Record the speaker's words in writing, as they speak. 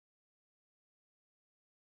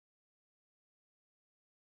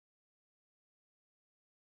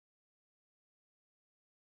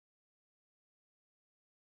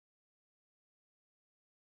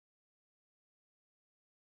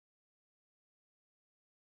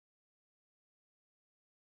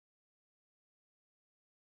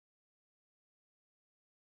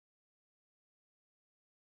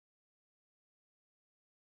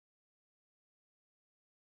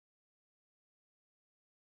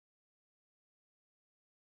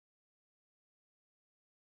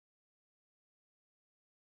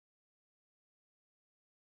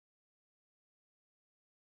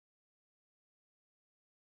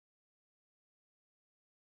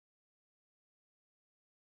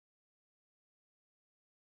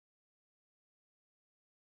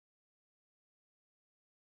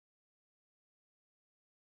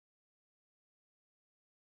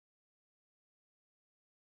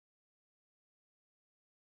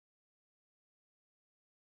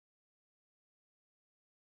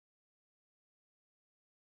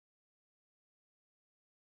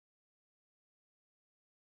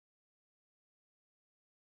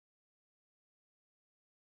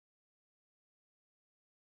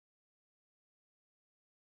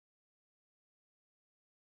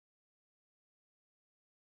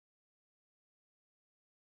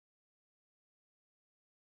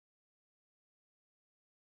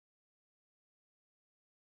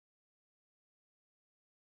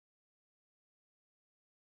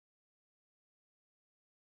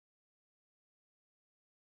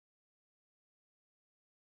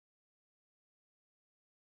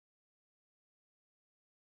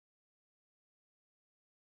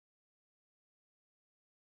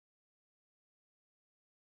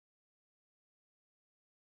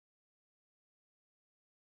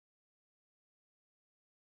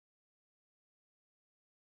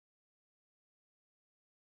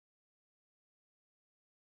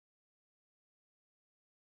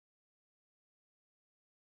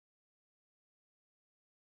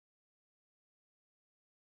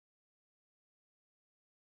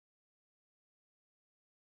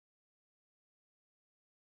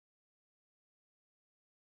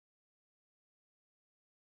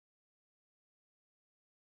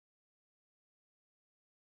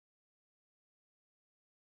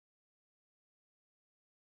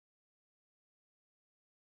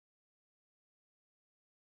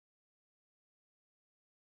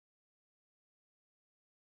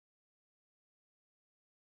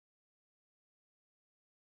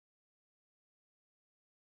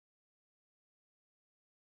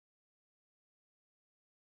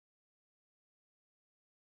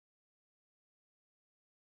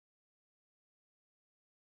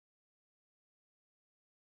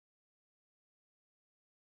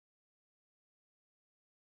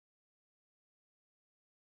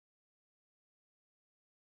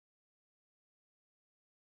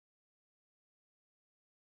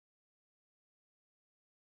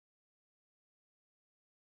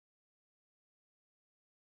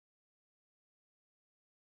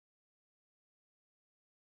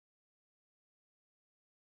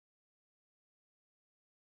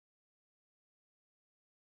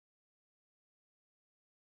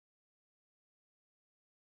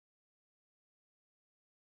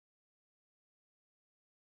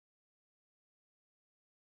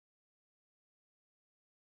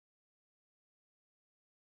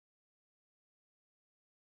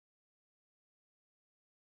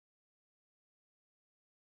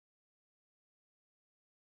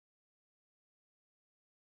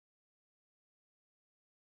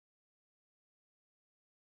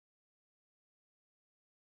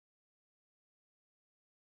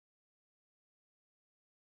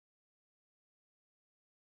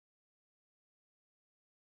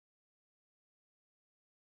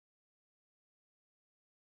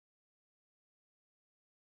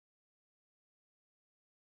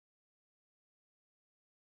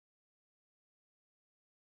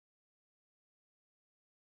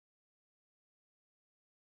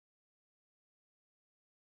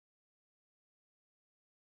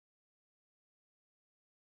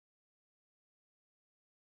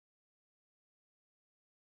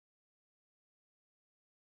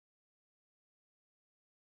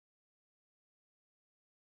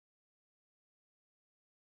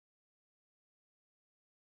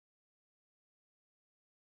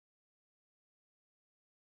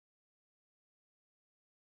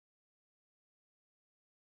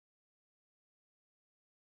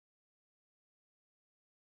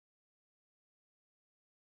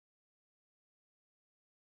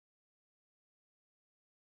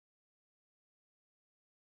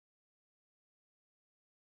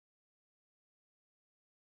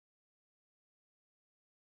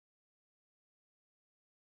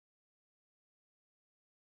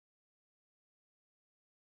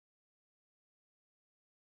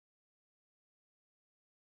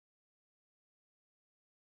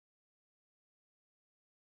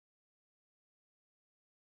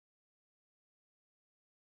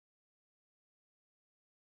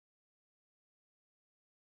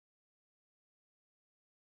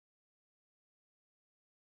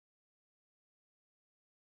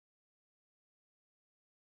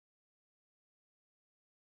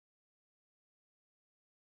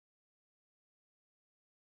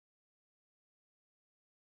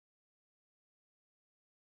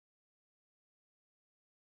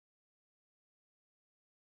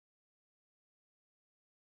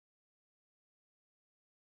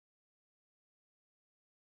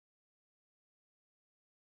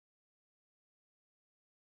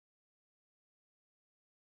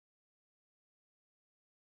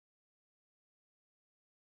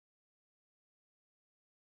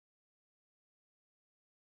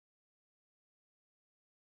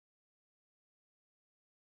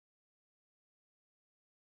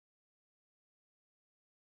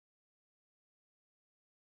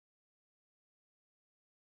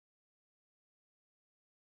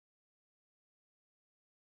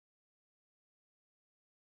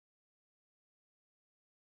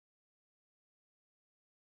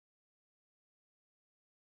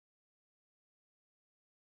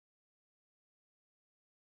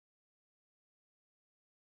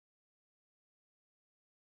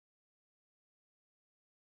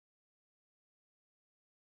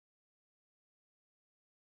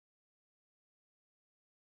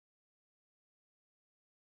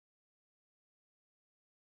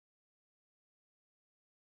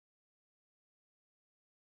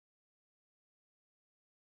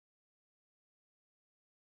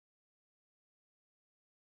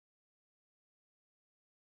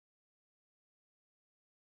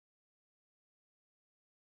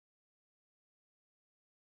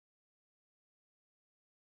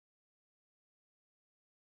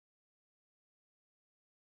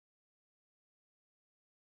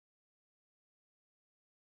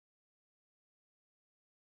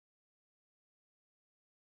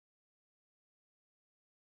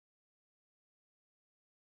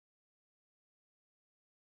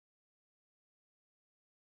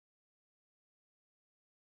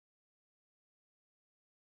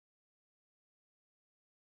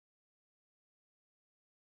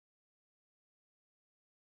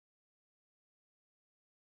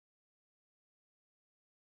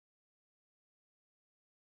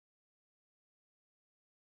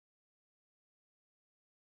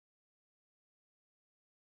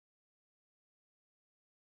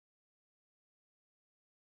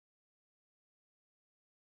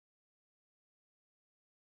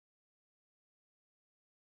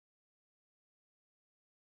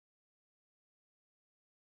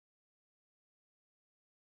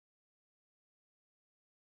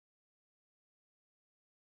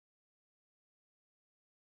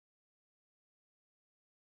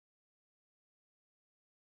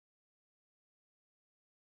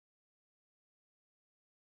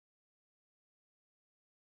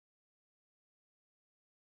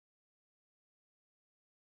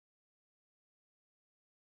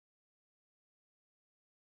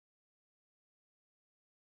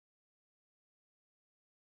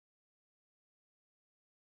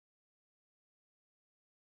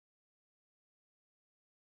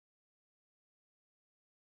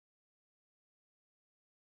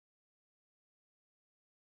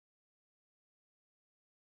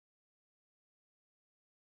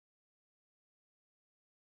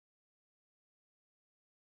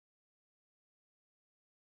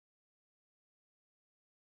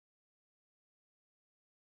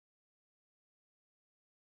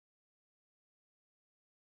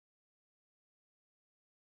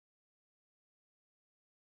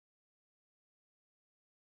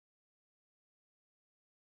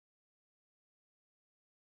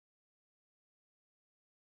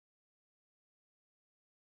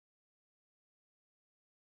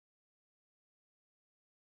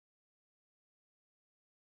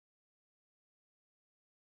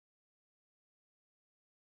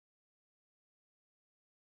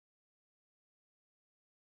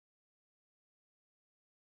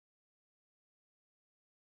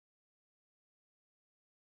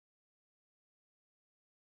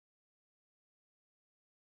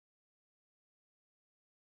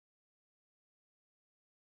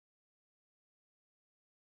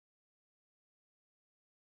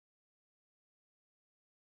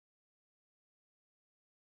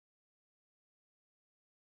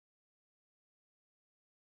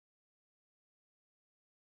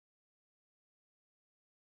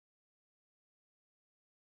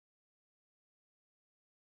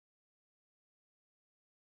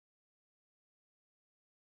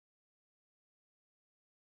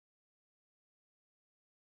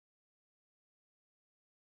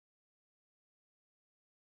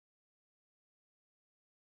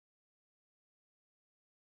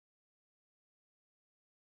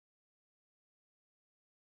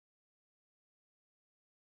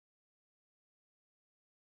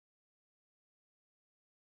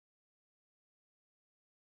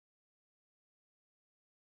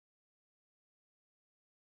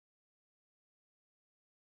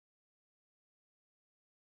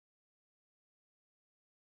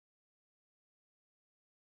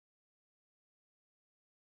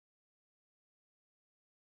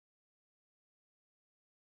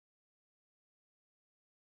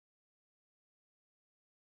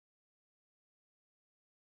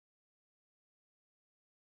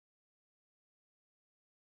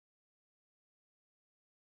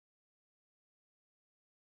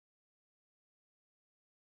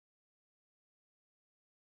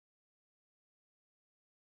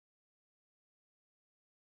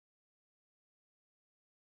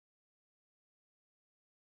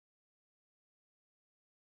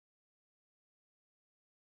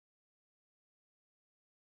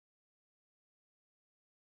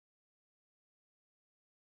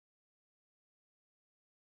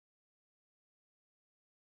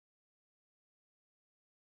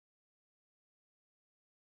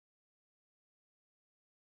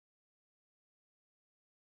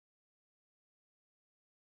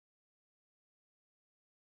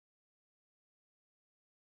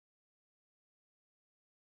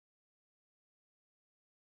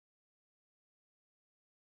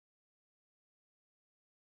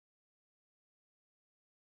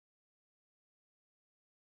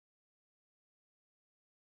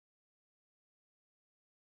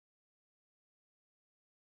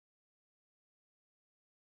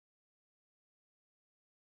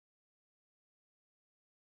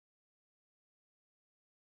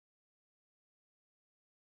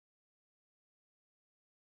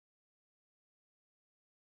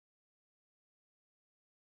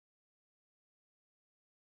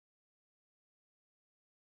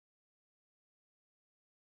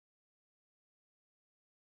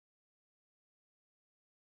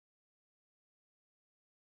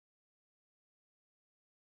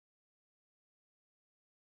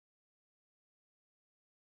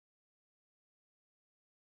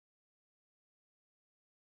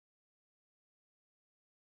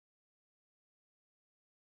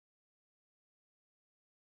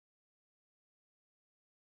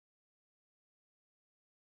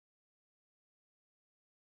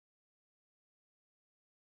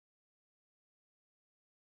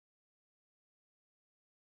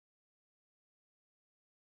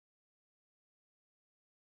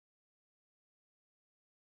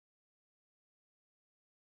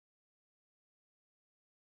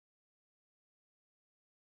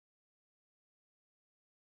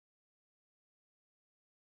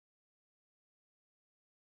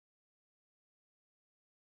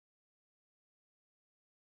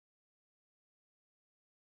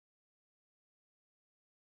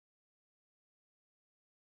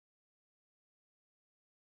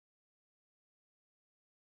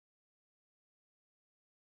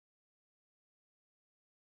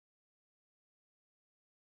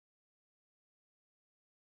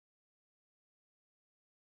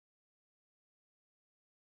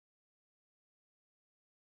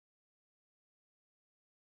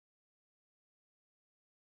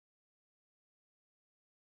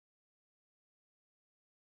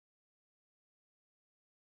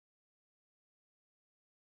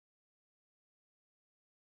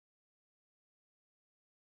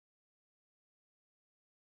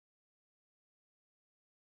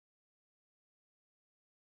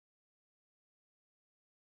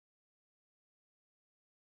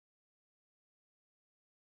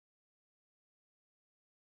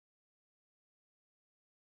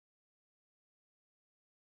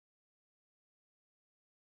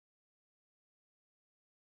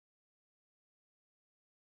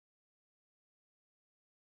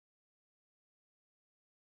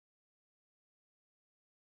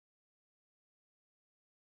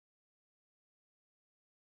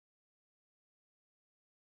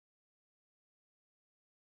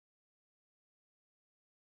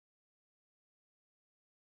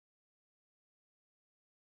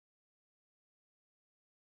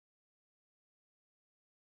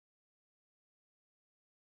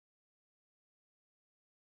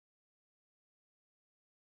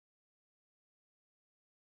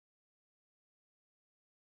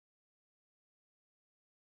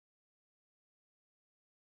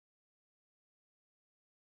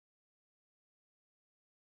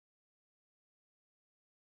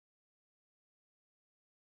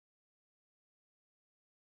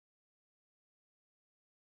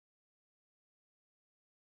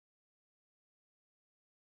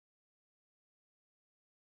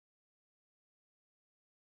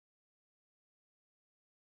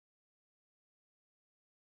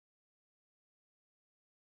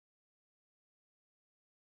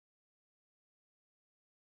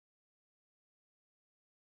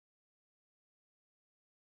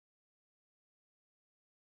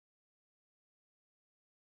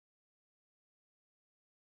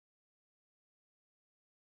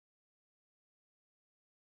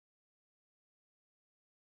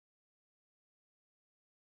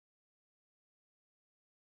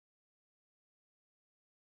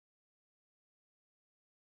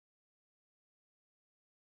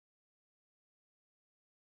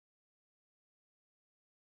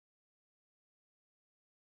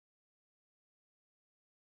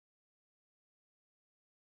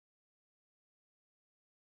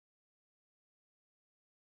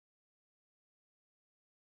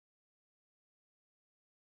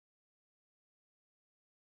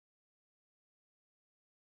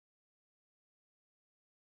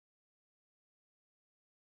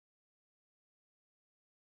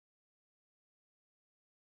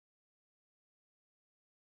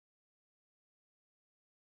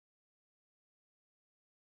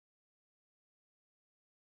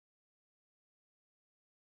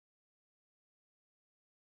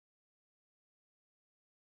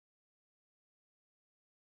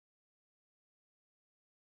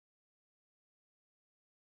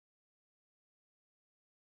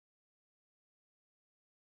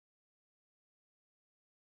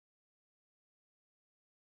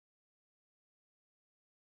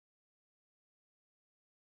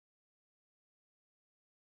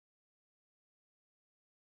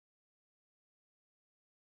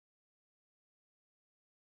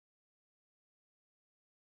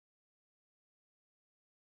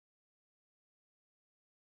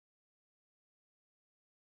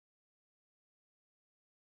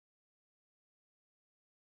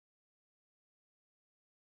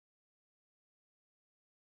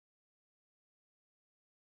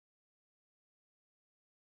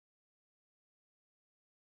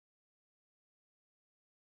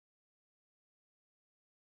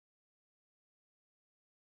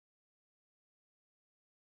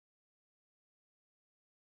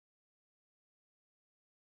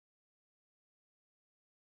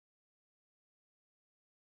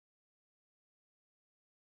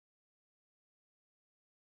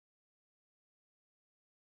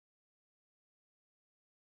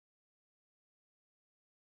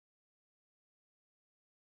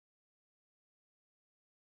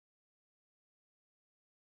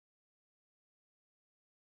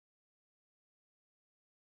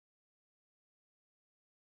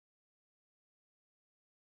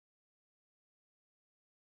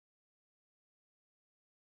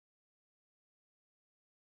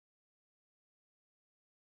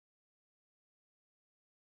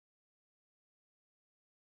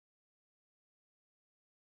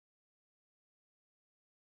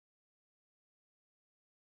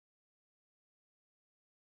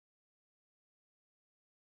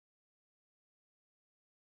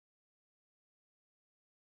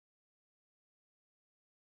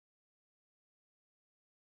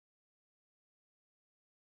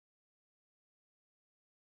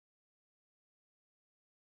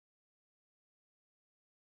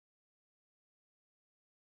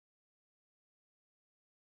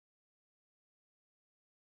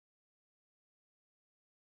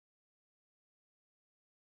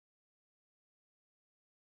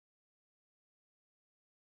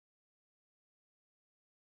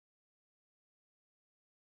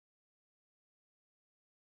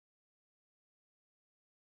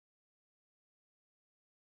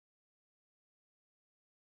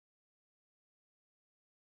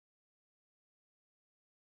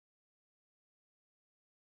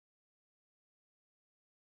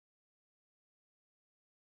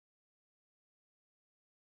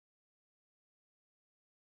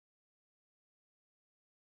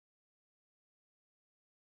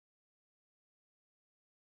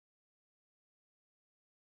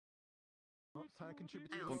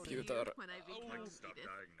Computer. When I became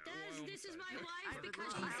Des, this is my wife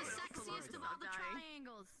because she's the sexiest of all the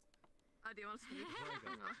triangles. Oh, do you want to speak?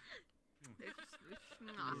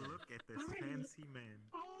 Look at this fancy man.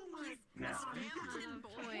 Oh my god.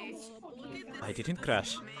 Boy. Look at this. I didn't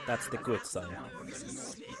crash. That's the good sign.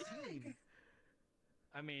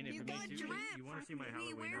 I mean, if it makes you want to see my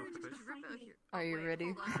Halloween outfit? Are you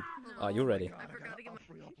ready? Are you ready? I forgot to get my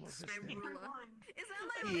Is that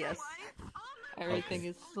my Yes. wife? Everything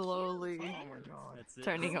is slowly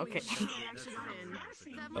turning okay.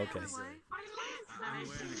 Okay.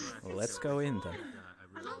 Well, let's go in then.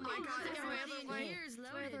 Oh my god, it's my other wife. Years It's my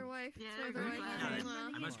loaded. other wife. Yeah, It's my other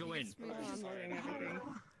wife. I must go in.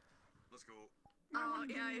 Let's go. Oh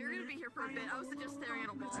yeah, you're gonna be here for a bit. I was just staring at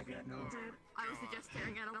a wall. I was just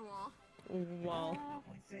staring at a wall. Wow.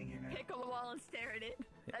 Pick a wall and stare at it.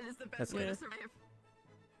 That is the best That's way good. to survive.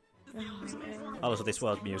 This is the only way. Also, this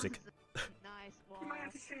was music. Nice wall. Alright,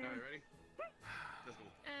 ready? Let's go.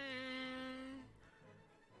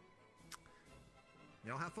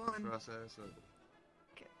 Y'all have fun. Process.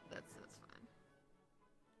 Okay, that's fine.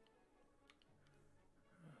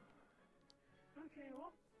 Okay,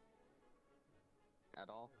 well. At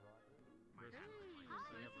all?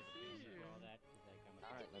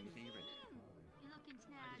 Alright, let me see you ready. You're looking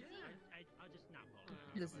snazzy. I'll just not bother.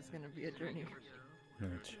 This is gonna be a journey.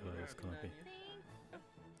 It sure is gonna be.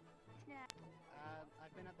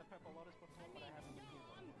 I've been at the Purple Lotus before, but I haven't been here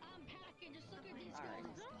before. I'm packing. Just look at these Alright,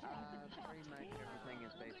 guys. pretty much everything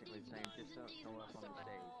is basically the same, just don't go up on the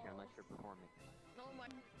stage unless you're performing. Oh my.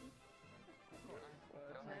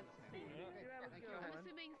 I'm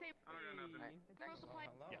assuming same.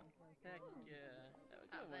 Heck yeah.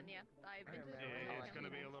 Then yeah, I've been just. Yeah, it's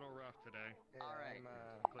gonna be a little rough today. Alright,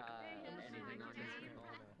 anything on your screen?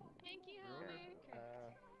 Thank you, Homer.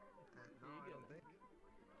 No, I don't think.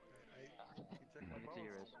 Let me see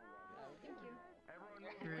yours. Thank you.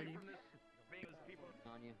 You ready?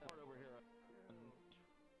 On you.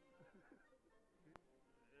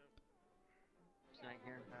 Snag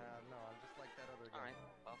here? No, I'm just like that other guy. Alright,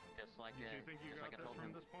 well, just like Do you think you just got like I this told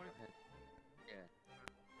from him. this point? Yeah.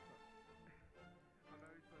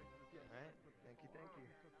 Alright, thank you, thank you.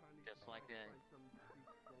 Just like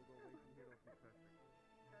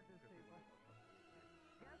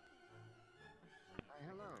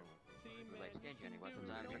hello. Would you like to change any weapons?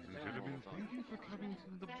 Thank you for coming to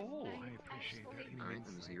the ball. I appreciate that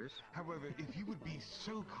immensely. However, if you would be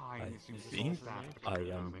so kind I as to think resolve that I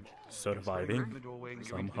particular am moment, surviving open the doorway and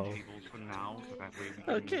go into the somehow. tables for now, so that way we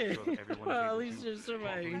can Okay. ensure that everyone Well, is at able least to you're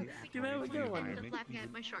surviving. properly You have a good one. environment. Laughing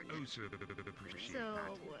at my short. Oh, so appreciate So,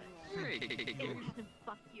 that.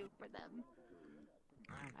 fuck you for them.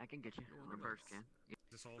 I can get you. Reverse can.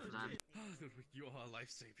 This all You are a life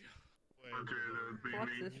savior.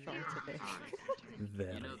 What's this from today?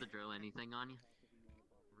 Very. You know the drill. Anything on you?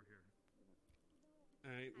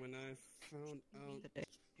 Alright, when I found out Today.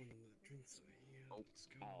 one of the drinks are here, Oh. let's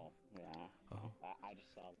go. Oh. I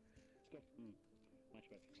just saw. Much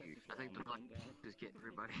better. I think the fuck just get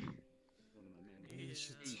everybody. You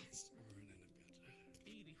should just run in a bit.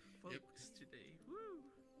 80 folks today. Woo!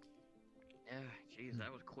 Yeah, jeez,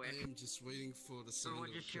 that was quick. I am just waiting for the sound Everyone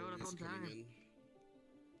of just the showed up police on coming time. in.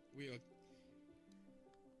 We are...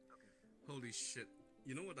 Holy shit.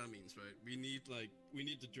 You know what that means, right? We need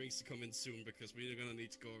the drinks to come in soon because we are gonna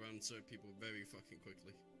need to go around and serve people very fucking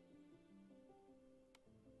quickly.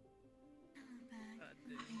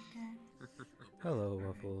 Hello,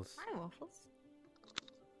 Waffles. Hi, Waffles.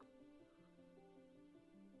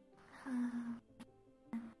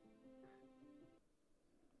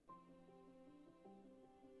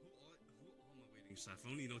 Who are my waiting staff?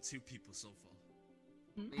 I only know 2 people so far.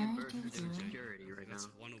 Me and Bert are doing security right now. That's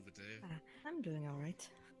one over there. I'm doing alright.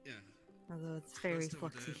 Yeah. Although it's very Rest over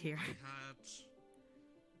fluxy there, here. we had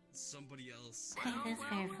somebody else. It is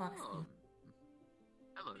very fluxy.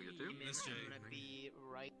 Hello, you two. Miss J. I'm gonna be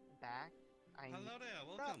right back. Hello there,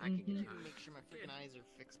 welcome. I can get you. Make sure my freaking eyes are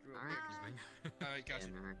fixed real Alright. quick. Alright, gotcha.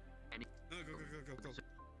 And, No, go.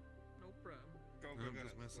 No problem. Go.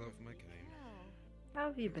 Just myself, my game. How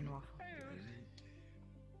have you been, Waffle?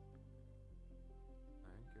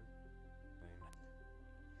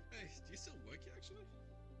 Hey, do you still work here, actually?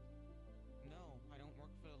 No, I don't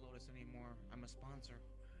work for the Lotus anymore. I'm a sponsor.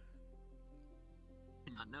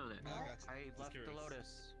 Did not know that. I got you. I Just left the curious. Lotus,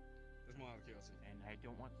 There's more out of curiosity. and I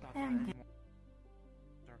don't want to talk Um, about it anymore.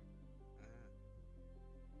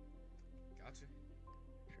 Gotcha.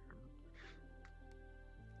 Sure.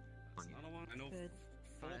 That's another one. I know Good.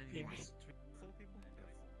 4 Yeah. people. 4 people? Yes. 3, 4 people.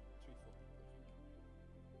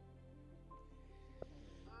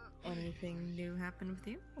 Only Anything new happen with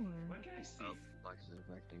you? Or? Oh, Fox is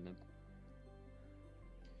affecting them.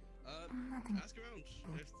 Nothing. Ask around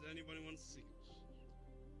if anybody wants to see.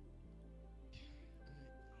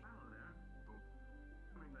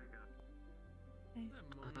 That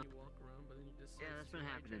moment you walk around, but then you just. Yeah, that's been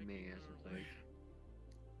happening to me as of late.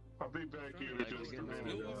 I'll be back in just a You minute.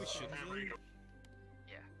 know what we should have done?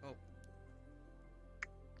 Yeah. Oh.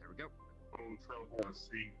 There we go. Trouble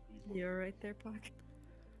seeing people. You're right there, Pakk.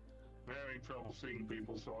 Having trouble seeing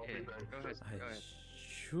people, so I'll be back. Go ahead. I Go ahead.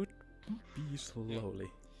 should be slowly.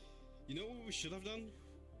 You know what we should have done?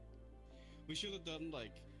 We should have done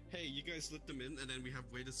like, hey, you guys let them in, and then we have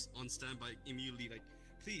waiters on standby immediately. Like,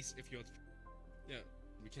 please, if you're, yeah,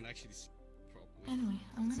 we can actually probably. Anyway,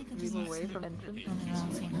 I'm gonna go do Move some away from running entrance.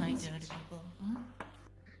 around saying hi to other people. Huh?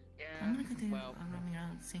 Yeah. I'm gonna go do Well, running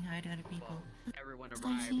around saying hi to other people. everyone Nice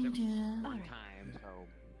arrived seeing at you. one time, so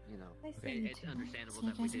you know, Nice seeing you it's too. understandable See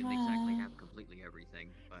you that we guys didn't exactly around. have completely everything,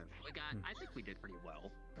 but we got. I think we did pretty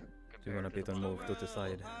well. Do you want a bit of move to the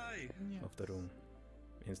side Hi. of the room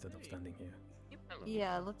instead of standing here? Hello.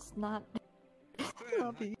 Yeah, let's not.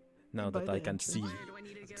 Be Now by that the I can entrance. see, Do I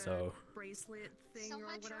need to get so a bracelet thing So or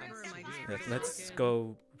much whatever? Am I just let's supposed let's to-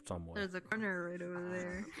 go somewhere. There's a corner right over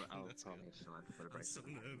there. I'll That's probably good. still have to put a I'm break. so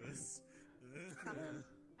nervous. I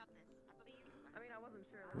mean, I wasn't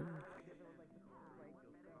sure.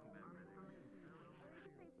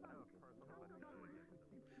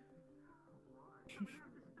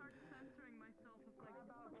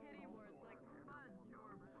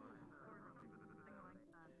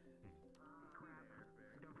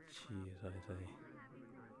 Jeez, I say.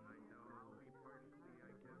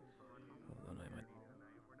 Hold on, I might.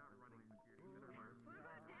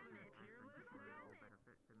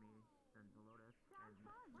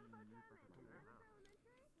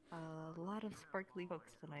 A lot of sparkly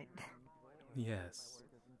folks tonight. Yes,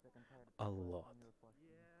 a lot.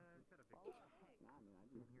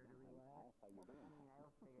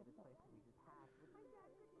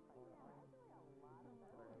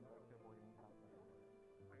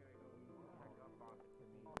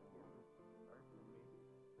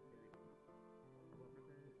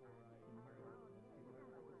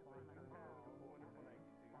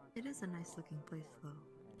 It is a nice looking place,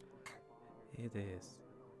 though. It is.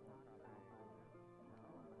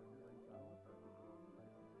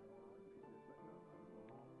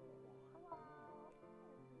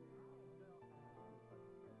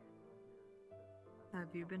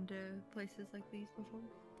 Have you been to places like these before?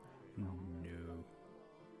 No.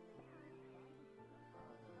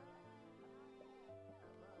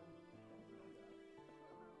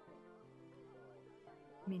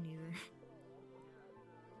 Me neither.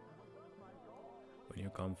 When you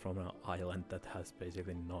come from an island that has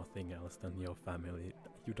basically nothing else than your family,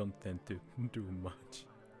 you don't tend to do much.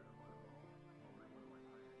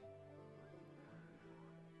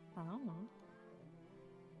 I don't know.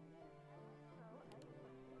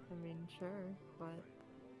 I mean, sure, but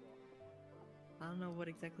I don't know what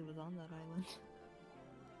exactly was on that island.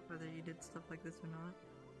 Whether you did stuff like this or not.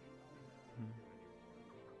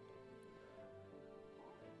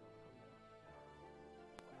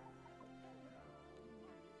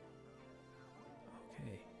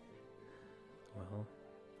 Okay. Well,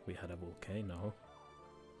 we had a volcano.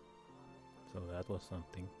 So that was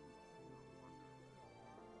something.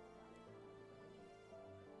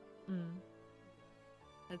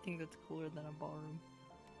 I think that's cooler than a ballroom.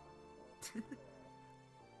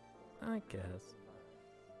 I guess.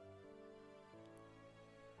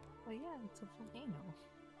 But yeah, it's a volcano.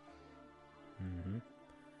 Mm-hmm.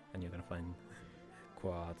 And you're gonna find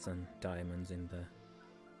quartz and diamonds in there.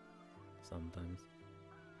 Sometimes.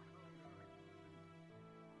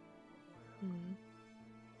 Hmm.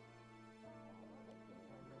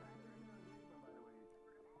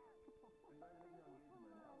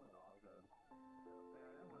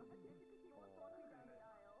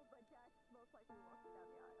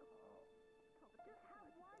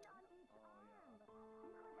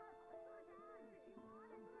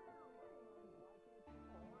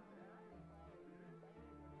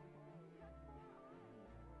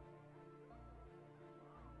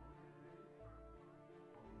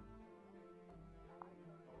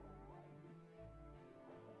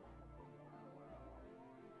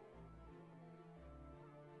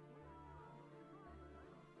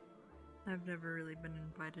 I've never really been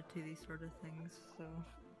invited to these sort of things, so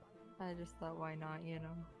I just thought, why not, you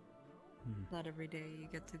know? Not every day you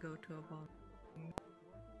get to go to a ball.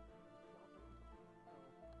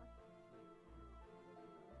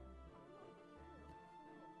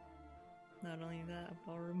 Not only that, a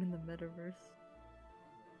ballroom in the Metaverse.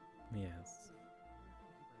 Yes.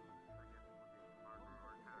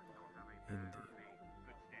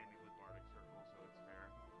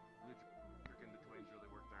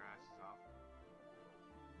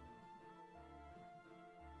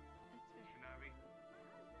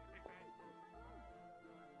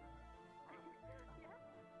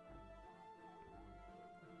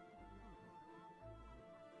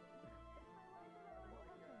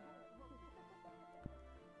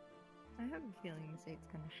 have a feeling Miss 8's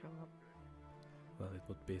gonna show up. Well, it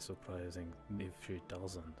would be surprising if she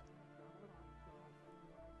doesn't.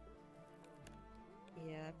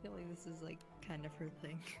 Yeah, I feel like this is like kind of her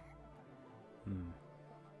thing.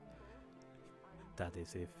 That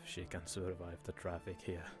is if she can survive the traffic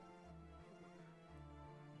here.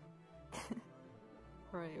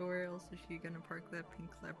 Right, where else is she gonna park that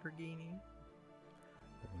pink Lamborghini?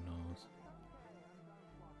 Who knows?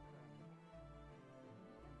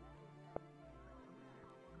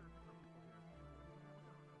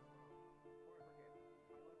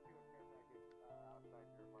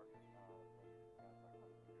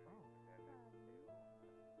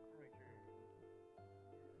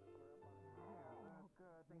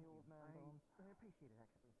 I appreciate it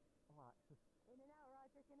actually a lot. In and out,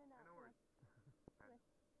 Roger. In and out. No worries.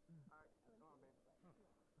 Alright, come on, babe.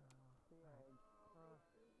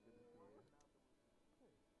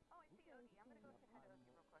 Oh, I see Ogie. I'm gonna go say hi to Ogie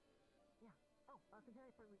real quick. Yeah. Oh, say hi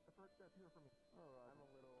for Peter for me. Oh, I'm a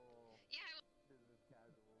little business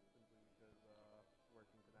casual simply because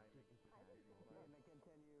working tonight. And I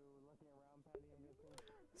continue looking around, Patty. I'm guessing.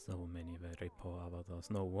 So many very poor avatars.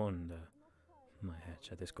 No wonder my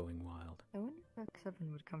headset is going wild. I wonder if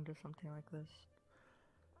X7 would come to something like this.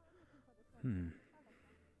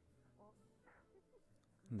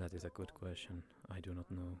 That is a good question. I do not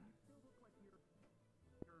know.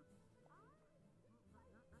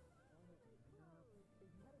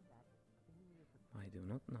 I do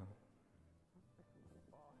not know.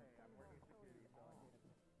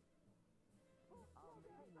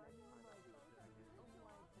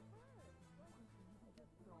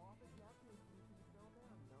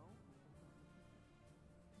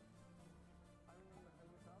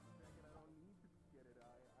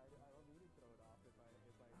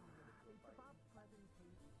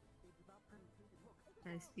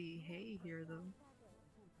 I see hay here though.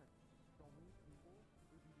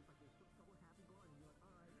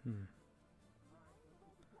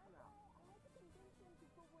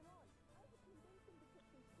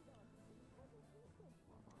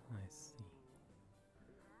 I see.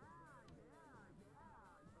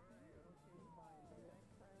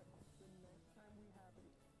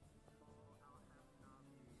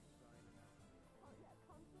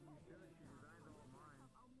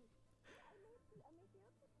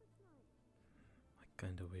 I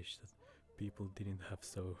kinda wish that people didn't have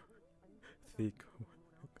so thick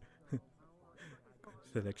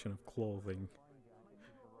selection of clothing.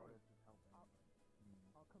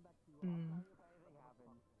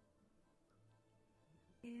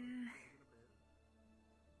 Yeah.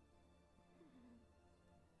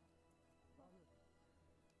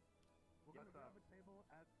 We're gonna have a table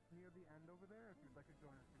near the end over there. If you'd like to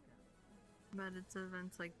join us, you can. But it's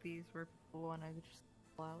events like these where people want to just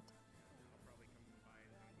pull out.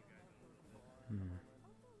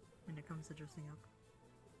 When it comes to dressing up.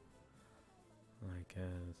 I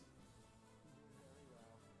guess.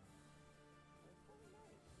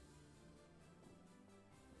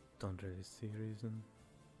 Don't really see reason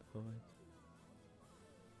for it.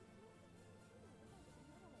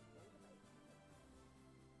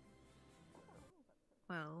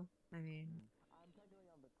 Well, I mean,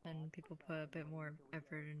 and people put a bit more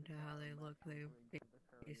effort into how they look. They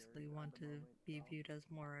basically want to be viewed as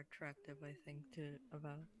more attractive, I think, with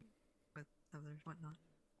others, whatnot.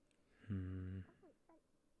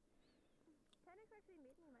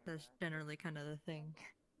 That's generally kind of the thing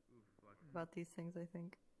about these things, I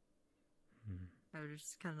think. They're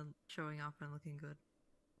just kind of showing off and looking good.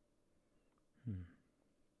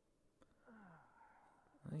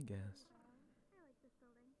 I guess.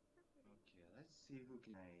 Okay, let's see who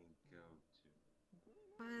can I go to.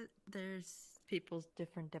 But there's people's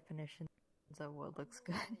different definitions of what looks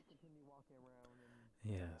good.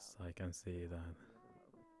 Yes, I can see that.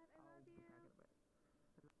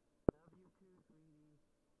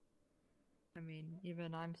 I mean,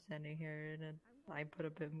 even I'm standing here and I put a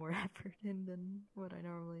bit more effort in than what I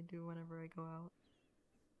normally do whenever I go out.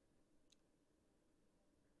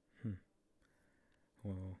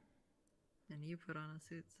 Well. And you put on a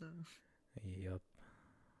suit, so... Yup.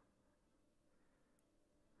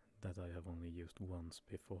 That I have only used once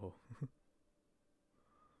before.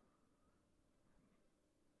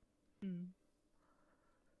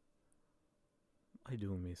 I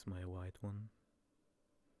do miss my white one.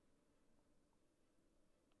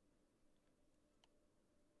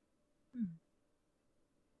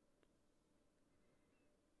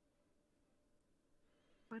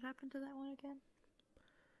 What happened to that one again?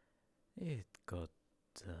 It got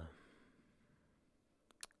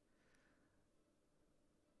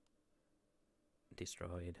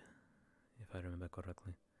destroyed, if I remember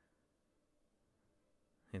correctly.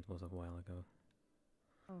 It was a while ago.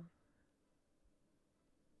 Oh.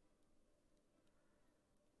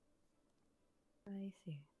 I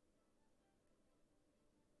see.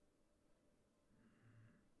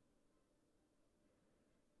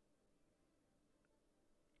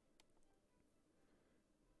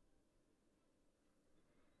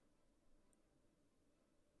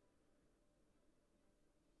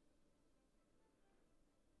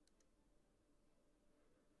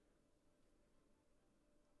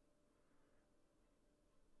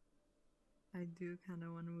 I do kind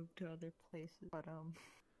of want to move to other places, but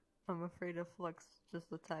I'm afraid of Flux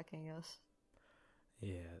just attacking us.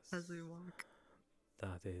 Yes. As we walk.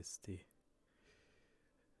 That is the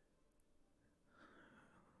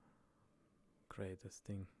greatest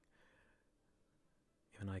thing.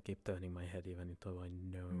 Even I keep turning my head even though I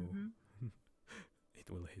know it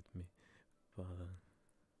will hit me. But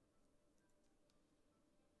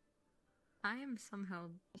I am somehow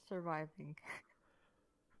surviving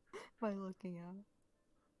by looking out.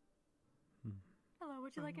 Hello,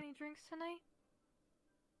 would you like any drinks tonight?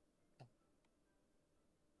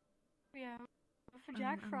 We have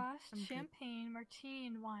Jack Frost, I'm champagne, martini,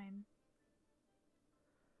 and wine.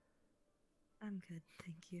 I'm good,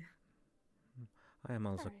 thank you. I am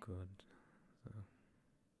also Alright. good. So.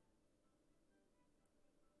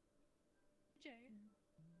 Jay,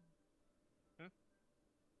 Huh?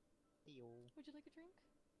 Yo. would you like a drink?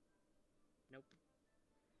 Nope.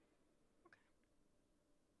 Okay.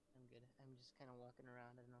 I'm good. I'm just kind of walking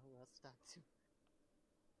around. I don't know who else to talk to.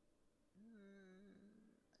 I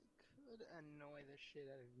could annoy the shit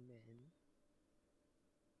out of Min.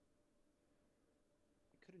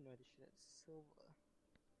 I could annoy the shit out of Silva.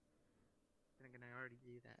 Then again, I already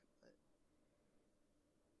do that, but...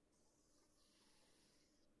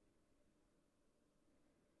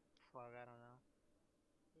 Fuck, I don't know.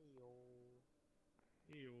 Yo.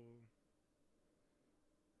 Yo.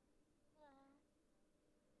 Sorry.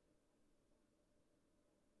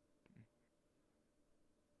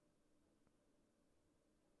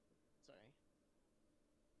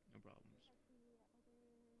 No problems.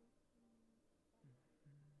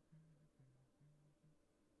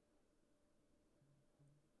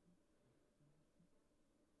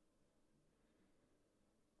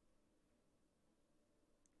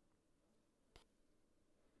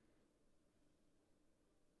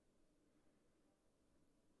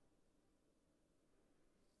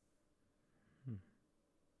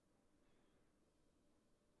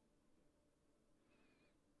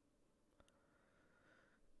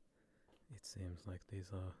 It seems like these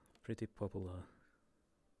are pretty popular.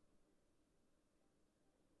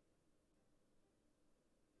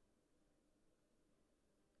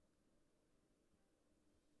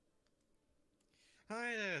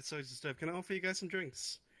 Hi there, sorry to disturb. Can I offer you guys some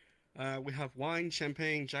drinks? We have wine,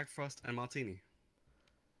 champagne, Jack Frost, and martini.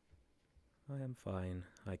 I am fine.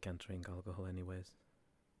 I can't drink alcohol anyways.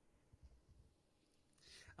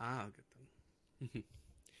 Ah, good then.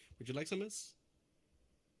 Would you like some, miss?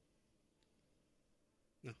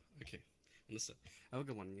 No, okay. Understood. Have a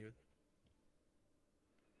good one, you.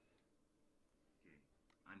 Okay,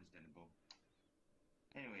 understandable.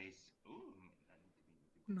 Anyways, ooh,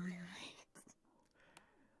 My eyes.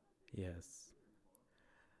 Yes.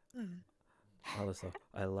 Also,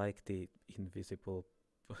 I like the invisible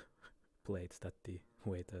plates that the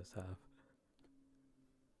waiters have.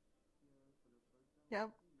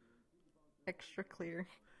 Yep. Extra clear.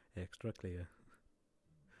 Extra clear.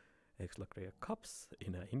 Extra clear cups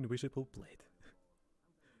in an invisible plate.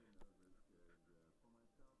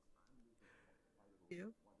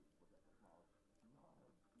 Yep.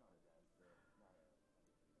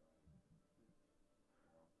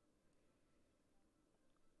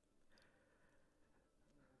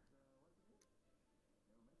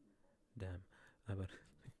 Damn. But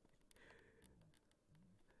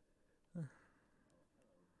oh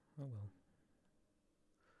well.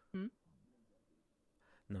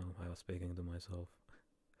 No, I was speaking to myself.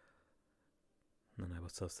 And I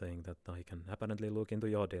was just saying that I can apparently look into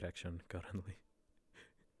your direction currently.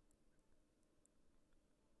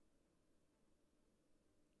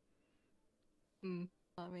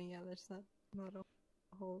 I mean, yeah, there's not a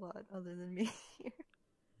whole lot other than me here.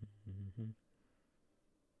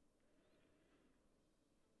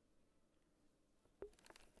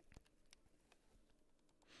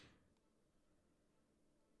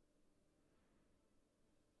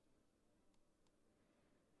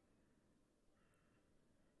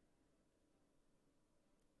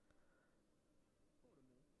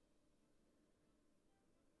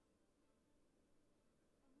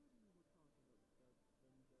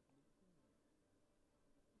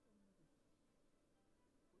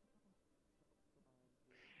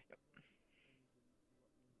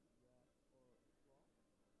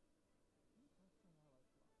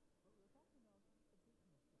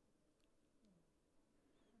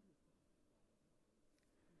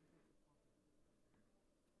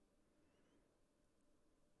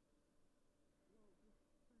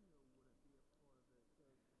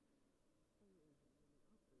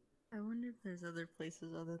 I wonder if there's other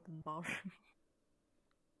places other than ballroom.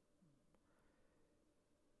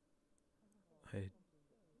 I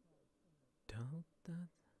doubt that.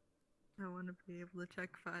 I want to be able to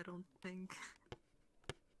check, but I don't think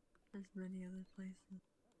there's many other places.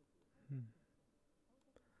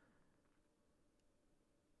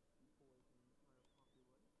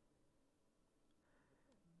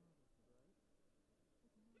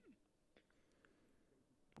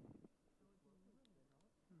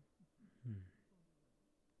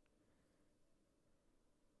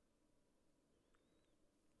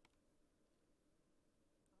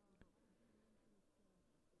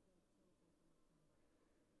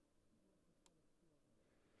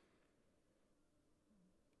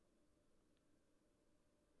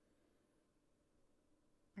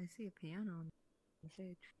 I see a piano on the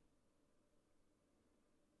stage.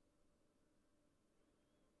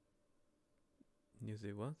 You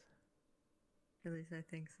see what? At least I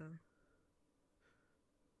think so.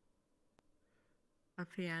 A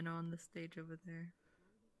piano on the stage over there.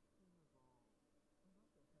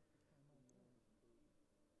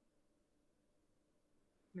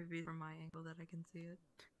 Maybe from my angle that I can see it.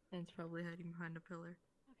 And it's probably hiding behind a pillar.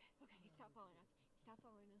 Okay, stop following us. Stop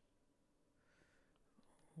following us.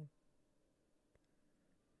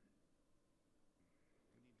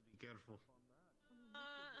 Be careful. I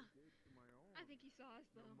think he saw us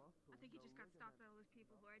though. I think he just got stopped by all those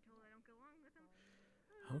people who I told I don't go along with him.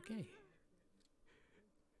 Okay.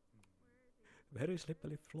 Very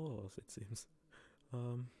slippery floors, it seems.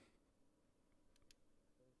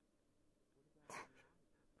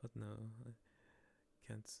 But no, I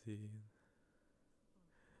can't see.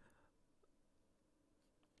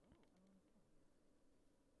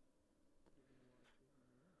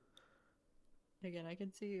 Again, I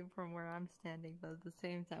can see from where I'm standing, but at the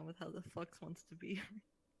same time with how the flux wants to be.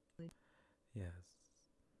 Yes.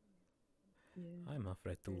 Yeah. I'm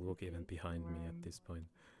afraid to look even behind me at this point.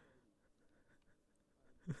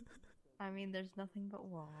 I mean, there's nothing but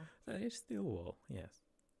wall. There is still wall, yes.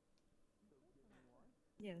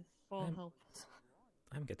 Yes, wall helps.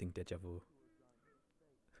 I'm getting deja vu.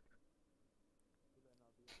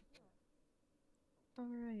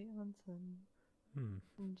 Alright, Onsen. I'm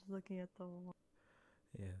just looking at the wall.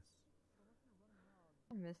 Yes.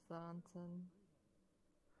 I miss the onsen.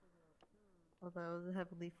 Although it was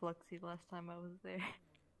heavily fluxy last time I was there.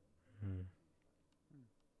 Good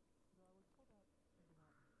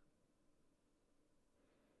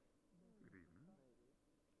evening.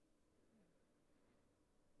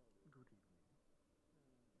 Good evening.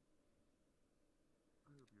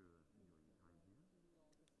 I hope you're enjoying your time here.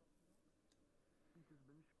 It has been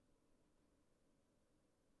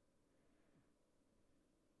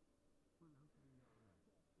well, hopefully you'll have a chance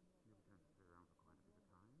to stay around for quite a bit of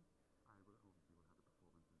time. I will obviously will have the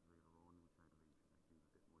performances later on, which I believe should make things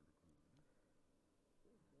a bit more entertaining.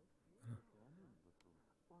 Wonderful.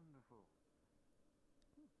 Wonderful.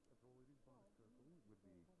 That's all it is, Bart Circle,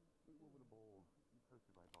 with the ball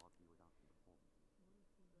hosted by Barty without the performances.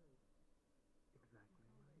 Exactly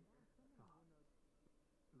right.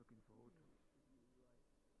 Looking forward to it.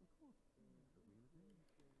 Of course. The real thing. I'm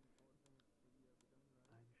sure you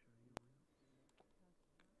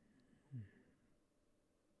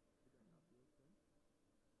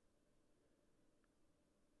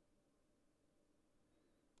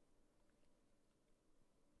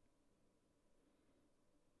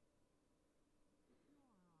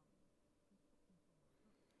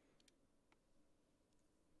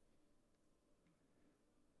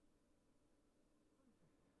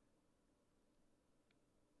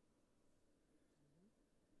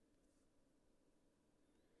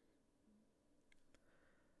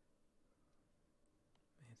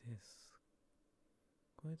It is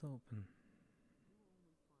quite open.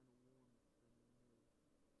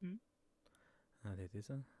 And it is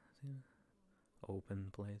a open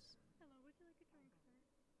place. Hello, would you like a drink, sir?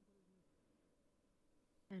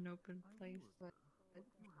 An open place, but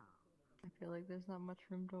I feel like there's not much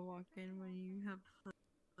room to walk in when you have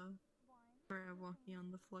for walking on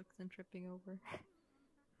the flux and tripping over.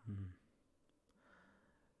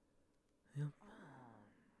 Yep.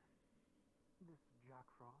 This Jack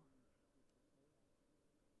Frost.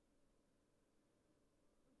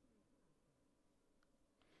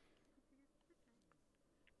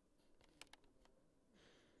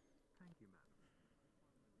 Thank you, madam.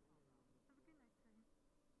 Have a good night, sir.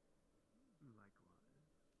 Likewise.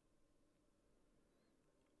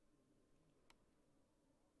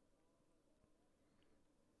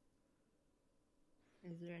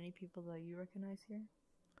 Is there any people that you recognize here?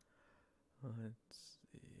 Let's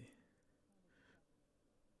see.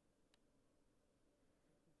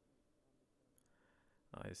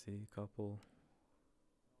 I see a couple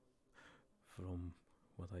from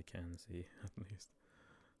what I can see, at least.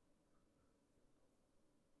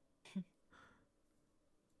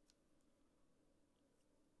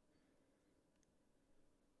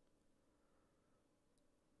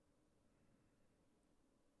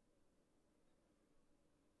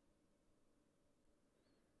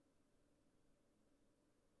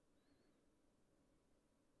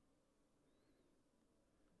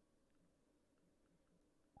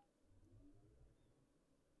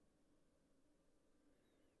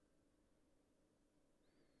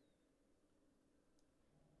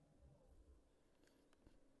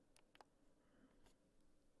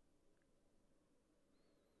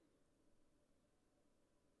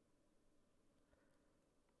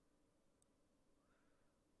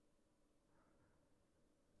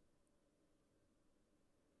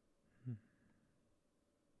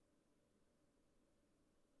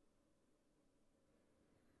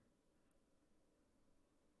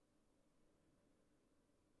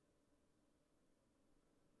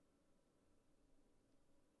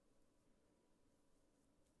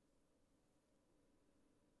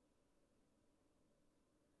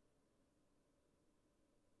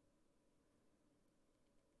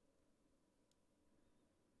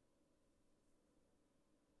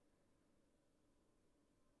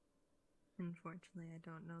 Unfortunately, I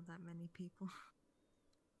don't know that many people.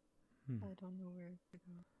 I don't know where to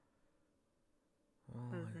go.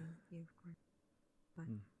 Other than you, of course.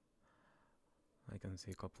 But I can see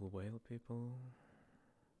a couple of whale people.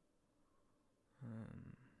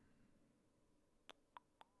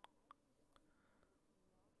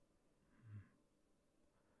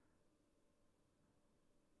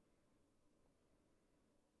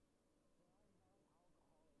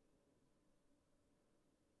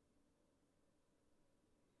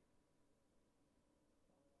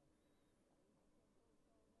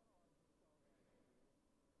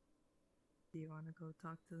 do you want to go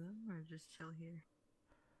talk to them or just chill here?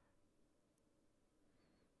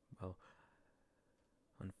 Well,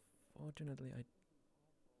 unfortunately, I.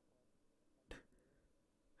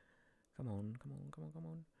 Come on, come on, come on, come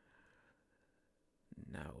on.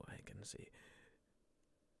 Now I can see.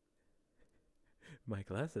 My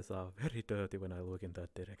glasses are very dirty when I look in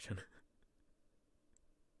that direction.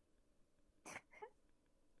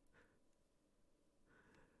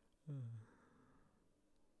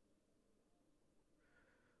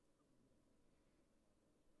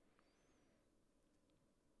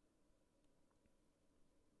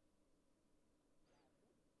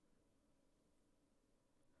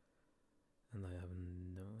 And I have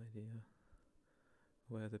no idea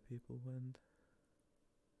where the people went.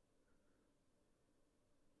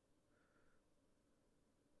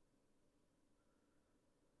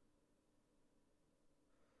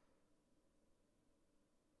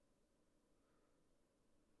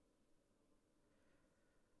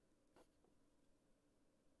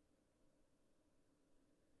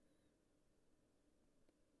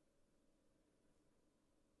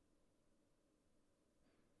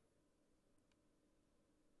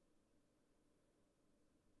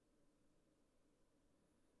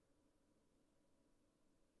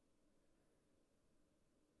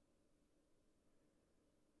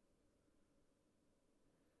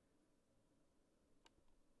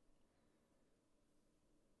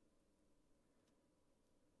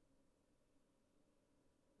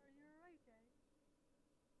 Are you alright, Jay?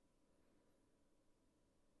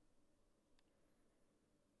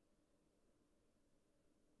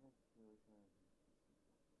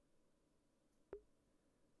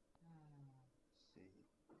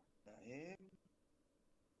 See, that him?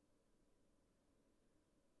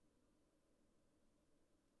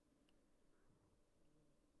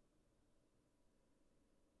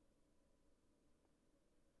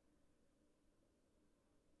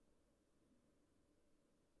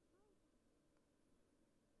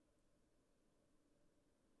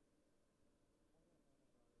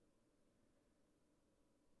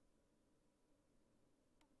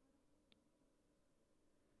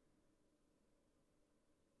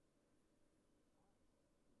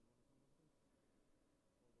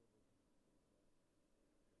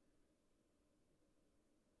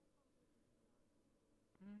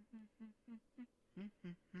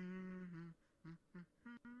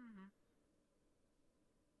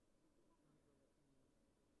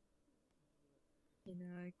 You know,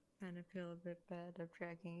 I kind of feel a bit bad of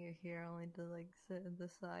dragging you here only to like sit in the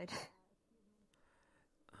side.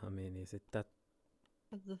 I mean, is it that?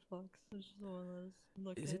 What the fox just want us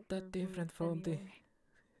look Is at it that her different boobs from anyway.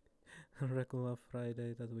 the regular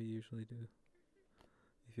Friday that we usually do?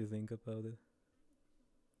 If you think about it.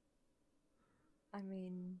 I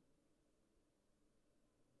mean,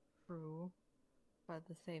 True. But at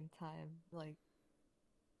the same time, like,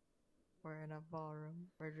 we're in a ballroom,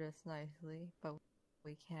 we're dressed nicely, but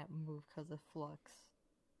we can't move because of flux.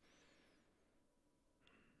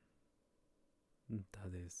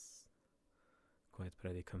 That is quite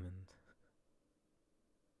predicament.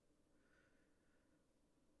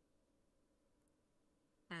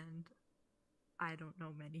 And I don't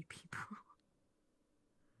know many people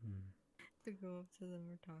to go up to them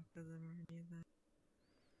or talk to them or any of that.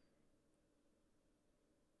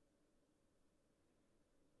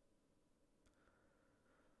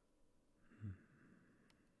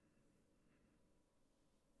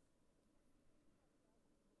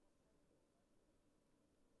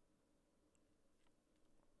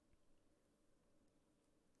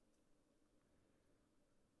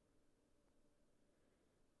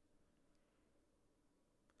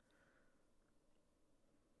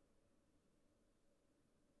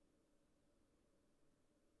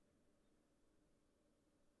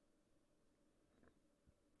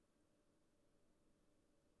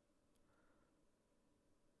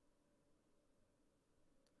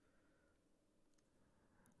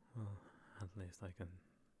 Well, at least I can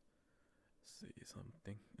see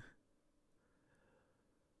something.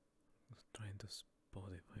 Just trying to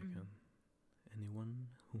spot if I can. Anyone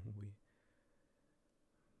who we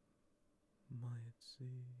might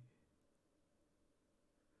see.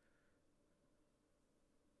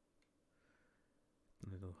 A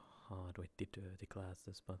little hard with the dirty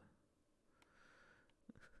glasses, but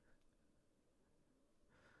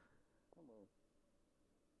Hello.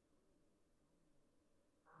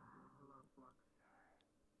 Hello, Flux.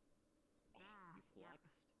 You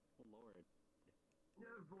fluxed? Oh lord. No,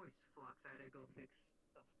 voice flux. I had to go fix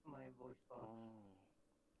my voice box. Oh.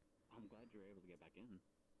 I'm glad you were able to get back in.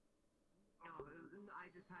 No, I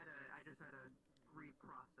just had to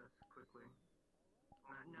reprocess quickly.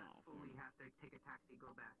 Not fully have to take a taxi,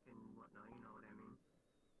 go back and whatnot, you know what I mean?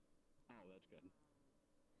 Oh, that's good.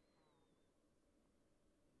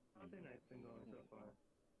 How's your night been going so far?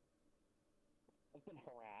 I've been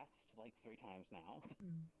harassed like 3 times now.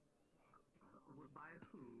 By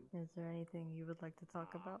who? Is there anything you would like to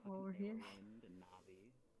talk about while we're here? And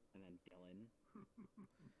Navi, and then Dylan. Or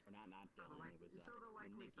not Dylan, it was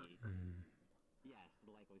Nikki. Yes,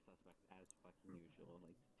 the likely suspect, as fucking usual,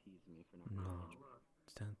 like to tease me for no reason. not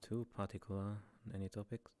stand too particular. Any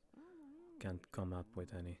topics? Can't come up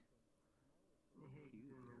with any.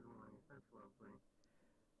 That's lovely.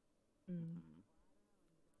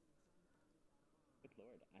 Good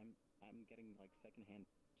lord, I'm getting like secondhand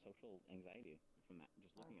social anxiety from that,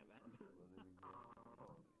 just looking at that. It's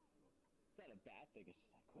not a bad thing, it's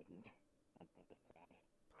just I couldn't. That's bad.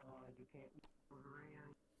 You can't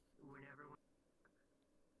whenever.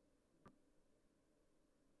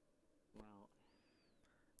 Well,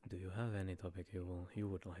 do you have any topic you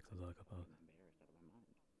would like to talk about? I'm embarrassed out of my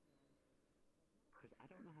mind. Because I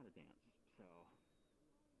don't know how to dance, so...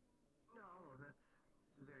 No, that's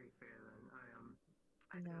very fair then.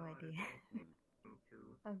 No idea.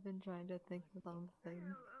 I've been trying to think of something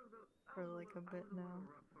for like a bit now,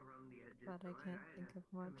 but I can't think of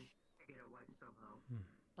much.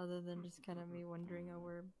 Other than just kind of me wondering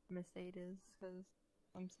where Miss 8 is, because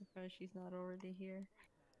I'm surprised she's not already here.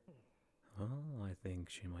 Well, I think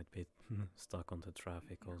she might be stuck on the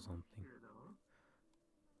traffic or something.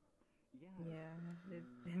 Yeah,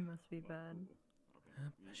 it must be bad.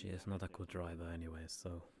 Yep, she is not a good driver anyway,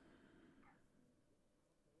 so...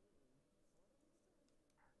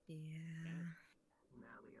 Yeah.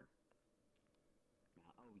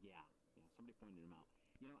 Oh yeah, somebody pointed him out.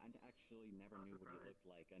 You know, I actually never knew what he looked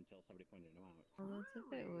like until somebody pointed him out. Well, that's a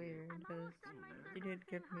bit weird, because she did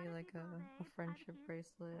give me like a friendship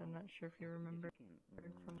bracelet. I'm not sure if you remember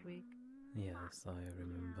from the week. Yes, I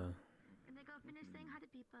remember. Gonna go finish saying hi to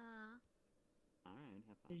people. Alright,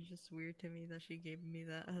 have fun. It's just weird to me that she gave me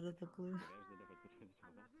that out of the blue. There's the difference between the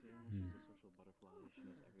two of us. Yeah, she's a social butterfly. She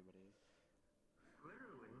knows everybody.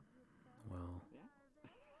 Well,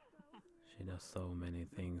 she does so many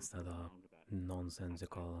things that are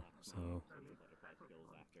nonsensical, so...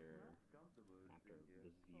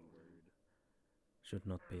 Should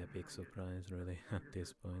not be a big surprise, really, at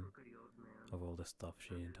this point, of all the stuff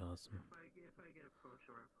she does.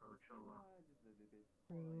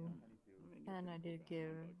 And I did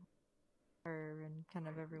give her and kind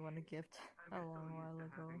of everyone a gift a long while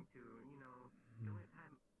ago.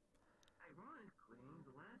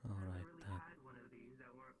 Alright, that...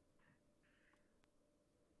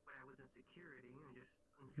 But I was in security and just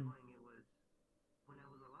enjoying it was when I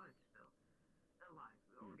was alive still. Alive,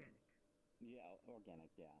 organic. Yeah, organic,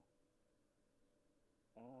 yeah.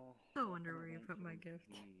 I wonder where you put my gift.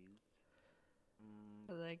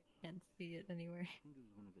 But I can't see it anywhere. I think it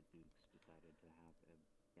was one of the dukes decided to have a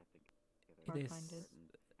get together.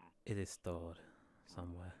 It is stored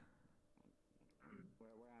somewhere.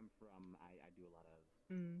 Where I'm from, I do a lot of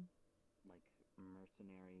like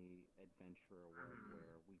mercenary adventurer work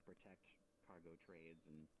where we protect cargo trades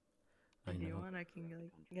and. If you want, I can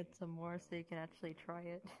like get some more so you can actually try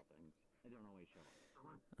it. I don't always show up.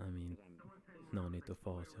 I mean, no need to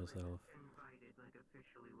force yourself.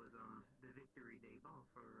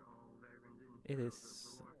 It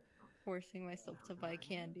is. Forcing myself to buy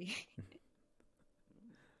candy.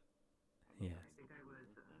 Yeah.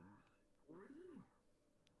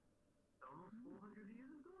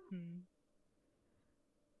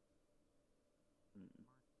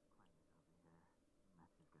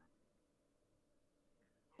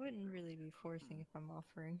 Wouldn't really be forcing if I'm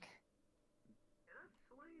offering.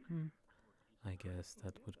 I guess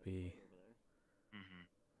that would be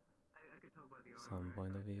some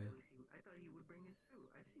point of view. I thought he would bring his suit.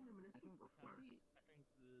 I've seen him in a suit before.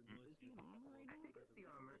 Is he in armor right now? I think it's the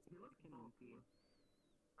armor. He looks bulky.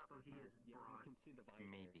 Although he is broad. I can see the visor.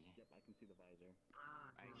 Maybe. Yep, I can see the visor.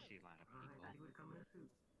 I see a lot of people. I thought he would come in a suit.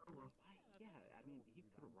 Oh well. Yeah, I mean, he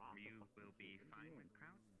could rock. You will be fine with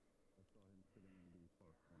crowd?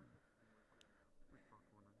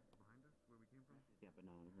 Yeah, but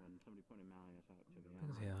no, when somebody pointed Malleus out to me.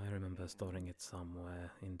 Because yeah, I remember storing it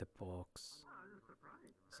somewhere in the box.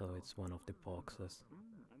 So it's one of the boxes.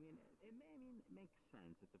 I mean, it makes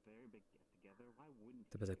sense. It's a very big get together. Why wouldn't?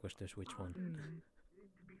 The better question is which one.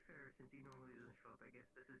 To be fair, since he normally doesn't show up, I guess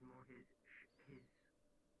this is more his vibe.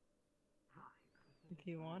 If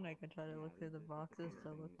you want, I can try to look through the boxes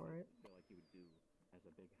to look for it. I feel like he would do as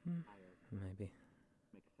a big hire. Maybe.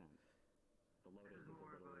 Makes sense. The Lotus is a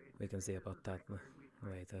little. We can see about that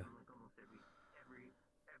later.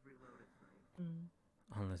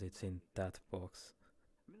 Unless it's in that box.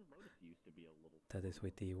 I mean, the Lotus used to be a little. That is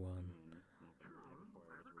with E1. Before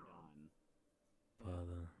it was redone. But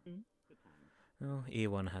no,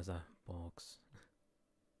 E1 has a box.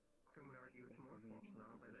 Some would argue it's more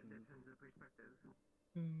functional, but it depends on perspective.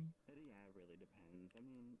 Yeah, it really depends. I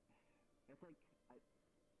mean, it's like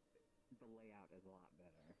the layout is a lot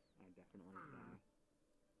better. I definitely say.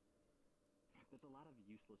 There's a lot of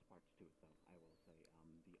useless parts to it, though. I will say,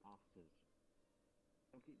 the offices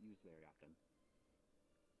don't get used very often.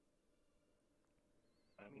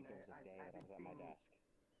 I think there was a day that I was at my desk.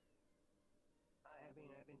 I've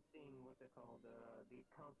been seeing what's it called, the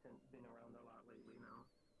accountant been around a lot lately now.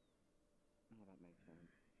 Oh, that makes sense.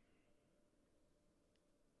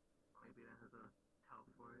 Maybe that has a towel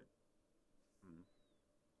for it. Oh.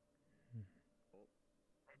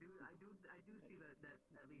 I do see that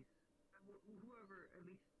at least whoever, at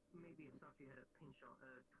least maybe Sachi had a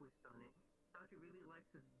twist on it. Sachi really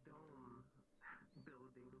likes his dome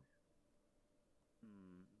buildings.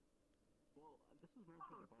 Well, this is more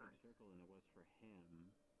for the bottom circle than it was for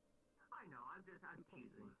him. I know, I'm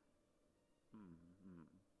teasing.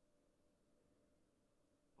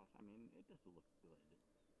 Plus, I mean, it does look good.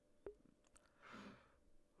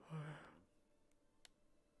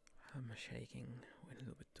 I'm shaking a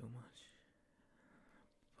little bit too much.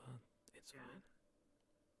 But it's fine.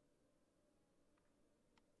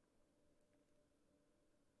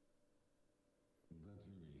 That's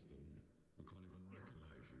you, Ethan. We can't even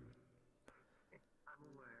recognize you. I'm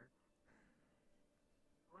aware.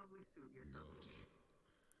 Lovely suit yourself.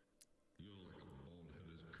 You're like a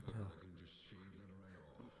bald-headed cock. I can just shave that right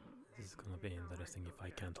off. This is gonna be interesting if I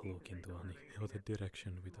can't look into any other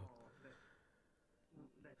direction without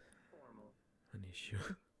an issue.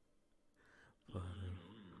 But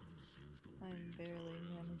I'm barely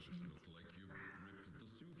managing. Looked like you ripped the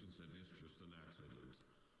suit and said it's just an accident.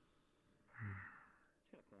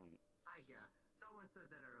 Good point. I guess. Someone said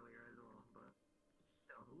that earlier as well, but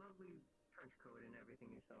still, lovely trench coat and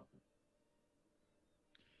everything yourself.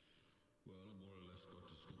 Well, I more or less got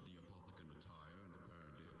to skip the apothecary attire, and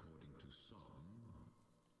apparently, according to some,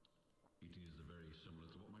 it is very similar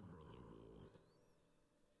to what my brother wore.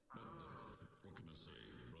 But, what can I say?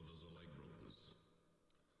 Brothers are like brothers.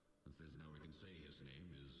 And since now we can say his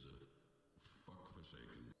name is,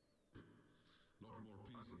 Pakk-forsaken. Lot more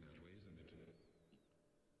pleasing that way, isn't it?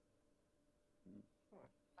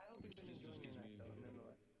 I hope you've been enjoying your night, though,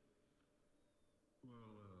 nonetheless.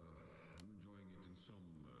 Well,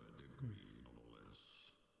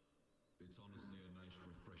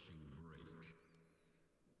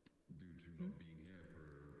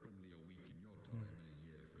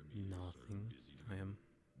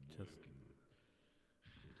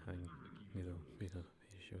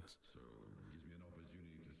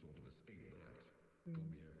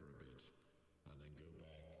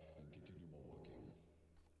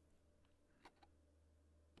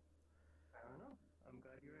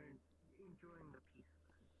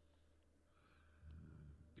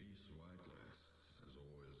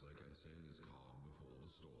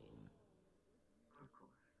 storm. Of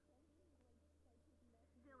course.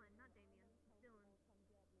 Dylan, not Damien. Dylan.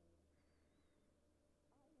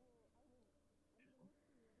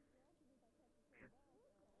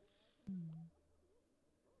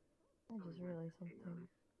 I just realized something.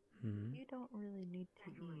 Hmm? You don't really need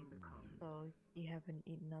to eat, so you haven't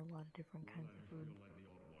eaten a lot of different kinds of food.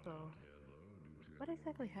 So, what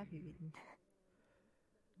exactly have you eaten?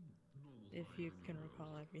 If you can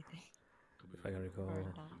recall everything. If I can recall Or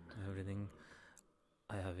not. everything,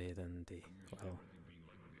 I have eaten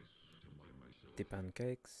the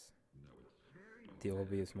pancakes, the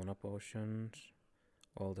obvious mono potions,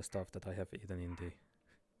 all the stuff that I have eaten in the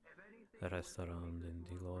restaurant, in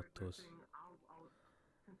the Lotus,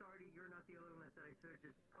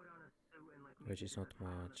 which is not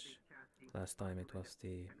much. Last time it was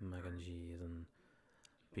the mac and cheese, and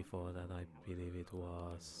before that I believe it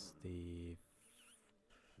was the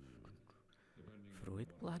fruit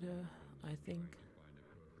platter, I think.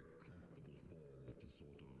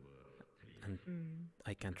 And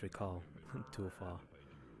I can't recall too far.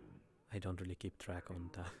 I don't really keep track on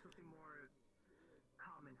that.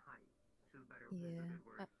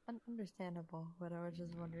 Yeah, understandable, but I was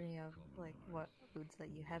just wondering of like what foods that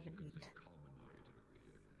you haven't eaten.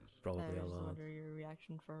 Probably I a was just lot. wondering your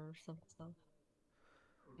reaction for some stuff.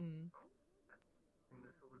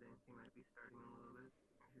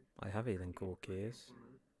 I have eaten cookies.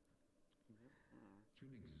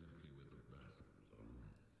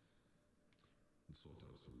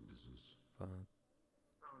 But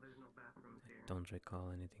I don't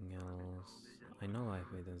recall anything else. I know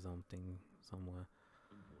I've eaten something somewhere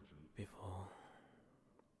before,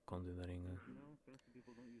 considering No, fancy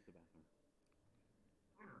people don't use the bathroom.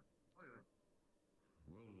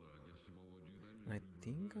 I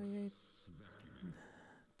think I ate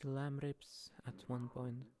the lamb ribs at one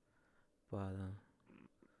point, but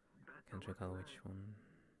can't recall which one.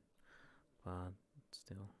 But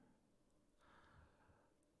still.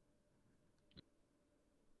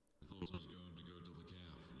 I thought I was going to go to the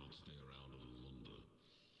cafe, not stay around a little longer.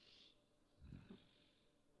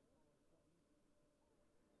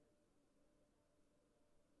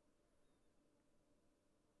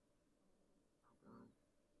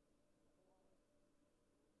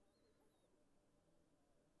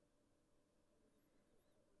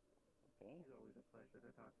 Okay. He's always a pleasure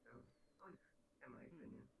to talk to. At least, in my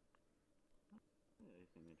opinion. Yeah, they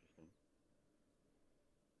seem interesting.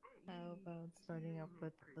 How about starting up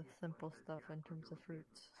with the simple stuff in terms of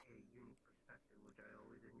fruits?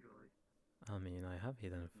 I mean, I have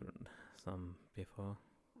eaten some before.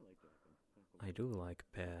 I do like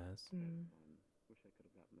pears. Wish I could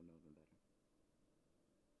have gotten to know them better.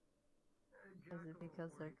 Is it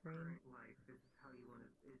because they're green?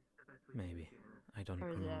 Maybe. I don't Or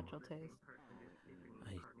is it know. actual taste?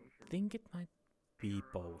 I think it might be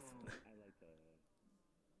both. I like the...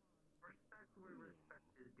 Respect where respect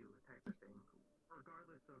is due type of thing,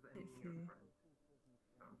 regardless of any of your friends.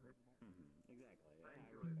 Exactly.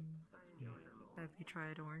 Have you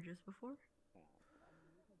tried oranges before?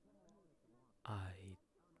 I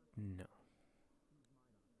know.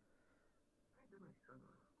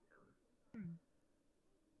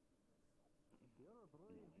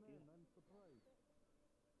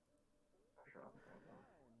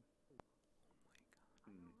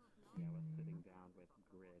 Yeah, I was sitting down with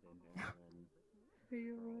Grid and Marilyn Are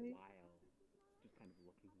you for a right? while, just kind of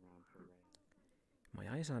looking around for Ray. My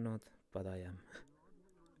eyes are not, but I am.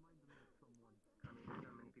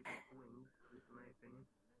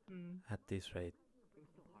 At this rate, It was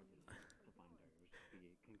still hard to find her. It was just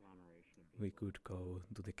the conglomeration of we could go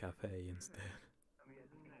to the cafe instead.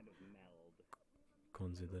 kind of meld.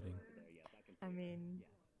 Considering. I mean,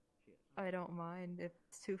 I don't mind if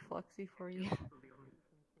it's too fluxy for you.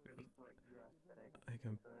 I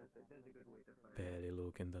can barely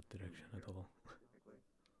look in that direction at all.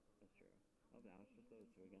 That's true. Oh, now it's just those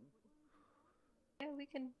two again. Yeah, we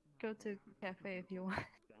can go to cafe if you want.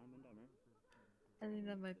 Dumb and Dumber. I think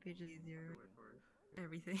that might be just easier.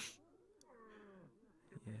 Everything.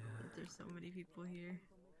 Yeah. There's so many people here.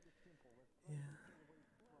 Yeah.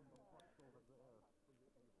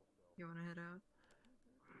 You wanna head out?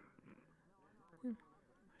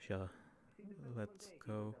 Sure. Let's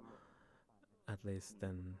go. At least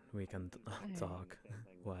then we can talk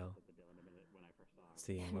while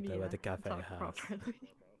seeing whatever the cafe talk has properly.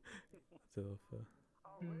 to offer.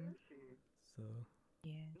 So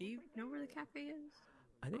Yeah. Do you know where the cafe is?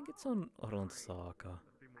 I think it's on Orlandsaka.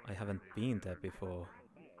 I haven't been there before,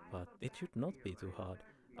 but it should not be too hard.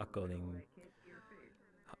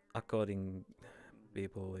 According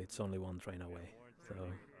people, it's only one train away. So,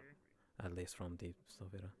 at least from the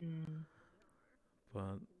Sovira. Mm.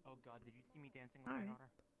 But Oh God, did you see me dancing with my daughter?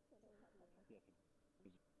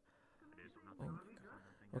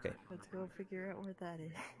 oh, okay. Let's go figure out where that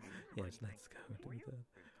is. Yes, let's go do that.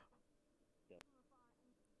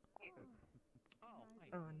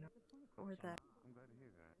 Oh no, where that? I'm glad to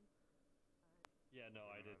hear that. Yeah, no,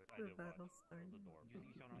 I did. I The did watch. battle It started. was adorable.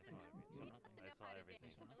 You saw nothing. I saw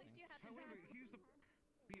everything. However, here's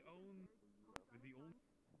the only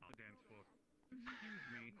dance floor. Excuse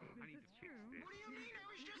me, I need to fix this. What do you mean? I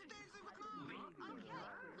was just dancing with girls!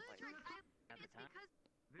 Okay, it's because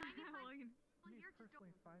 95 you're just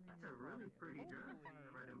That's a really pretty dress.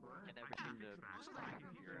 Red and black. I never seem to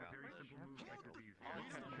figure out Very simple moves like these. all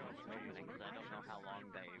the shops opening because I don't know how long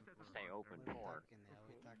they stay open for.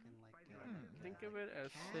 Think of it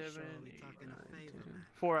as 7, 8, 9, 10, 10.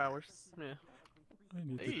 4 hours. Yeah. I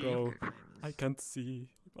need to Hey. go. I can't see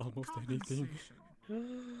almost anything.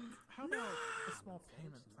 How about a small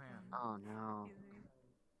payment plan? Oh no.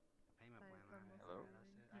 Payment plan. Hello?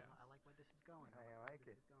 I like where this is going. I like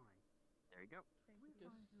it. There you go.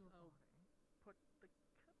 Put the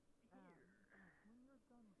cup here.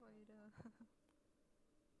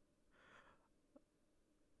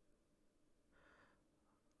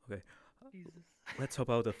 Okay. Jesus. Let's hop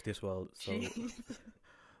out of this world. So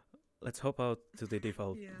let's hop out to the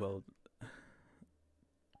default Yeah. world.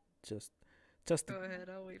 Just Go ahead,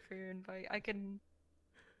 I'll wait for your invite. I can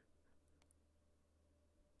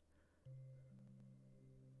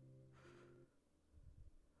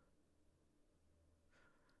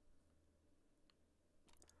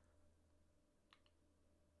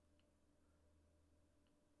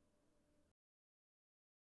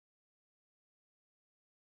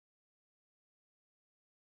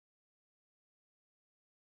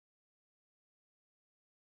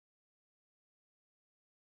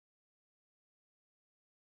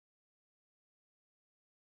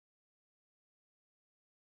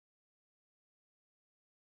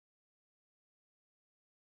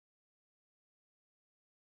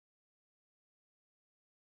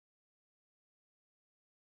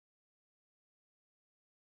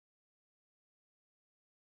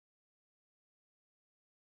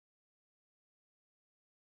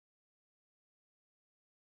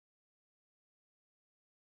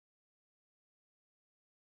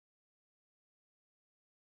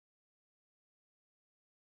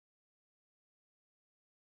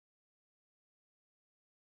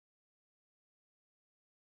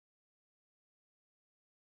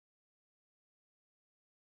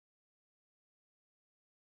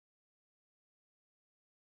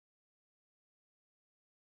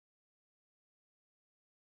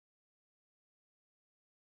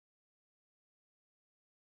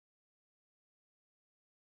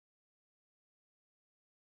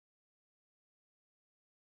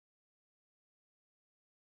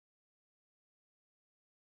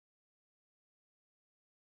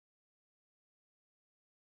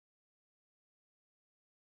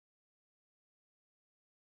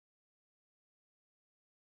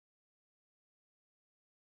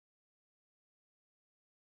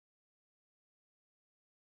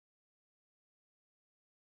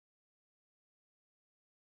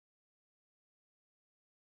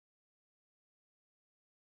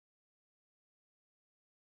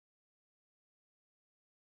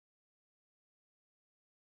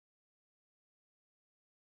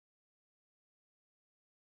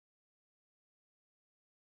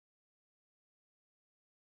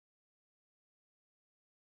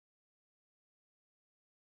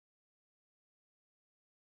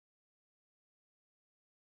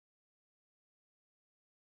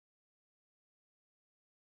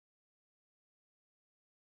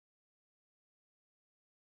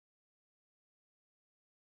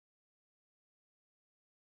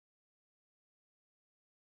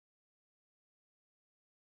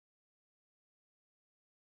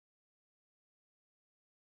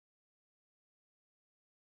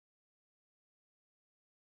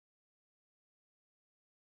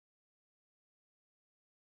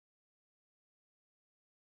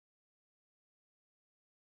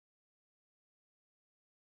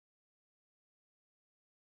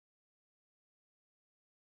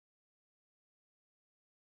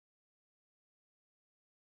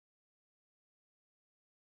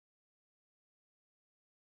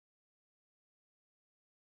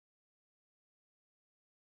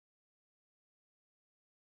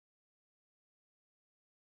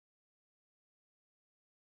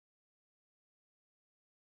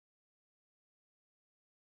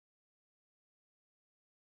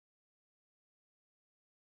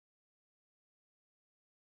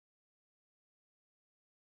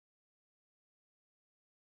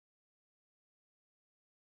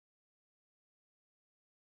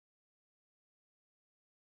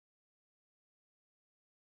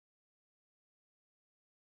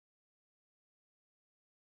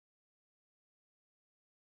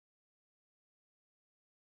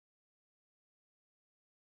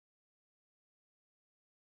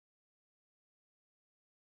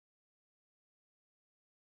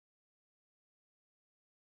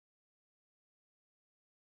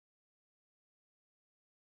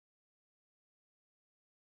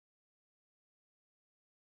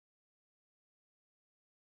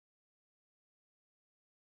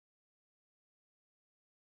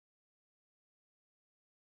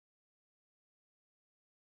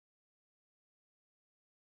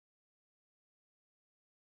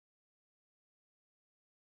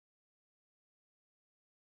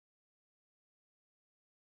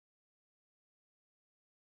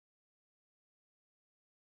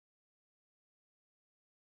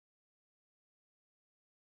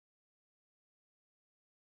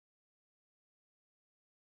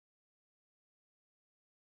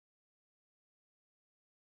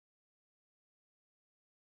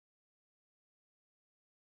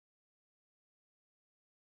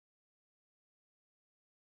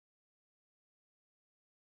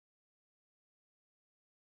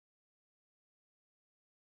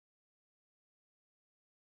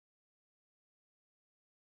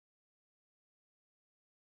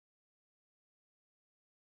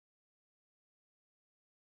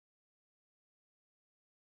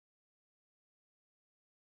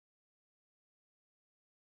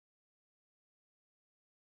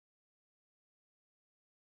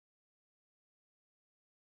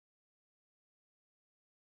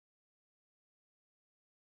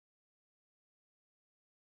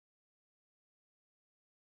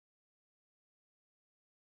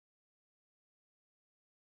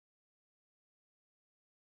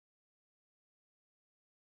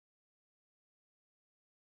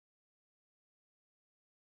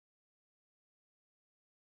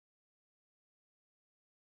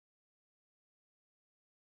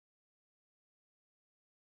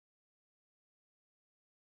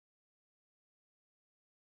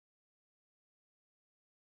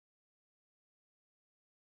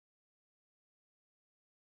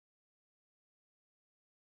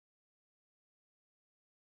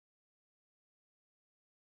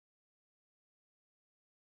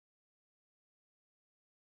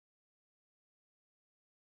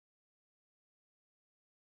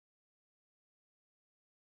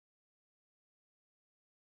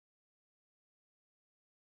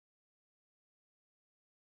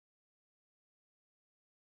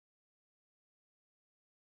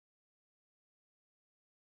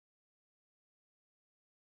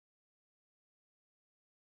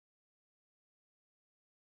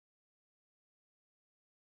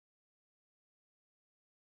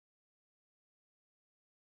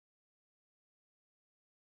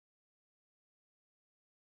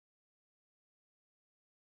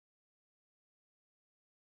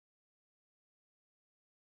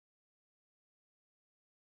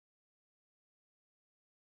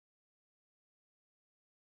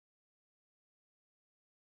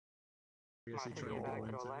seriously trying to go back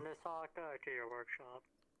to inside? Orlando Soccer or to your workshop?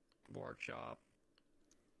 Workshop.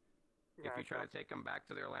 Yeah, If you try to gotcha. take him back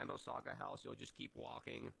to the Orlando Saga house, you'll just keep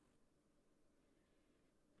walking.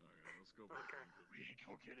 Alright, let's go back. We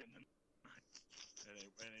go get in the...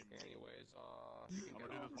 Anyways, you can I'm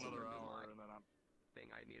get gonna do off this on another the hour and then I'm...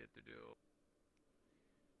 thing I needed to do.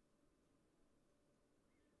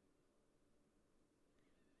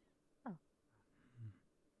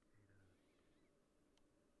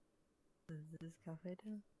 Is this cafe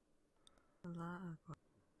down? Allah Akbar.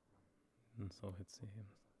 And so it seems.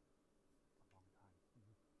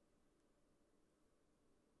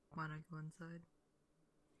 Wanna go inside?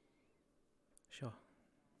 Sure.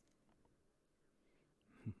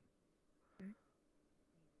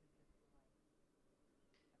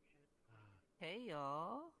 Hey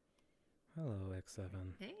y'all. Hello,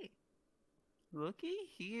 X7. Hey. Looky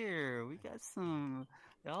here. We got some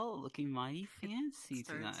y'all looking mighty fancy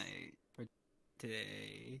Starts. tonight. Or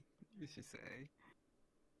today, I should say.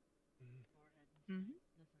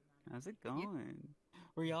 How's it going?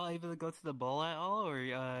 Were y'all able to go to the bowl at all, or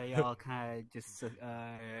y'all kind of just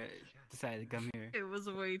decided to come here? It was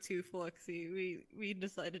way too fluxy. We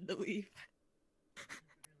decided to leave.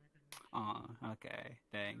 Oh, okay.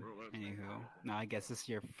 Dang. Anywho, no, I guess this is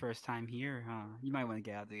your first time here, huh? You might want to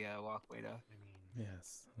get out the walkway, though.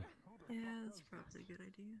 Yes. Yeah, that's probably a good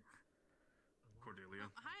idea. Cordelia.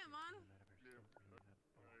 Hi, Amon.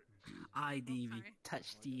 I didn't even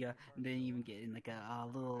touch the, didn't even get in like a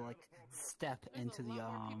little like step into the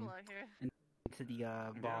into the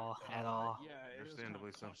ball at all. Yeah,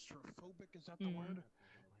 understandably so. Claustrophobic, is that the word?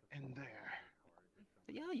 In there.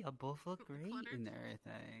 But yeah, y'all both look great and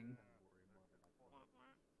everything.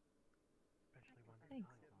 Thanks.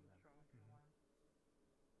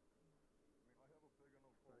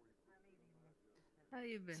 How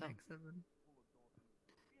you been, So- X7?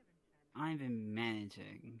 I've been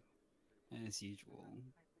managing as usual,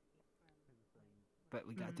 but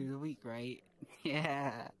we got through the week, right?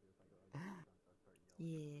 Yeah.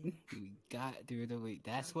 Yeah. We got through the week.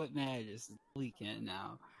 That's what matters. It's the weekend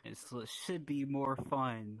now. And so it should be more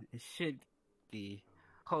fun. It should be.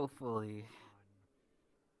 Hopefully.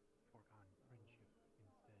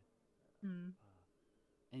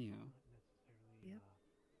 Anyway. Yep.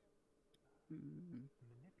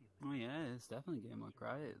 Oh yeah, it's definitely getting more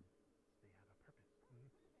crowded.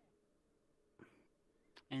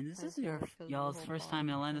 And this is y'all's first time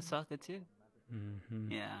in Atlanta Soccer too?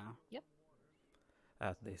 Mm-hmm. Yeah. Yep.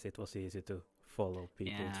 At least it was easy to follow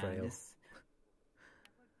people trail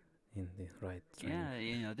in the right train. Yeah,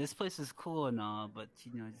 you know, this place is cool and all, but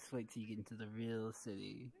you know, just wait till you get into the real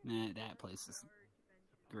city. Man, that place is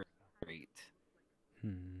great.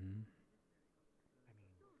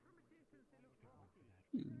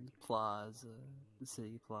 Plaza, the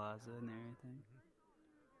city plaza and everything.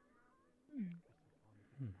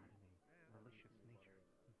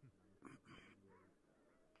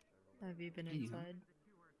 Have you been Anywho. inside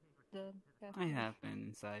the cafe? I have been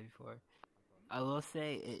inside before. I will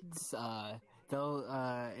say it's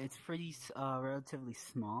though it's pretty relatively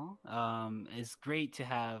small. It's great to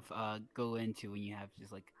have go into when you have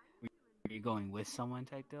just like when you're going with someone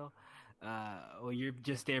type deal. Or you're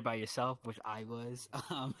just there by yourself, which I was.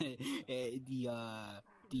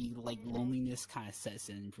 The like loneliness kind of sets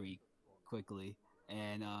in pretty quickly,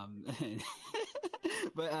 and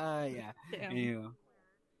but yeah. Damn. Anyway.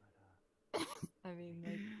 I mean,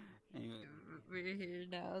 like, Anyway. we're here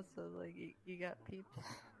now, so like, you got people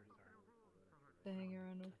to hang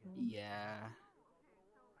around with. You. Yeah.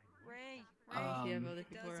 Ray, You have other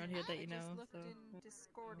people around here that you know. looked So. in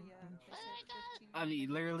Discordia. I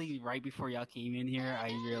mean, literally right before y'all came in here,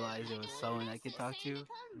 I realized it was someone I could talk to,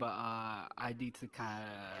 but I need to kind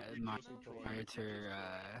of monitor.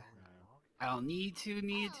 I don't need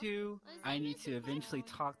to. I need to eventually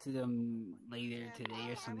talk to them later today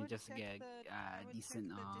or something just to get a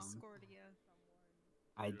decent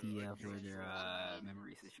idea of where their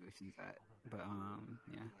memory situation's at. But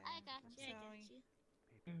yeah. I got you.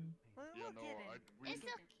 Yeah, no, It's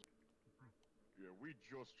okay. Yeah, we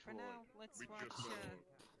just For now, let's watch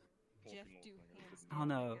Jeff do hands. I don't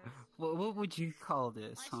know. What would you call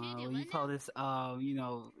this? Would you call this, you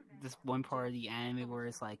know, this one part of the anime where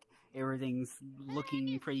it's like everything's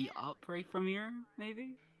looking pretty up right from here,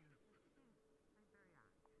 maybe?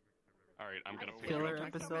 Alright, I'm gonna Filler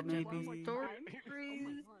episode, maybe?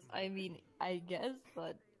 Stories. I mean, I guess,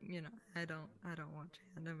 but you know, I don't watch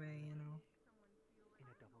anime, you know.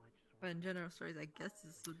 But in general stories, I guess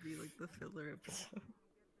this would be like the filler episode.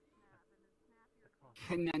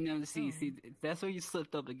 No, see, that's where you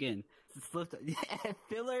slipped up again. Slipped up.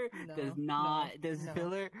 Filler does not,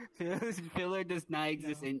 filler does not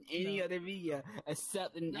exist in any other media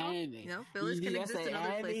except in anime. No, fillers can exist in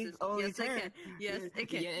other places. Yes, it can. Yes, it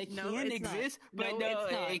can. Yeah, it No, can it's exist, not. but No, no,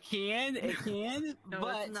 it's not. it can, No,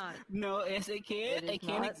 but it's not. no, yes, it can. It is It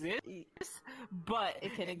can not. exist, but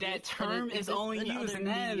It can that exist, term and it is only exists in used other in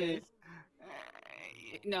anime. medias.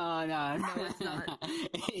 No, No, it's not.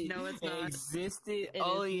 No, it's not. It existed It is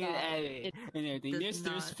only in not. anime It and everything. does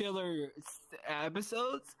There's not. filler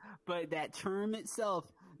episodes, but that term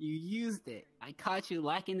itself, you used it. I caught you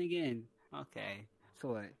lacking again. Okay, so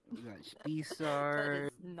what? You got Speedstar.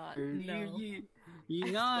 That is not. No. You I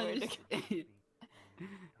know, swear to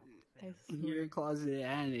I you're swear. a closeted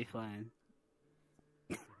anime fan.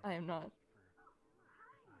 I am not.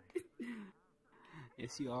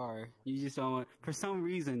 Yes, you are. You just don't want, for some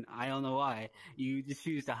reason, I don't know why, you just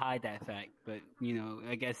choose to hide that fact. But, you know,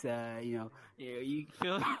 I guess, you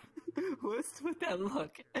feel, what's with that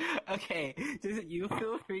look? Okay, just, you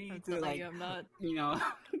feel free to, like, I'm not. you know,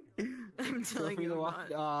 I'm feel telling free you to I'm walk,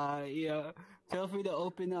 not. feel free to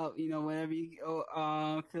open up, whenever you,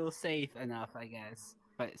 feel safe enough, I guess.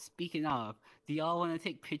 But speaking of, do y'all want to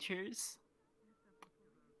take pictures?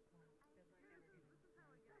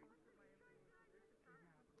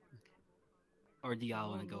 Or do y'all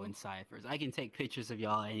want to go inside first? I can take pictures of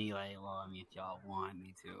y'all anyway, if y'all want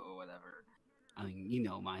me to, or whatever. I mean, you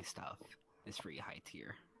know my stuff is pretty high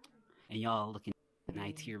tier. And y'all looking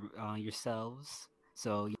high tier yourselves.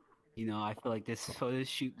 So, I feel like this photo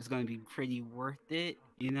shoot is going to be pretty worth it,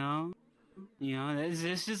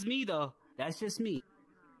 that's just me, though. That's just me.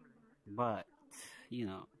 But, I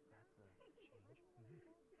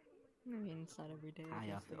mean, it's not every day. How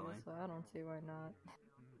y'all I feeling? So I don't see why not.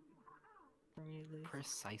 For me, at least.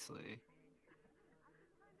 Precisely.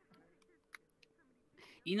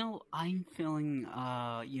 I'm feeling,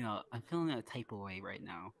 I'm feeling a type of way right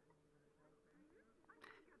now.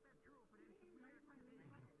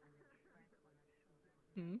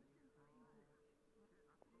 Hmm?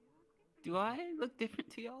 Do I look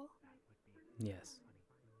different to y'all? Yes.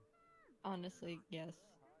 Honestly, yes.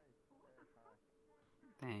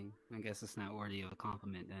 Dang, I guess it's not worthy of a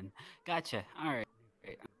compliment then. Gotcha. Alright.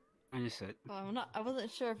 Understood. Well, I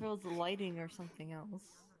wasn't sure if it was the lighting or something else.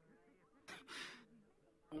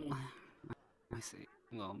 I see.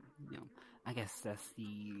 Well, I guess that's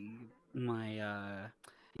my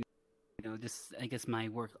I guess my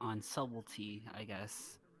work on subtlety, I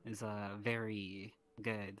guess, is very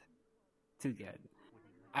good. Too good.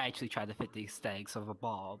 I actually tried to fit the aesthetics of a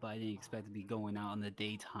ball, but I didn't expect to be going out in the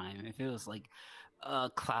daytime. If it was like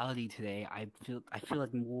cloudy today, I feel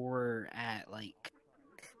like more at like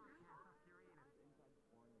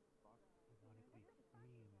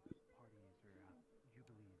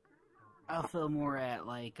I'll feel more at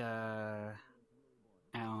like I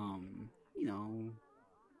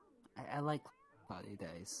like cloudy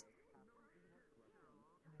days.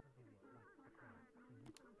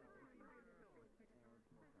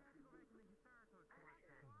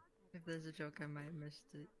 If there's a joke, I might have missed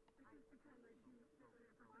it.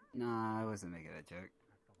 Nah, I wasn't making that joke.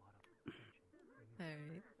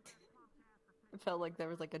 Alright. It felt like there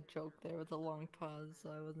was like a joke there with a long pause, so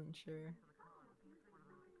I wasn't sure.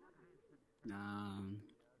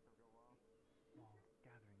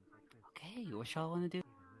 Okay, what y'all want to do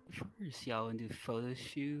first? Y'all want to do photo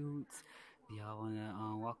shoots? Y'all want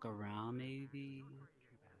to walk around maybe?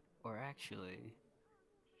 Or actually...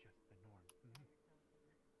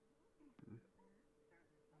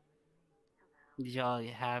 Did y'all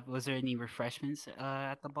was there any refreshments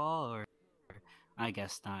at the ball, or I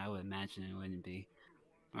guess not, I would imagine it wouldn't be.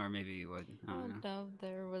 Or maybe it would, I don't know. No,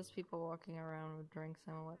 there was people walking around with drinks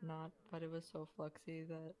and whatnot, but it was so fluxy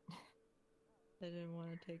that I didn't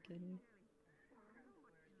want to take any.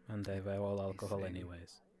 And they were all alcohol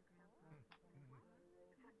anyways.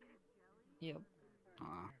 Yep.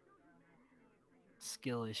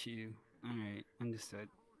 Skill issue. Alright, understood.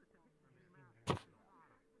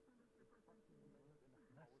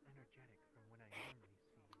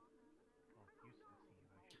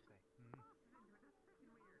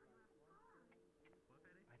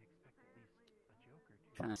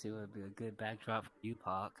 Trying to see what would be a good backdrop for you,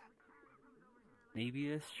 Pakk.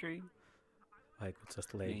 Maybe a tree? I could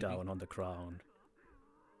just lay down on the ground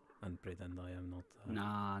and pretend I am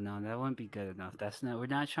not. No, that wouldn't be good enough. That's not. We're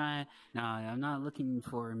not trying. No, I'm not looking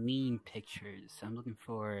for meme pictures. I'm looking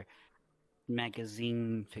for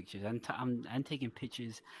magazine pictures. I'm taking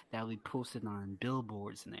pictures that will be posted on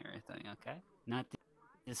billboards and everything. Okay, not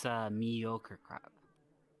this mediocre crap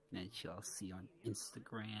that y'all see on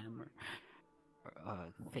Instagram or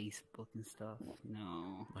Facebook and stuff.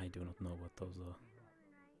 No. I do not know what those are.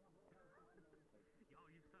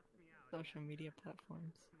 Social media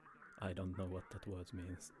platforms. I don't know what that word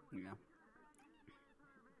means. Yeah.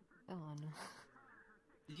 Oh no.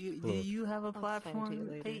 Do you have a I'll send platform, to you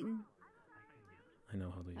later. Peyton? I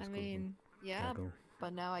know how to use I Google. mean, yeah, Gaggle.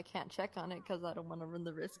 but now I can't check on it because I don't want to run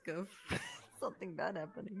the risk of something bad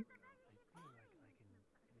happening.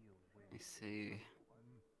 I see.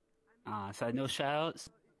 So no shoutouts?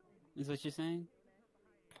 Is what you're saying?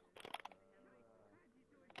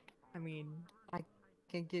 I mean, I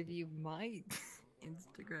can give you my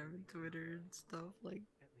Instagram and Twitter and stuff, like,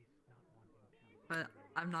 but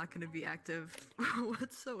I'm not gonna be active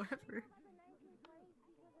whatsoever.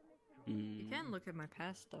 You can look at my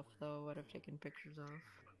past stuff though, what I've taken pictures of.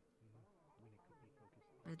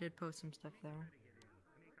 I did post some stuff there.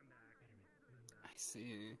 I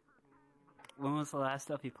see. When was the last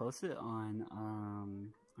stuff you posted on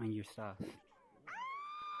your stuff? On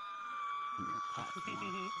your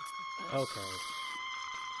platform? Okay.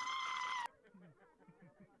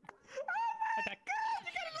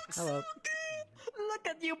 Hello. Look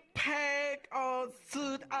at you, Peg, all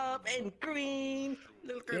suit up in green.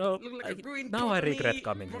 Look like a green now I broccoli, regret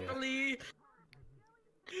coming here. broccoli.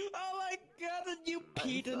 Oh my god, and you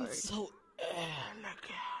Peyton, so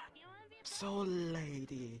elegant. So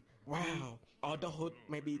lady. Wow. All the hood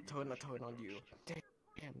maybe turn a turn on you. Damn,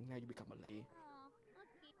 now you become a lady.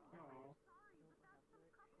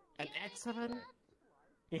 An excellent.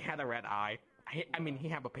 He had a red eye. I mean, he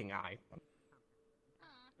had a pink eye.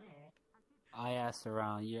 I asked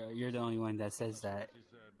around. You're the only one that says that.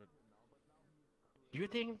 Do you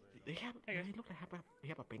think they look like they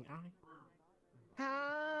have a pink eye?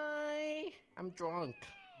 Hi, I'm drunk.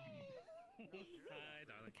 I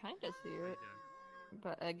kind of see it,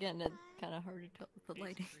 but again, it's kind of hard to tell with the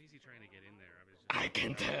lighting. I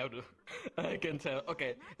can tell. I can tell.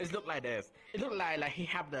 Okay, it look like this. It look like he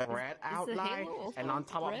have the red outline, and on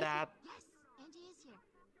top of that.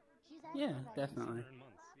 Yeah, definitely.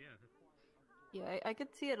 Yeah, I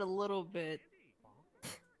could see it a little bit.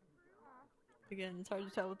 Again, it's hard to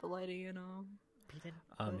tell with the lighting and all.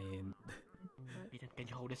 I mean, Peter, can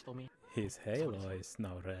you hold this for me? his halo is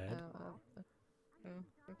now red.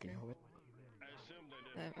 Okay. Can you hold it?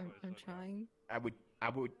 I'm trying. I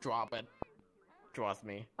would drop it. Trust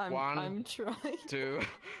me. I'm trying. 2,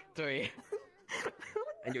 3,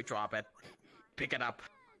 and you drop it. Pick it up.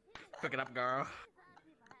 Pick it up, girl.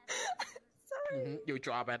 Sorry. You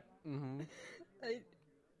drop it. God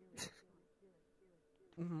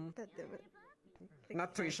damn it.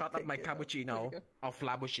 Not 3 shots of my cappuccino or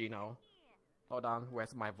flappuccino. Hold on,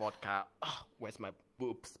 where's my vodka? Oh, where's my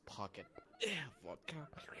boobs pocket? Yeah, vodka.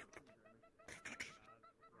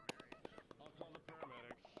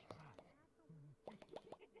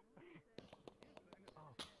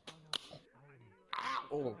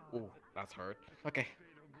 Oh, that's hurt. Okay.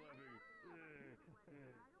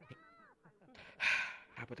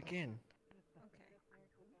 How about again?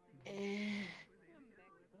 Okay.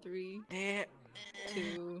 3,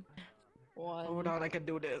 2, 1. Hold on, I can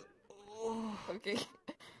do this. Okay.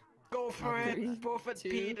 Go for it, Prophet 2,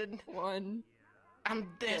 Peter. 1. I'm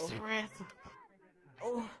desperate.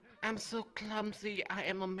 Oh, I'm so clumsy. I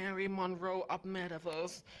am a Mary Monroe of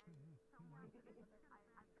Metaverse.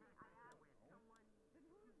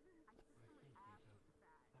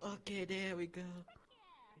 Okay, there we go.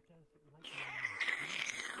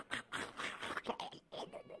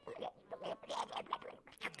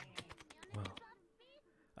 Well,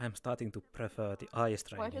 I'm starting to prefer the eye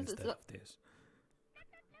strain Why does it instead so- of this.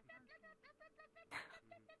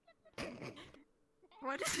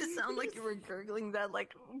 Why does it sound like you were gurgling that,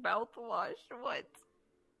 like, mouthwash? What?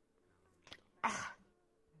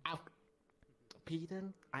 Peter,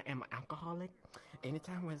 I am an alcoholic.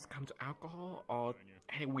 Anytime when it comes to alcohol or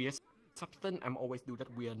any weird substance, I'm always do that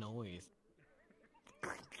weird noise.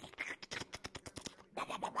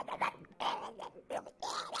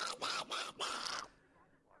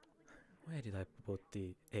 Where did I put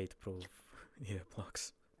the 8 proof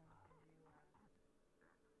earplugs?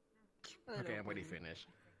 Okay, I'm already finished.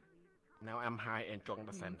 Now I'm high and drunk at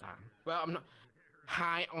the same time. Well, I'm not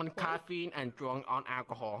high on caffeine and drunk on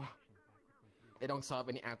alcohol. They don't serve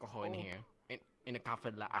any alcohol in here. In a cafe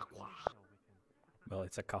la aqua. Well,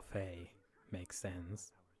 it's a cafe. Makes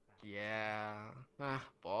sense. Yeah.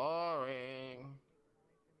 Boring.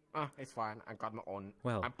 It's fine. I got my own.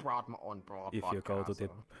 Well, I brought my own broad If you go to the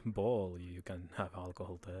so. ball, you can have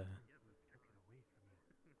alcohol there.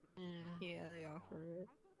 Yeah, they offer it.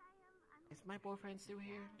 Is my boyfriend still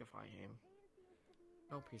here? To find him.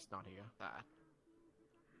 Nope, he's not here. That.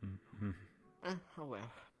 Oh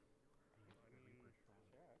well.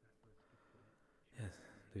 Yes.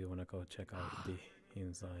 Do you wanna go check out the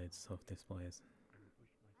insides of this place?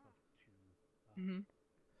 They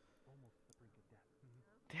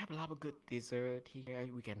have a lot of good dessert here.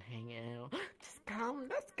 We can hang out. Just come.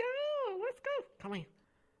 Let's go. Let's go. Come in.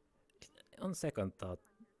 On second thought,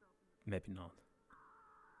 maybe not.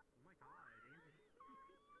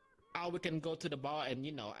 Oh, we can go to the bar and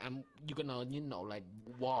you're gonna like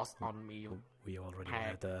waltz on me. We already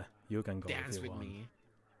Pack. had. You can go Dance if you with want. me.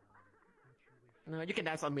 No, you can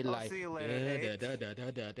dance on me I'll like. see you later,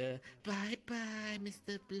 Bye bye,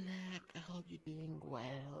 Mr. Black. I hope you're doing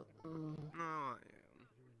well. No, I am.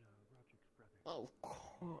 Of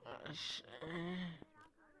course.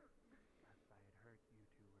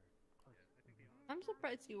 I'm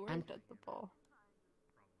surprised you weren't at the ball.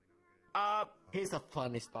 Here's a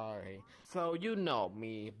funny story. So you know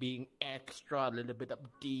me being extra, a little bit of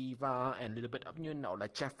diva, and a little bit of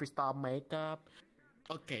like Jeffree Star makeup.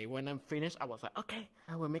 Okay, when I'm finished, I was like, okay,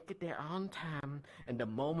 I will make it there on time. And the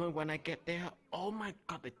moment when I get there, oh my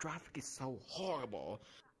god, the traffic is so horrible.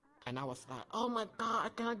 And I was like, oh my god, I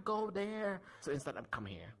can't go there. So instead, I'm come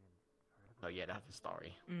here. So yeah, that's the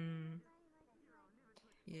story.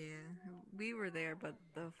 Yeah, we were there, but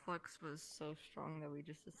the flux was so strong that we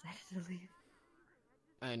just decided to leave.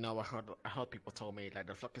 I know, I heard people told me like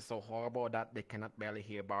the fuck is so horrible that they cannot barely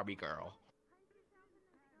hear Barbie Girl.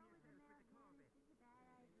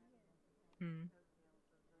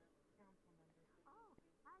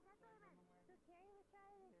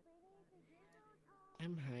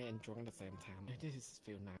 I'm high and drunk at the same time. This is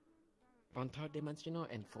feel nice. On third dimensional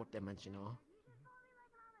and fourth dimensional.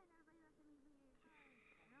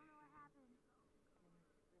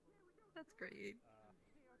 That's great.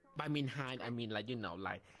 I mean high, I mean like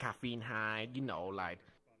like caffeine high, like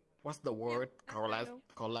what's the word?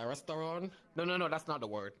 Cholesterol? No, that's not the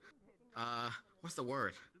word. What's the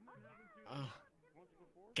word?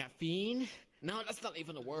 Caffeine? No, that's not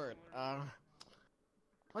even a word.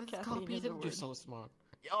 What is it called, Peter? You're so smart.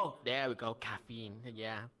 Oh, there we go, caffeine,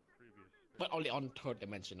 yeah. But only on third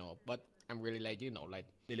dimensional. But I'm really like, like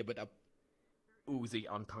a little bit of oozy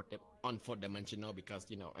on fourth dimensional because,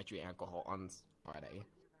 I drink alcohol on Friday.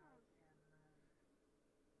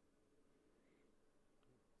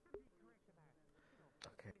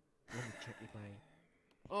 Okay, let me check if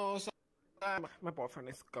Oh, so my boyfriend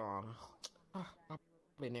is gone.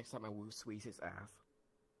 Probably next time I will squeeze his ass.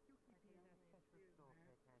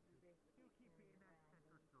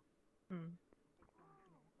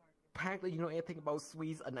 Pack, do you know anything about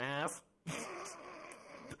squeeze an ass?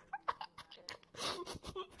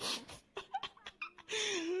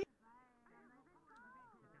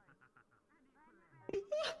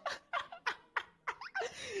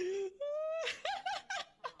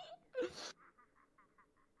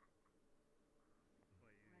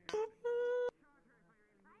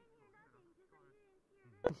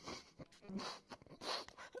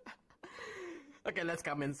 Okay, let's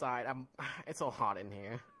come inside. It's so hot in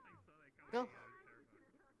here. Go.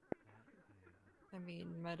 I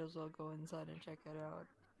mean, might as well go inside and check it out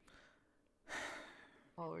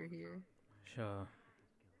while we're here. Sure.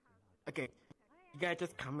 Okay, you guys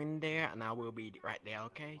just come in there and I will be right there,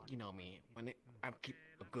 okay? You know me. I keep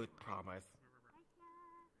a good promise.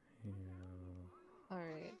 Yeah.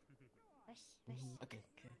 Alright. Okay.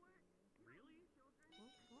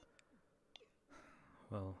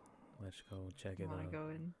 Well, let's go check it Wanna out. go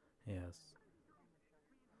in? Yes.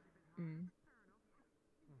 Alright,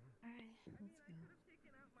 let's go.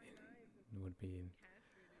 It would be.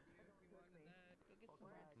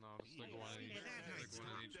 No, just like one in each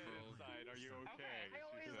bowl. Are you okay? I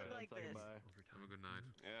always look like this. Have a good night.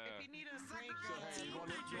 Yeah. If you need a break,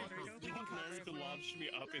 You can manage to launch me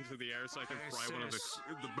up into the air so I can fry one of the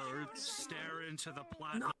birds. Stare into the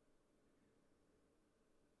platinum.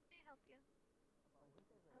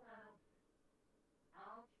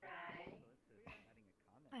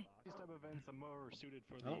 These type of events are more suited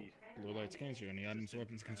for Blue light scans you. Any items,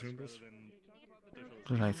 weapons, consumables?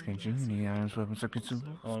 Blue light scans you. Any items, weapons, or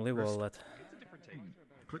consumables? Only wallet.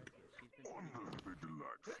 Click.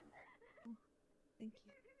 Thank you.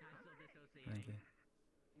 Thank you.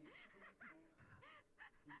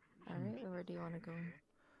 Alright, where do you want to go?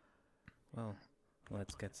 Well,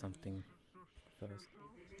 let's get something first.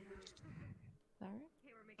 Alright.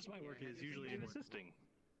 My work is usually in assisting.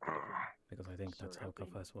 Because I think that's how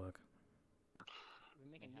cafes work.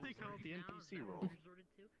 They call it the NPC role, so to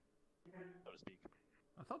speak.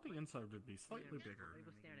 I thought the inside would be slightly bigger.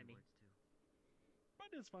 But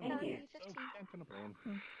it's fine. So can't complain.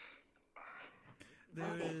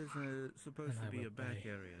 There is supposed And to I be will a back pay,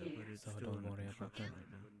 area, but it's so still don't under worry about construction that. right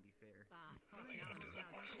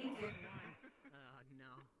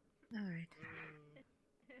now. Alright.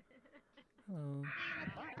 Hello.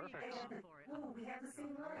 Perfect. Oh, we have the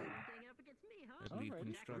same line. I believe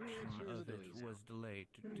construction of it was delayed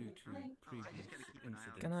due to previous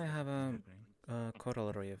incidents. Can I have a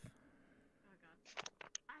coral reef?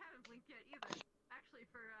 I haven't blinked yet either. Actually,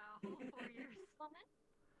 for a whole 4 years.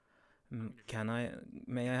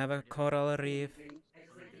 May I have a coral reef?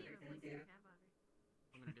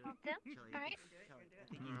 Alright.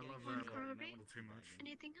 Too much.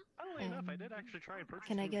 Anything else? Funnily enough, I did actually try and purchase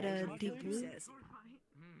Can I it get a before deep blue?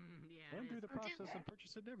 Went through the process of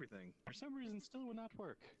purchasing everything. For some reason, still would not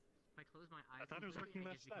work. If I close my eyes, I thought it was working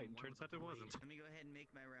last night, and turns out it wasn't. Let me go ahead and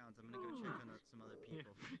make my rounds. I'm gonna go check on some other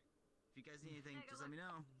people. If you guys need anything, just let me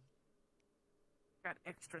know. Got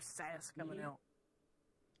extra sass coming out.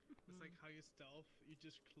 It's like how you stealth, you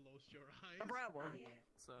just close your eyes. No problem.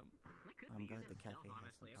 So, I'm glad the cafe has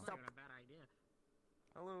honestly. some It's not a bad idea.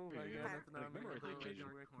 hello, I got nothing on me.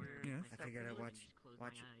 Yes. I figured I'd watch.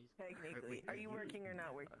 Technically, are you working or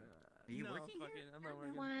not working? Are you working here? I'm not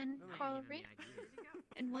working. One coral reef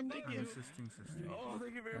and one deep blue. Assisting sister. Oh,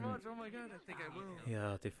 thank you very much. Oh my god, I think I will.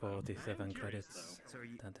 Yeah, the 47 credits. So are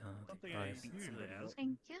you? The Something I price. knew that.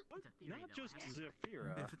 Thank you. Not just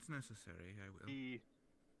Zephyra. If it's necessary, I will. The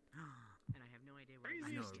And I have no idea what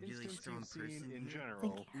Craziest really strong person in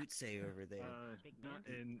general. Utsei over there.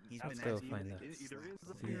 And He's I'll been still asking find me that. either is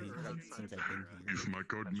since I've been here. Is my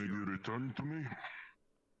card maybe returned to me?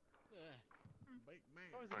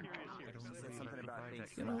 I was curious here. Said something about being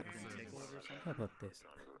You know, takeover or something. how about this?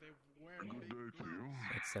 Good day to you.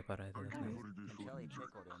 It's separated at least. Kelly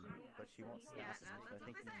tickled him, but she won't say this, so I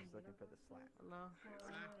think she's looking for the slack. Hello.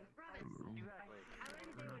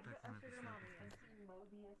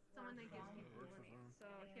 Someone that gives me points. So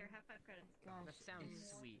here, have 5 credits. That sounds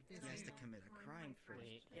sweet. He has to commit a crime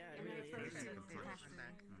first. Yeah, And then it's like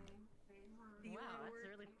wow, that's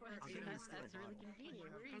really that's really convenient.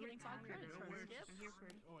 Where are you getting 5 credits from, Skip?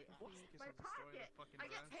 My pocket. I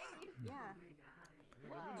get paid. Yeah.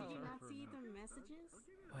 Did you not see the messages?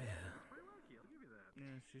 Oh yeah.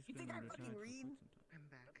 Yeah, she's You been think I retired fucking for read? quite some time. I'm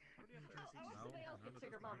back. Do you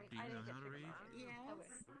know how to read?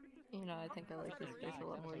 Yes. You know, I think I like this place a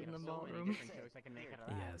lot more than the ballroom.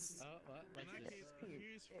 Yes. I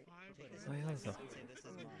also.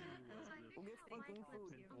 We'll get stinking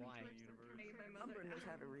food. Why? Umber knows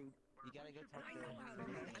how to read. You gotta go talk I know how to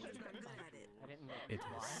read. I'm just not good at it. I didn't know. It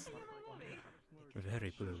is very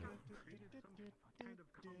blue.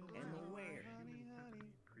 And where?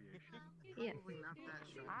 Yes.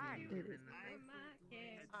 Hi. It is.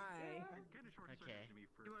 Hi. Okay.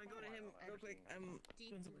 You wanna go to him real quick? I'm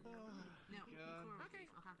doing some. No. Okay.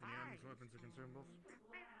 Any arms, weapons, or consumables?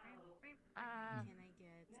 Can I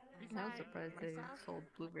get? I was surprised they sold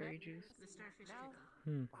blueberry juice. The starfish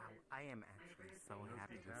chicken. Wow, I am actually so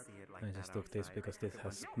happy to see it like I that just took this outside. because this It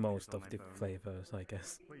has was most on of my the phone. flavors, I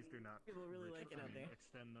guess. Please do not. People really like it out there.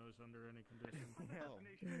 Extend those under any condition.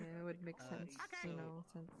 Yeah, it would make sense, you know,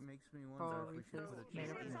 since Makes me coral wonder if we reef should is put a made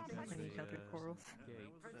up check of into many the, colored corals. For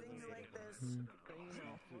things like this, Hmm. you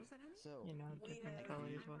know, So, You know, different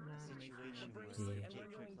colors, whatnot. situation a was bracelet, Yeah. and we're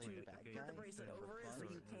going to get the bracelet over it so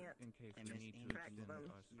you can't In case And we Miss need to Amy crack extend them.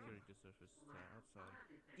 our security surface outside.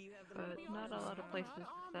 Do you have the But not a lot of places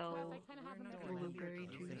sell blueberry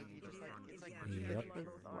juice. It's like Yep. That's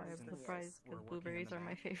why I'm surprised, because blueberries are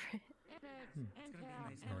my favorite. it's gonna be a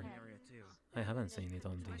nice working area too. I haven't seen it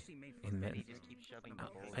on the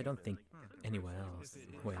I don't think anywhere else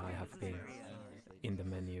where I have been in the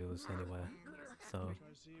menus anywhere. So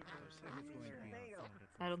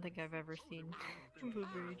I don't think I've ever seen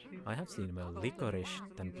blueberry juice. I have seen more licorice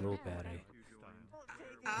than blueberry.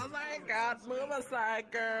 Oh my god, move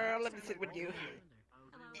aside, girl. Let me sit with you.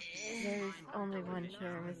 There's only one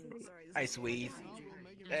chair missing. I squeeze.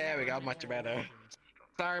 There we go, much better.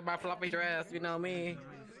 Sorry about floppy dress, you know me.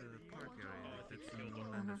 Park area that's in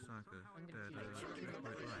Osaka that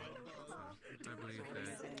quite right. So I believe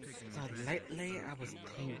that taking So advantage lately, of I was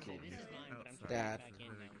thinking outside that is a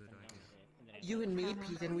very good idea. you and me,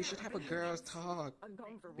 Pete, we should have a girls' talk.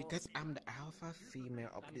 Because I'm the alpha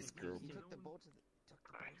female of this group.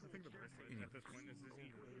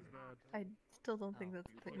 I still don't think that's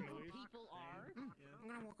the thing.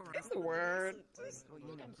 It's a word.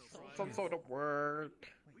 Some sort of word.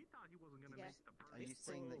 Are you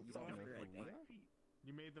saying that you don't know who we are?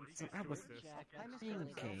 You made them So I was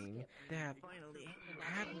thinking that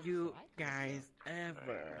have you guys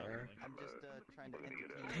ever I'm just trying to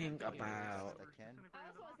entertain think you as about best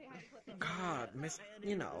I can. God, miss,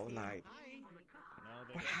 you know, like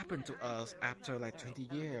what happened to us after like 20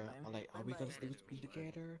 years? Or like, are we gonna still be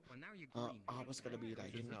together? Are we gonna be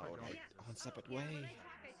like, you know, like on separate way?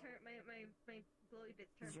 My blowy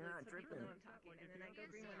bits turn blue so people know I'm talking, and then I go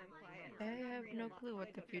green when I'm quiet. I have no clue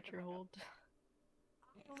what the future holds.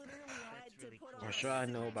 For sure I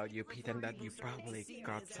know about you, Pete, and that you probably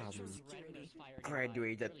got some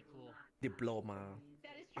graduated diploma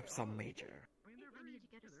of some major.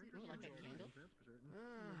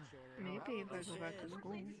 Maybe if I go back to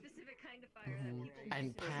school.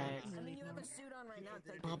 And Pat,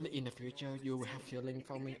 probably in the future you will have feeling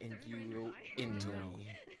for me and you will into me.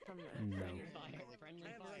 No.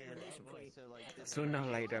 Sooner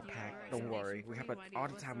or later, Pack, don't worry, we have all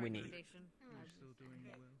the time we need.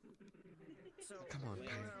 Come on,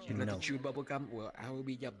 Pack, you let me chew bubblegum, well, I will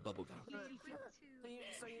be your bubblegum.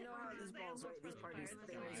 So you know how these balls, right? These parties,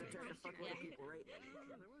 they always attract to fuck other people, right?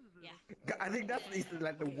 Yeah. I think that is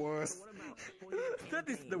like the worst. That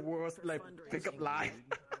is the worst, like, pickup line.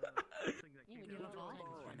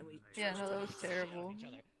 Yeah, no, that was terrible.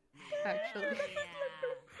 Actually.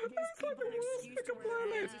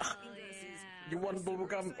 You want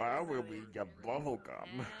bubblegum? I will be your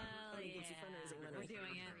bubblegum. We're doing it.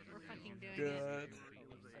 We're fucking doing Good.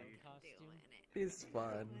 It's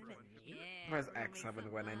fun. Where's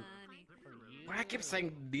X7 when why I keep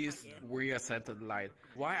saying this weird sentence like,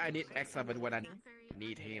 why I need X7 when I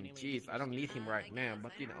need him? Jeez, I don't need him right now,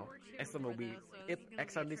 but you know, X7 will be, if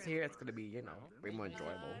X7 is here, it's gonna be, you know, way more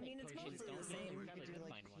enjoyable. I mean, it's mostly the same.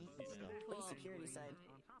 Play security side.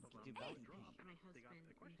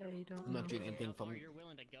 I'm not doing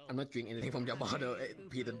anything from your bottle,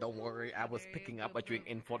 Peter, don't worry, I was picking up a drink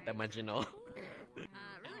in 4th dimensional.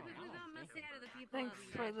 Thanks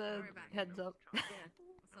for the heads up.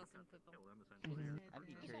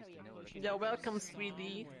 You're welcome,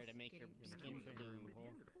 sweetie.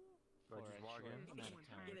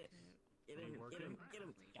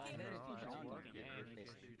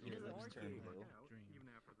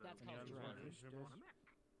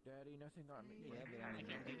 Daddy, nothing on me. Yeah, but I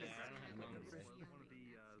can't do that.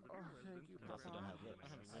 Oh, thank you, I also don't have lips.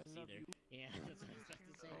 I love you. Yeah, that's what I was about to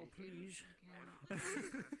say. Oh, please. I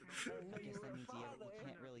guess that means you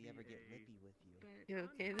can't really ever get lippy with you. You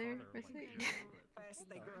okay there, Missy? Fast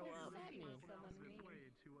they grow up.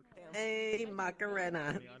 Hey,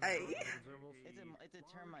 Macarena. Hey. It's a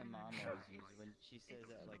term my mom always uses when she says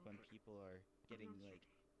that, like, when people are getting, like,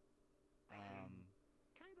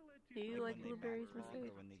 do you like blueberries, Missy?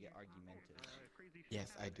 Or when they get argumentative.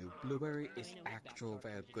 Yes, I do. Blueberry is actual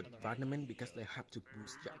very good vitamin because they help to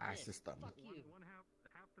boost your eye system. It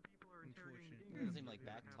doesn't seem like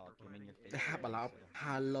back talk. I mean, your face. They have a lot of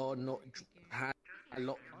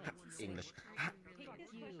English.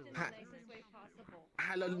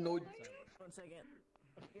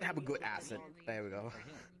 They have a good acid. There we go.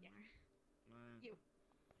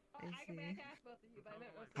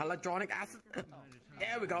 Hyaluronic acid.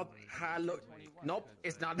 There we go. Nope,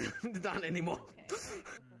 it's not done anymore.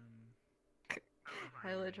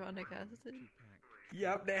 Hyaluronic acid.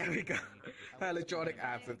 Yep, there we go. Hyaluronic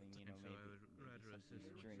acid.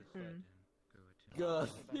 Good.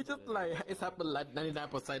 You just like it's happened like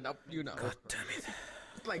 99% of, you know. God damn it.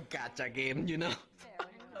 It's like gacha game, you know. I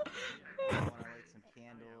want to light some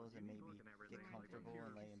candles and maybe get comfortable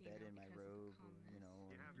and lay in bed in my robe, you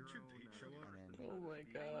know. And then oh my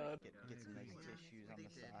god. Get some nice tissues on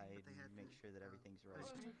the side and make sure that everything's right.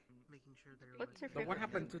 What's your But what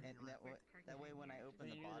happened to? And that way when I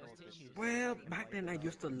open the bottle, Well, back then I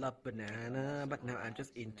used to love banana, but now I'm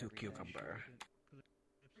just into cucumber.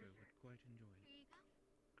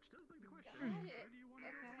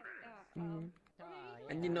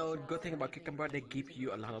 And you know, good thing about cucumber, they give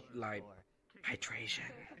you a lot of like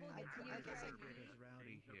hydration.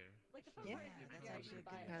 Yeah, that's actually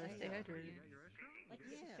good. Gotta stay hydrated.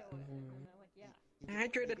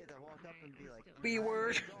 Hydrated. walk up and be like, B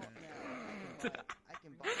word. I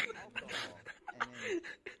can buy alcohol,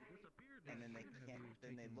 and then they can't.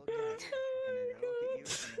 Then they look at it, and then they look at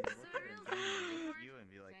you, and then they look at you and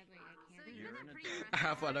be like, you're an adult.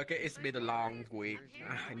 Have fun, okay? It's been a long week.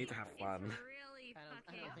 I need to have fun.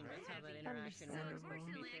 I don't think that's how that interaction works.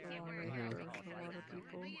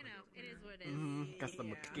 Because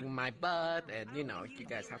I'm kicking my butt, and you know, you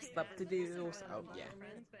guys have stuff to do, so yeah. I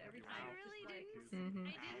didn't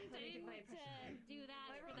do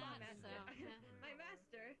that for that, so. My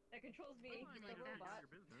master that controls me, like the that. robot.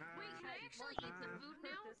 Wait, can I actually eat the food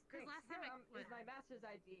now? Because last time I is my master's his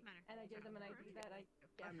ID, and I gave them an ID that I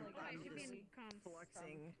definitely got usually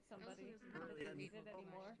flexing. Somebody Really didn't need it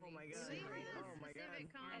anymore. Oh my god. Oh my god.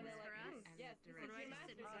 And they're like, yes, this is your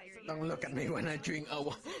master's. Don't look at me when I drink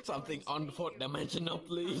something on the fourth dimensional,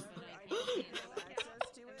 please.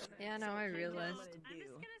 Yeah, no, I realized.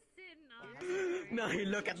 No, he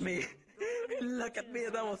looked at me. He looked at me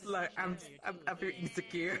and I was like, I feel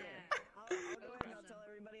insecure.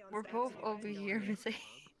 We're both over here missing.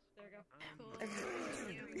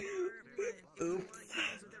 Oops.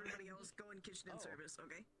 With everybody else, go in kitchen and service,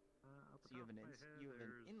 okay? So you have an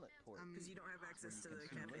inlet port. Because you don't have access to the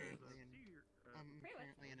cafe.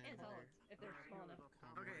 Currently in another if they're small enough.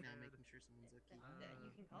 okay. Now making sure someone's okay.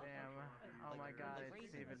 Damn. Oh my god,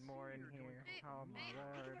 it's even more in here. Oh my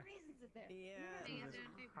word. Yeah. Jesus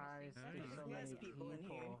Christ, there's so many people.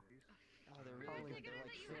 Oh, they're really good. They're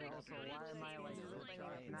like straight up. Also, why am I like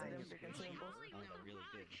not even consumables? Oh, they're really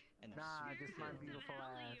good. And they're nah, sweet. just my beautiful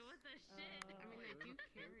ass. I mean, I do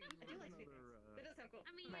carry. I do like sweet things. That does sound cool.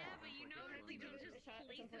 I mean, yeah, but you know that they don't just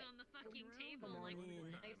place it on the fucking table like. I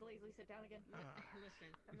used to lazily sit down again. Listen,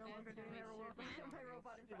 I'm no longer doing my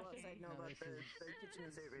robot People outside know about the kitchen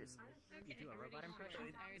and servers. You do a robot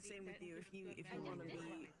impression? Same with you. If you want to be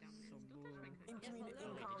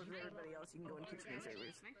in college with everybody else, you can go in kitchen and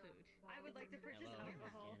servers. I would like to purchase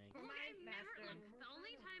alcohol for my master. The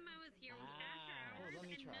only time I was here was after hours. let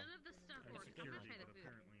me try. None of the stuff worked. I'm gonna try the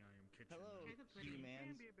food. Hello,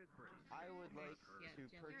 G-Man. I would like to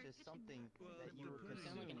purchase something that you would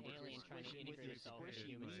consume like an alien trying to integrate yourself into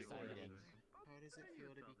human society. How does it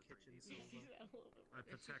feel to be kitchen silver? I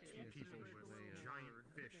protect people with a giant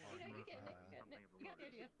fish. You got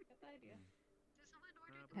the idea. Got the idea.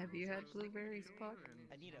 Have you had blueberries, Puck?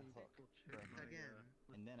 I need a hook. Again.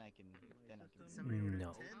 And then I can.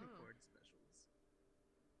 No.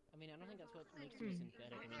 I mean, I don't think that's what makes me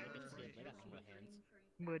synthetic. I mean, look at Skid. They got some real hands.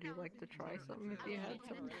 Would you like to try something if you had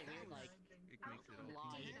some? Like,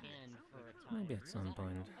 clawed hand for a time. Maybe at some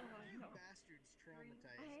point. Bastards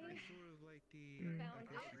traumatized. It's sort of like the.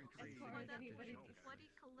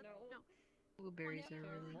 Blueberries are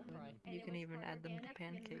really good. You can even add them to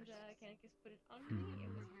pancakes. Can't just put it on me.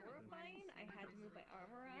 It was horrifying. I had to move my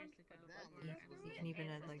arm around. You can even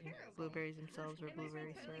add like blueberries themselves or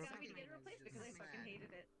blueberry syrup. I to get it replaced because I fucking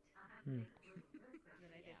hated it. Hmm.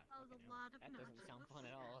 That was a lot of That doesn't sound fun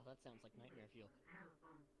at all. That sounds like nightmare fuel.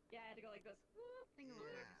 Yeah, I had to go like this. thing of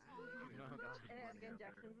Oh god. And I had to get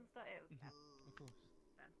injections and stuff. It was bad.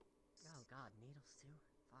 Oh god, needles too?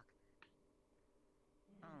 Fuck.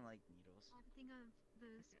 I don't like needles. I have a thing of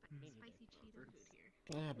the spicy Cheeto food here.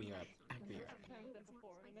 I'll be right. I'll be right. I've tried that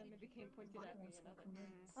before, and then it became pointed at me, and I was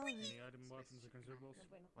like, Any item weapons or consumables?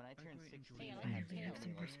 When I turned 16, Hey, I I like had your tail.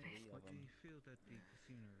 only like Space. 3 of them. feel that the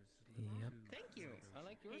casinos? Yep. Thank you. I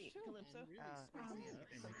like yours too. Calypso.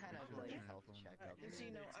 Some kind of like health checkup. So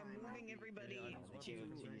you know, I'm moving everybody to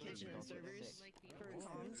kitchen and servers for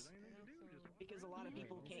comms because a lot of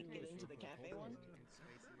people can't get into the cafe one.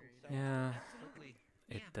 Yeah.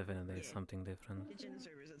 It definitely is something different. Kitchen and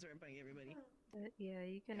servers, that's where I'm putting everybody. Yeah,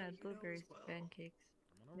 you can add blueberries to pancakes.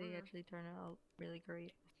 They actually turn out really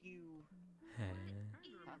great. You. Hey.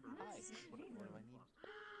 Hi. What do I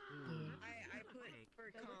need? I put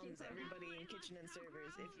for comms everybody in kitchen and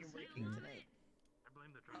servers if you're working tonight.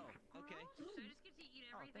 Oh, okay. So I just get to eat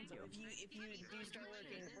everything. So if you do start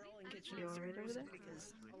working, we're all in kitchen You and alright over servers there? because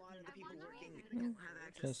a lot of the people working don't have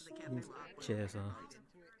access Just to the cafe lock. chairs are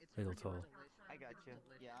little tall. I got you.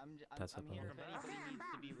 Yeah, That's I'm here about if it. anybody needs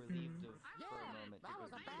to be relieved of for a moment to go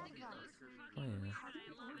do stuff. Oh yeah.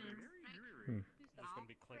 Hmm. Just gonna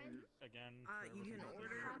be clicking again. You can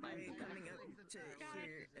order by coming up to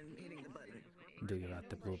here and hitting the button. Do you add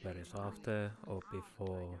the blueberries after or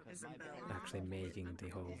before actually making the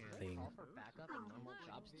whole thing? For backup in normal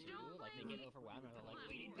jobs too. Like they get overwhelmed and they're like,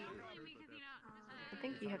 I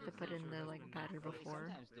think you have to put in the like batter before,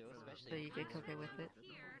 so you can cook it with it.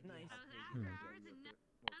 Nice. Hmm.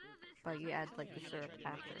 But you add like the syrup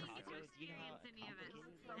after.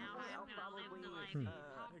 I'll probably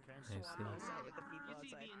I see. outside with the people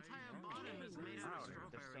outside.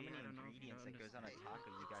 There's so many ingredients that goes on a taco.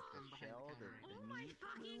 You got the shell, the meat,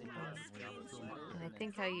 And I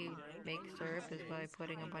think how you make syrup is by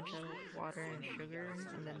putting a bunch of water and sugar,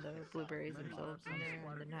 and then the blueberries themselves in there,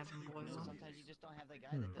 and then have them boil. Sometimes you just don't have the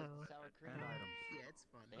guy that does the sour cream. Yeah, it's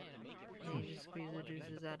fun. And you just squeeze the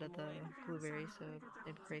juices out of the blueberry, so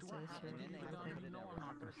it creates a syrup thing.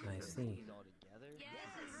 I see.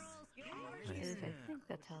 I I see. think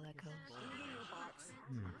that's how that goes.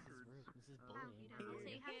 Hmm. this is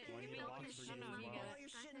bullying. All your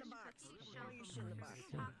shit in the box. All your shit in the box.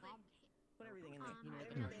 Put everything in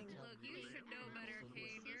there. Everything. Look, you should know better,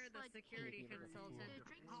 security consultant.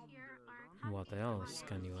 What else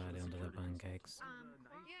can you add onto the pancakes?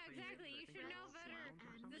 Yeah, exactly. You should know better.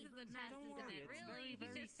 This is a test, isn't it? Really?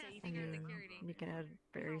 He's just I testing your mean, security. you can add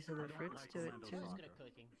various other fruits to it too. Who's good at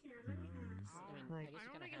cooking? Like I guess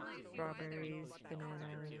you kind of have to. strawberries, You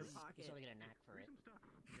bananas. sort of get a knack for it.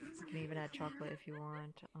 You can even add chocolate if you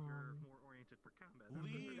want.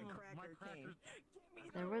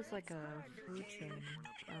 There was like a food chain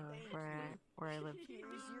where I lived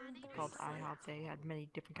called IHOP. They had many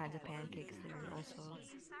different kinds of pancakes there, also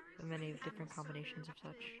many different combinations of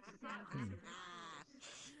such.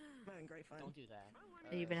 Don't do that.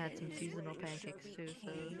 They even had some seasonal pancakes too,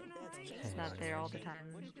 so it's not there all the time.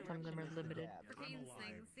 Some of them are limited.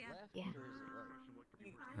 Yeah.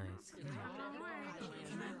 I see.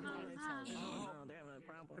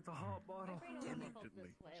 It's a hot bottle.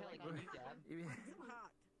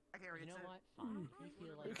 I can't reach it. Fine. You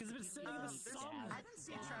feel like Because it's sitting in the sun. I didn't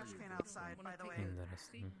see a trash can outside, by the way.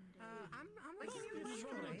 Interesting. I'm looking at this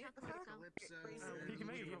right. You can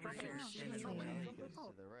make it over here.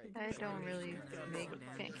 I don't really make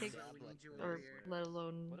pancakes, or let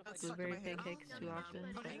alone blueberry pancakes too often,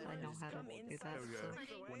 but I know how to do that, so.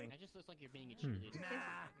 That just looks like you're being a cheerleader.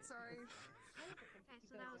 Sorry.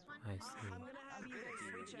 I see. I'm gonna have you guys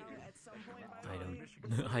reach out at some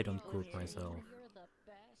point. I don't cook myself.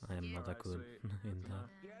 I am not a good in that.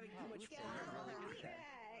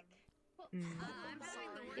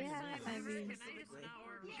 Yeah, I mean,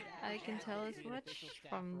 I can tell as much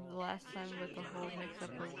from the last time with the whole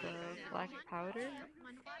mix-up of the black powder,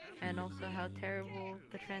 and also how terrible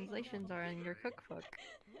the translations are in your cookbook.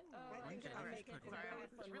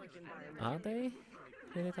 Are they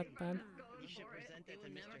really that bad? You should present that to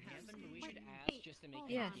Mr. Hampton, but we should ask just to make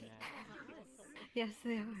Yes. him Yes,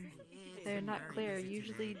 they are. They're not clear.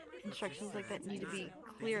 Usually instructions like that need to be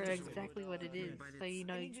clear exactly what it is, so you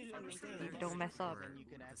know you don't mess up.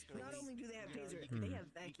 Not only do they have taser, they have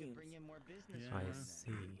vacuums. I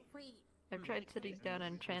see. I've tried sitting down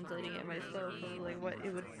and translating it myself of like what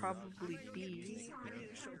it would probably be,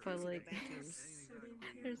 but like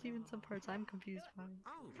there's even some parts I'm confused by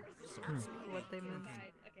what they meant.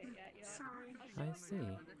 I see.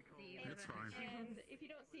 It's fine. And if you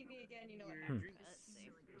don't see me again, you know what Hmm. happens.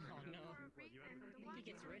 Oh no. If he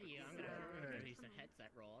gets rid of you, I'm gonna release a headset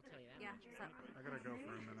roll, I'll tell you that much. I gotta go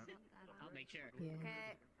for a minute. I'll make sure. Yeah.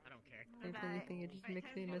 I don't care. If anything, it just makes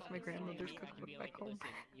me miss my grandmother's cookbook Be back like, home.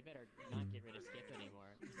 listen, you better not get rid of Skip anymore.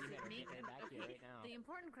 You better get him back here right now. The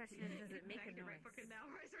important question is, does it make a noise?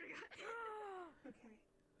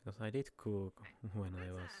 Because I did cook when I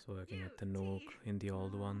was working at the Nook in the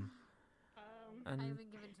old one. I've And been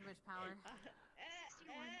given too much power.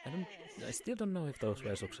 I still don't know if those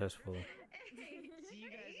were successful. So you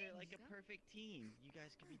guys are like a perfect team. You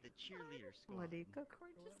guys could be the cheerleader squad. What do you cook?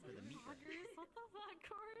 For the meetup.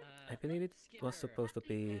 I believe it was supposed to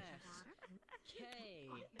be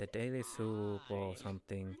the daily soup or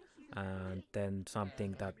something, and then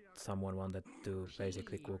something that someone wanted to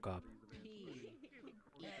basically cook up.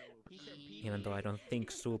 Even though I don't think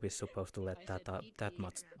soup is supposed to let that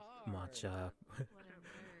much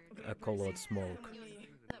colored smoke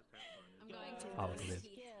out of it.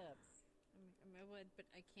 I would, but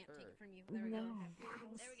I can't take it from you. There we go. No.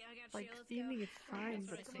 There we go. I got Like you. Let's steaming go. is fine,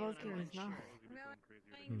 but smoking is not.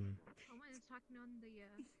 Someone is talking on the I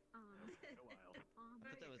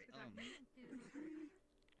thought that was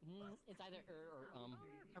It's either or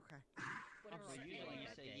Okay. Whatever. So usually you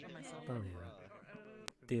say you myself. Oh yeah.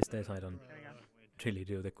 These days I don't really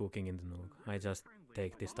do the cooking in the Nook. I just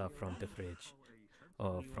take the stuff from the fridge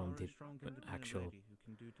or from the actual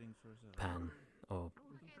pan or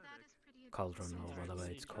cauldron or whatever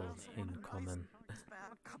it's called in common.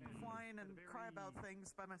 Have a cup of wine and cry about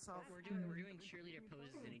things by myself. We're doing cheerleader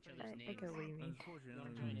poses in each other's I names. get what you mean. You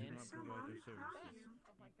wanna join in?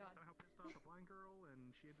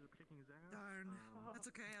 Darn. That's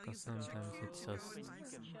okay. I'll Because use the sometimes chicken. it's just...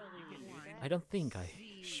 I don't think I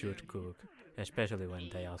should cook, especially when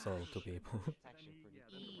they are sold to people.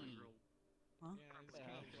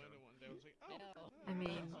 I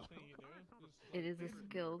mean, it is a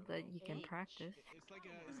skill that you can practice.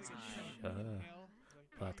 Sure,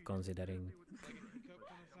 but considering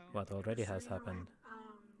what already has happened,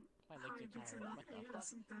 Hi,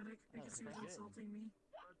 synthetic because he was insulting me.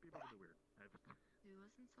 Who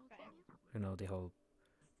was insulting you? you know, the whole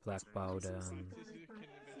black powder and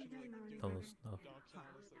those stuff.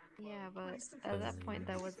 Yeah, but at that point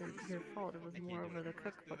that wasn't your fault. It was more over the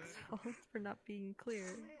cookbook's fault for not being clear.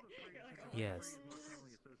 Yes,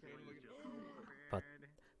 but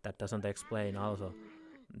that doesn't explain also.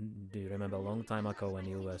 Do you remember a long time ago when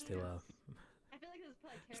you were still a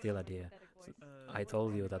Still a deer. So I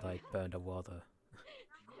told you that I burned the water.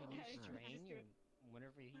 Can you strain your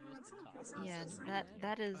whenever you use the top? Yeah,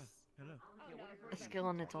 that is a skill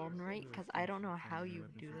in its own right, because I don't know how you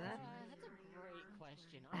do that. That's a great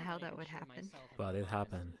question. How that would happen. But it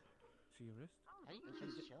happened. See your wrist? How do you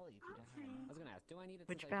use jelly if you don't have I was gonna ask, do I need it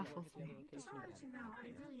Which since I do baffles work at the me.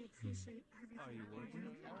 other location? Are you working?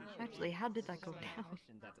 Actually, how did that go down?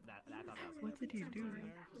 I thought that was What did you do?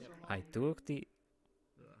 I took the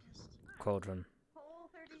cauldron.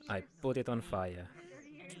 I put it on fire.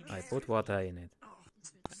 I put water in it.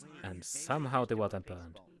 And somehow the water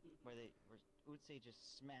burned. Where Utsei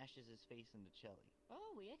just smashes his face into jelly.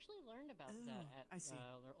 Oh, we actually learned about that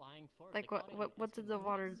at Lying Fort. Like what did the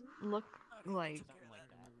water look like? Something like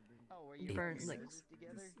that. Oh, where It- you Burnt, like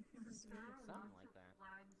together? Something like that.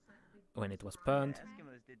 When it was burned,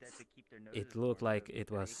 Eskimos did that to keep their noses it looked warm, like so it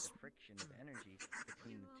the was... equal friction of energy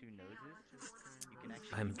between the two noses. You can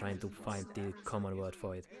actually I'm keep trying to your noses find the warm. common word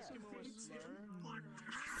for it.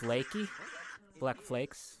 Flaky? Black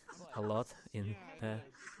flakes? A lot in there.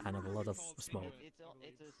 And a lot of smoke.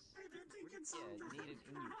 It's native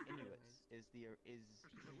Inuits is the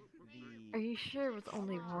Are you sure it was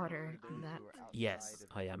only water in that? Yes,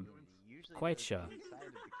 I am quite sure.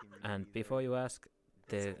 And before you ask,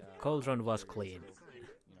 the cauldron was clean.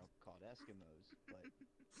 Called Eskimos, but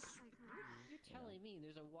You're telling me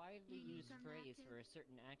there's a widely used phrase for a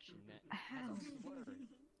certain action that has a slur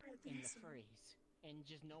in the phrase, and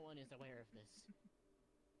just no one is aware of this.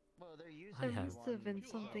 well, they're using I There have- must have been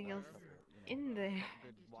something else in there. a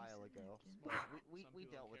good while ago. But we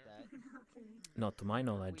dealt with that. Not to my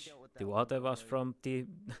knowledge. The water was from the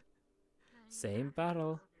same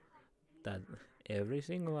barrel that every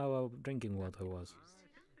single our drinking water was.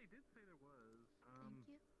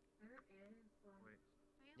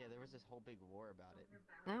 Yeah, there was this whole big war about it.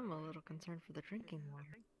 I'm a little concerned for the drinking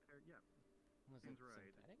water. Was it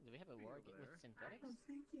synthetic? Do we have a war with synthetics?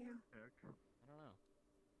 Thank you. I don't know.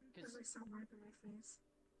 Because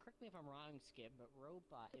correct me if I'm wrong, Skip, but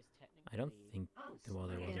robot is technically. I don't think the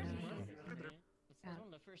water was Yeah. in it. It's one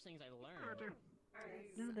of the first things I learned.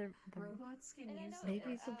 No, they're Robots can use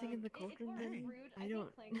maybe something in the cauldron then? I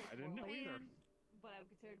don't... I didn't know either. But I would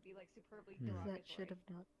consider it to be like superbly That should have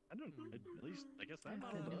not... I don't. At least I guess I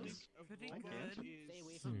Pretty don't. good. I can't. Stay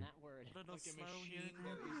away from that word. Like a machine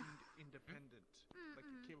that isn't independent. Like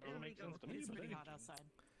capable Doesn't make sense to me. It's but pretty hey. hot outside.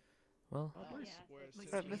 Well,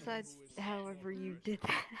 But besides, however you did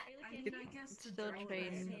that, you could still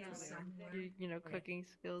train your cooking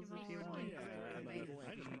skills if you want.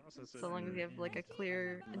 So long as you have like a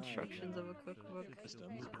clear instructions of a cookbook.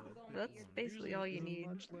 That's basically all you need.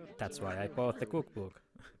 that's why I bought the cookbook.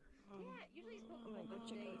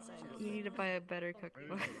 You need to buy a better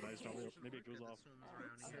cookbook. Maybe it goes off.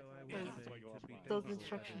 Those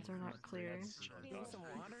instructions are not clear. Some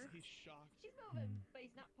water? He's shocked. But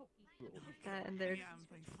he's not pokey. That and they're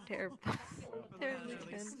terrible. Terribly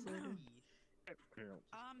translated.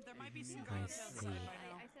 There might be some I see.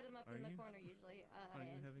 I set him up in the corner usually. Are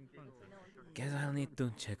you having fun? Guess I'll need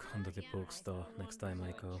to check onto the bookstore next time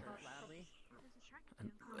I go.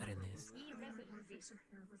 And where it is.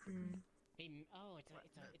 Oh,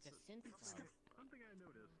 it's a synth file. Something I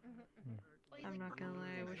noticed. I'm not gonna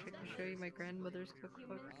lie, I wish I could show you my grandmother's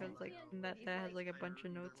cookbook because like that has like a bunch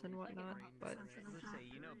of notes and whatnot, but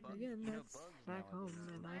again, that's back home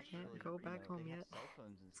and I can't go back home yet. Cell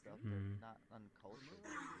phones and stuff, they're not uncultured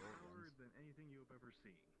like the old ones. Than anything you've ever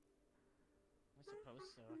seen. I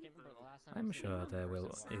suppose so. I can't remember the last time. I'm sure there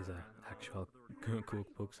is an actual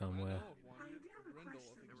cookbook somewhere.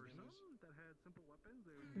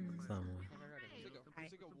 Somewhere.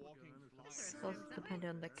 It's also depending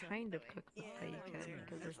on the kind of cookbook that you get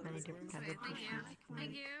because there's many different kinds of dishes you can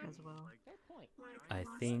make as well. I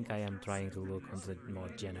think I am trying to look on the more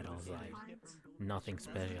general side. Nothing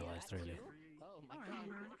specialized really. Oh my god.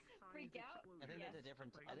 Freak out? I think that's a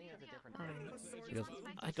different Because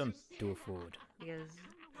I don't do food. Because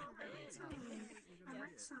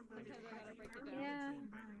yeah.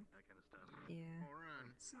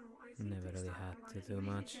 Never really had to do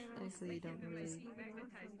much. Actually,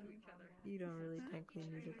 you don't really technically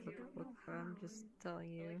need a cookbook, but I'm just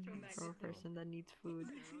telling you, from a person that needs food,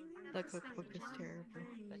 the cookbook is terrible.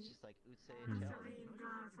 That's just like Utsei and jelly.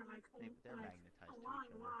 They're magnetized to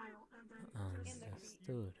each other.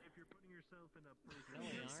 Understood. No,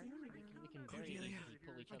 we aren't. We can very easily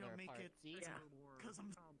pull each other apart. See? Because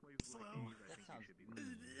I'm slow. That sounds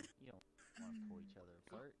mean. You don't want to pull each other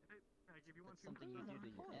apart. That's something you do to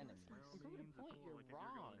your enemies. Point, you're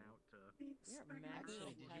wrong. You're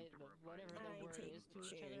actually tight, but whatever the word is to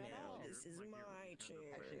each other at all. This is my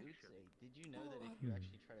chair. Actually, Utsei, did you know that if you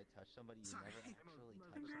actually somebody you never actually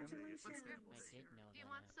touch them. I did know Do you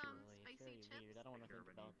that want some actually. It's spicy very chips? weird. I don't want to think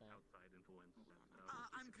about that.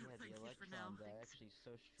 I'm good, Yeah, thank the you for now. electrons are actually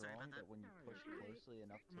so strong that when you push closely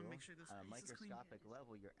enough to them, on a microscopic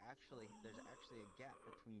level, there's actually a gap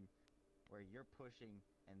between where you're pushing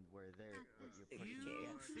and where you're pushing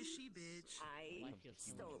against. Fishy bitch. I feel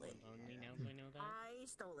stole it. lonely now that I know that. I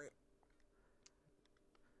stole it.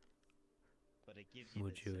 But it gives you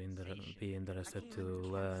Would the you sensation. be interested to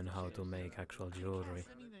learn how to make actual jewelry?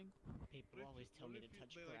 People always tell me to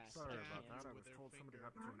touch grass. Sorry but I about can't. that. I was told somebody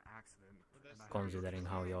got into an accident. and I- Considering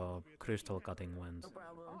how your crystal cutting went,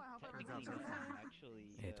 Technically, Actually,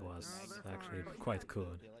 it was magnified. actually quite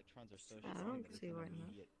good. The electrons are so I strong don't that it's see an why not.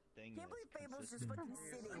 immediate thing Can't believe Fable's just fucking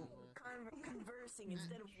sitting, conversing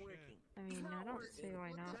instead of working. I mean, I don't see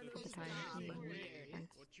why not for the time being.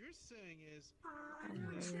 What you're saying is, I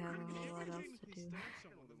don't really have a whole lot else to do.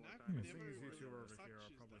 Seeing as you two are over here,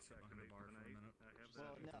 I'll probably sit behind the bar for a minute.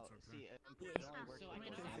 Well, no, That's okay. see, it only works So I with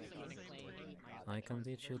can those have guys someone that claim are any really I can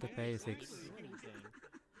teach you the basics,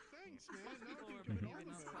 thanks, man. Now I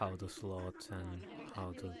feel better. how to slot and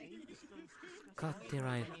how to cut the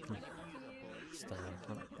right stuff,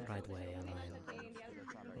 right way, and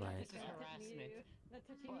like, harassment.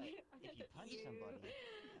 if you punch somebody,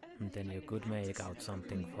 and then you could make out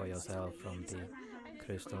something for yourself from the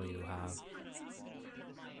crystal you have. I was gonna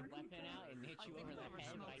pull my weapon out and hit you over the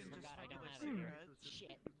head, but I forgot I don't have it.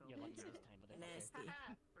 Shit. You're lucky this time, but Nasty.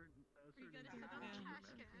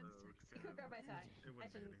 Grab my tie. I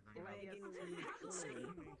shouldn't.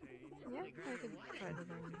 Yeah, I could try to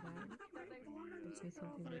learn that. Gives me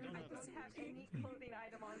something I different. don't have any clothing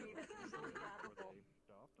item on me that's easily grabbable.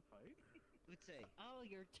 would say, oh,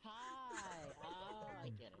 your tie. Oh,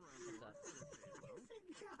 I get it. What's up?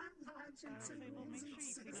 Fable, make sure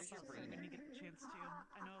you clean up that room when you get the chance to.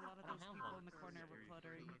 I know a lot of those people in the corner were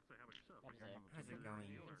cluttering. How's it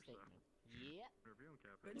going? Yep.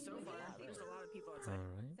 Good so far. There's a lot of people outside.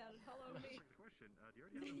 Alright. Sounded hollow to me.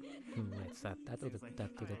 Let's add that to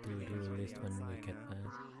the to-do list when we get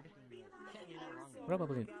back.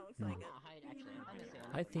 Probably.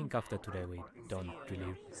 I think after today we don't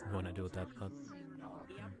really want to do that, but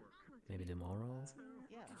maybe tomorrow.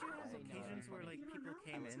 Did you have occasions where like people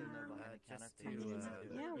came in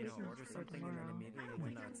just to order something and then immediately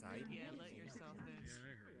went outside? Yeah, let yourself in.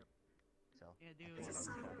 Yeah, do it.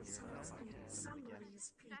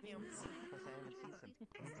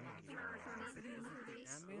 The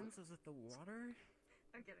ambience? Is it the water?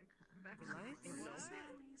 I'm getting back The lights?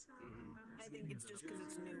 I think it's just because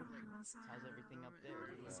it's new. How's everything up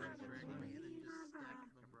there?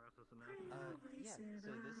 Yeah,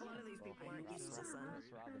 so this A lot of these people aren't used to the sun.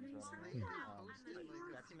 Miss Robin's running late.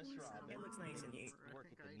 That's Miss Robin. It looks nice and neat. Work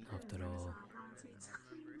at the meeting. After all.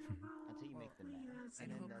 Until you make the net. I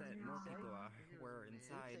hope that more people were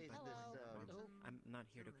inside, but This I'm not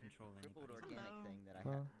here to control crippled anybody. organic thing that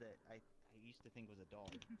I used to think was a dog.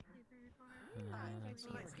 It's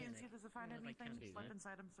Let's see if there's a find anything. Weapons,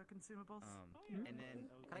 items, or consumables. And then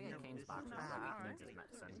Can I get Kane's box?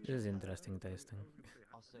 This is interesting tasting.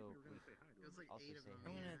 Also, say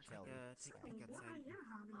I'm gonna take a peek outside.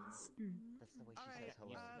 That's the way she Alright, says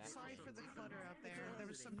hello. sorry for the clutter out there. There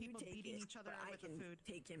was some people beating each other I with the can food.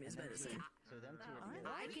 take him his medicine. So them two are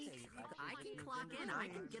I can clock in. I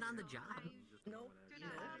can get on the job. No,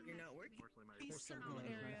 you're not working. These circle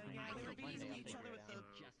area, yeah, they were beating each other with the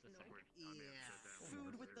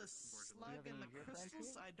food with the slug and the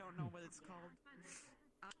crystals. I don't know what it's called.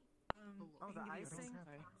 Oh, the icing?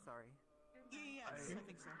 Sorry. Yeah, yes, I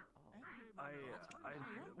think so.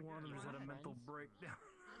 One of them just had a mental breakdown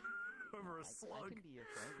over a slug. I can be your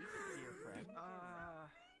friend. We can be your friend.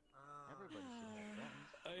 Everybody should have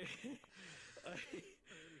friends.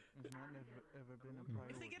 Ever been a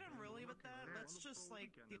If they get unruly with that, let's just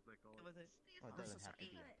like deal with it. Well, it doesn't have to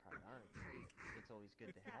be a priority. It's always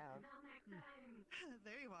good to have.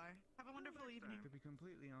 There you are. Have a wonderful evening. To be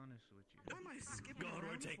completely honest with you. Why am I skipping God,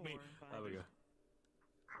 around take me. for? There we go.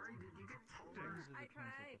 I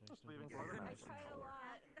tried. I tried a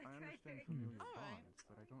lot. I I tried understand very familiar Alright. bonds,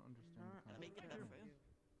 but I don't understand Let me get that for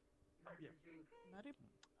you. Not a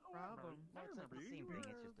problem. No, it's not the same thing.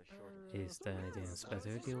 It's just a shorter. Is there anything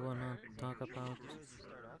specific you wanna talk about? You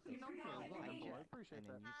start off as I appreciate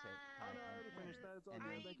that. And then you say hi, I'm Frank. And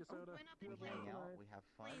then we hang out, we have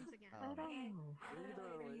fun.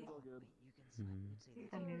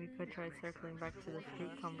 And maybe we could try circling back to the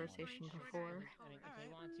fruit conversation before. I mean, if they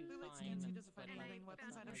want to Who find, likes to does a find anything?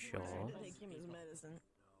 Weapons, items, Sure. Take him his medicine.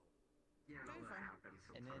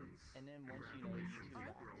 And then once you know you two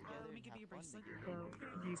laugh together and have fun together.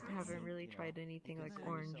 So you haven't really tried anything like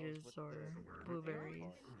oranges or blueberries.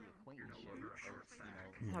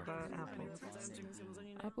 How about apples?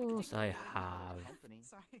 Apples I have.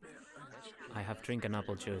 I have drinking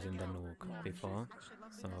apple juice in the Nook before,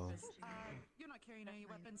 so... You're not carrying any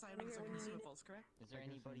weapons, I don't have swivels, correct? Is there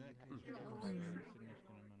anybody you can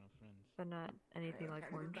But not anything like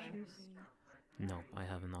orange juice? No, I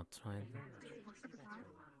have not tried.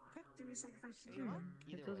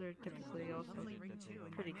 But those are typically also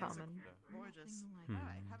pretty common. Gorgeous. Hmm.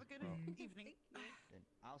 Alright, have a good evening. Then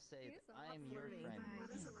I'll say that I am your friend.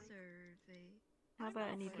 How about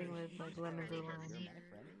anything with like lemons or lime? So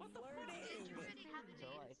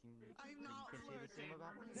I can say the same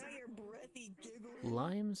about me. Is that your breathy giggle?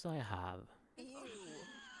 Limes I have.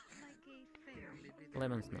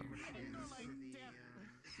 Lemons no.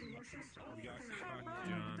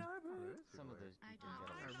 Some of those people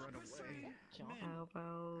run away. How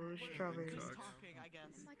about strawberries? Talking, I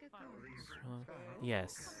guess.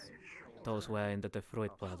 Yes, those were in the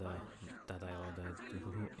fruit platter that I ordered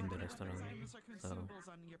in the restaurant. So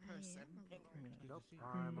On your person.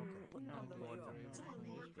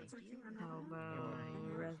 How about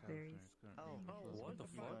raspberries? Oh, what the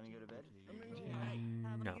fuck? Want to go to bed?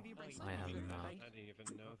 no, I have not. I didn't even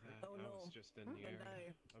know that. I was just in the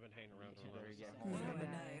area. I've been hanging around a lot.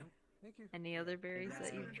 Any other berries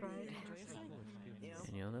that you've tried?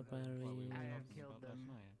 Any other berries? I have killed them.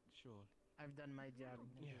 Sure. I've done my job.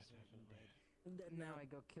 Yes, Now I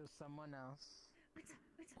go kill someone else.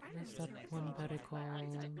 What is that one berry called?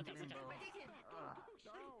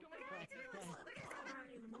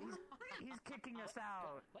 He's kicking us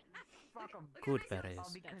out. Fuck him. Good berries. All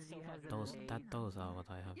because he has a Those are what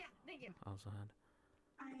I have also had.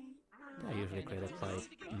 They're usually created by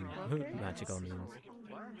magical means.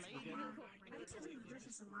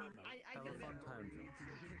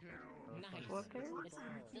 What berries?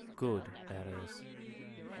 Good berries.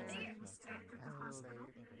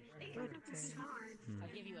 Good berries. I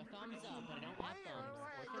give you a thumbs up, but I don't have thumbs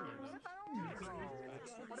or fingers.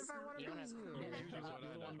 What if I want to be you?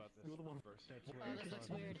 This looks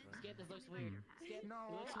weird. Skip, this looks weird. Skip, No,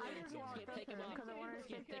 looks I weird. just want Skip, to take him off. because I want to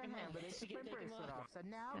Skip, shake take your him hand, off. but they took Skip, my take him bracelet off. off. So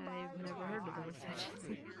now I've never heard of those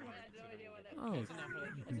actually. Oh,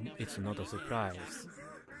 it's not a surprise,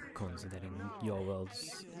 considering your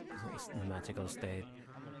world's magical state.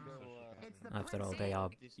 After all, they are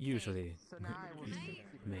usually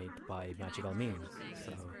made by magical means,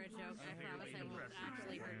 so...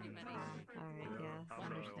 Alright, yeah,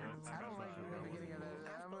 understandable. I don't like we're gonna get together.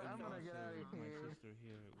 I'm gonna get out of here. My sister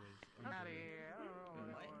here was Out of here. I don't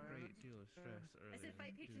know. a great deal of stress earlier. I said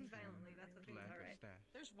fight pigeons violently, that's what lack of alright. staff.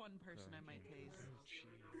 There's one person I might tase.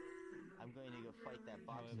 I'm going to go fight that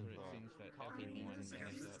box However, of it seems that coffee everyone beans and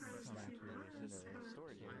ends up coming to her in the sister.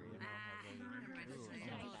 storage area.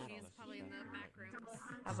 She's probably in the back room.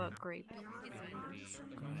 How about grapes? It's fine.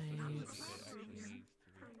 Grapes.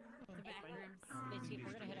 The back room.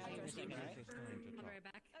 We're gonna head out here in a second, alright? I'll be right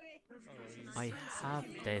back. I Okay. have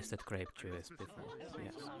tasted grape juice before,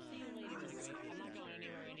 yes. I'll see you later, anyway. I'm not going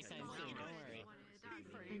anywhere anytime soon, don't worry.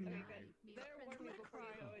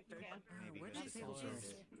 Where'd she say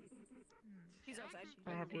she's? She's outside.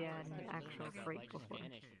 Have you had an actual grape before?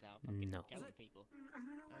 No. Some people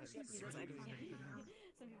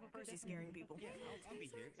Percy's scaring people. I'll be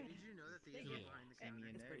here. Did you know that the Asian find the see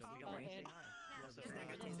me in there? Oh,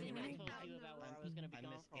 and I told you about where I was gonna be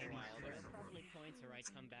gone for a while. There are probably points where I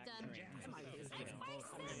come back during, you know,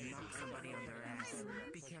 Knock somebody on their ass.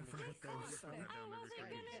 Be careful with those. I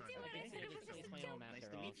guess it's my home after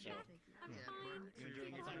all, so. You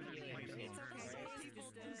enjoying your time here? Be careful.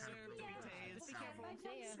 See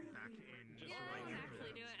ya.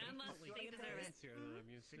 Actually do it unless they deserve it.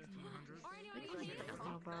 Or anyone you need.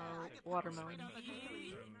 How about watermelon?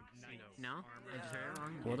 No? I just heard it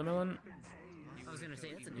wrong. Watermelon? I was gonna say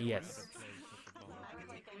it's a Yes.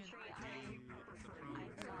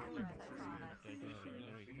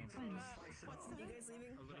 You guys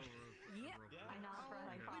leaving? Yep. I know for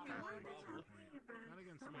like Not against me, but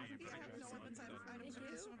against No weapons, items, or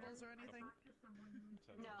consumables or anything?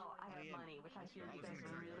 No, I have money, which I hear you guys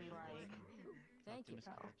really like. Thank you.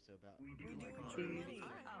 Do you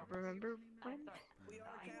remember when?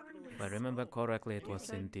 If I remember correctly, it was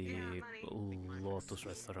in the Lotus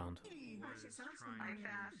restaurant.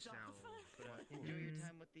 Enjoy your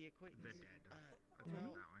time with the acquaintance.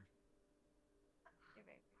 Well,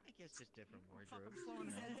 I guess just different wardrobes.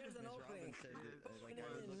 There's an opening. Said that, like I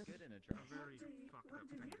would look good in a dress. very fucked up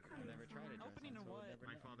thing to do. I've never tried a dress. Opening to what?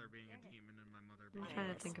 My father being a demon and my mother I'm being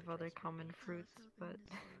trying to think of other common fruits, but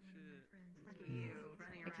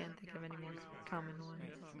can't think of any more common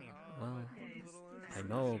ones. Well,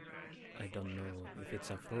 I don't know if it's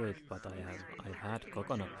a fruit, but I've had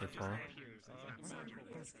coconut before.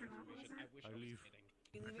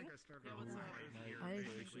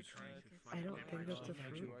 I don't think that's a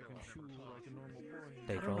fruit.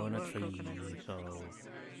 They grow on a tree, so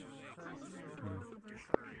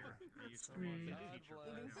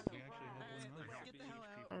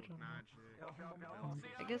I don't know.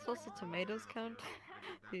 I guess also tomatoes count.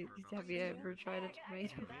 Have you ever tried a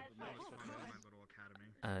tomato?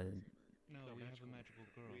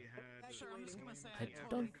 I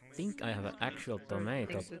don't think I have an actual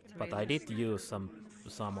tomato, but I did use some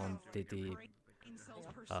on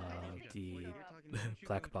the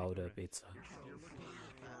black powder pizza.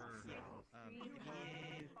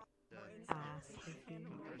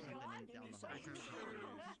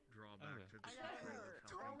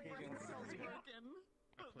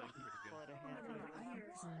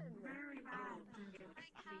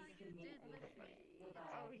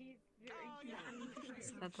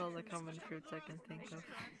 That's all the common fruits I can think of.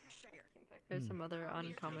 There's some other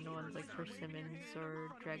uncommon ones like persimmons or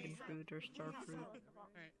dragon fruit or star fruit.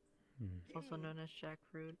 Also known as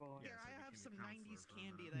jackfruit. Here, I have some 90s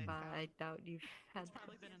candy that But I doubt you've had it's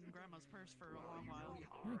probably been in Grandma's purse for a long while.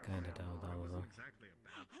 I kinda doubt that also.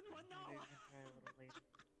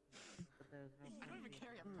 I don't even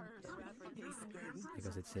carry a purse.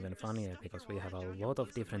 Because it's even funnier because we have a lot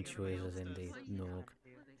of different choices in the Nook,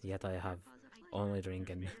 yet I have only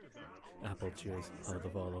drinking apple juice out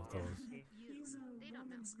of all of those.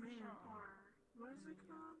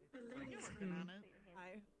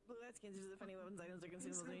 Blue skins use the funny weapons items are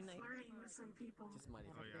consumables during night. Just money.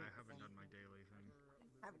 Oh yeah, I haven't done my daily thing.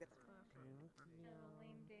 Have a good Lame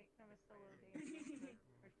date, kind of a solo date.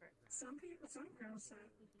 Some girls say,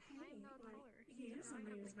 hey, like, he is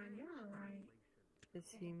amused, man, you're alright. It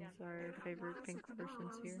seems our favorite pink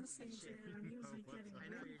person's here.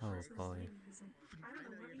 Oh boy. I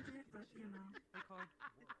don't know what he did, but you know.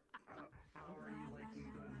 How are you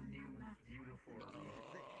liking the new beautiful?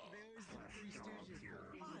 They always look Three Stooges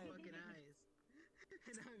fucking eyes.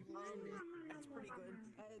 And I'm blinded. That's pretty good.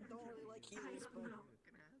 I don't really like heels, but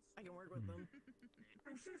I can work with them.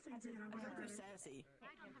 I'm sure if they did, I'm They're sassy. I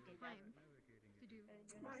don't have the time to do.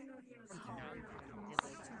 Well, I know he was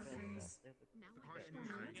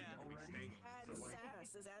Add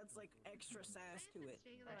sass. This adds like extra sass to it.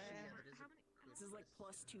 This is like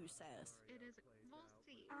 +2 sass. It is. We'll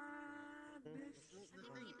see. I can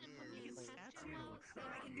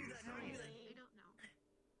do that. I don't know.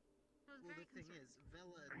 Well, the thing is,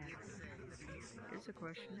 Vela did say that Here's a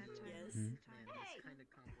question. Yes. Hmm?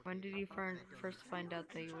 When did you first find out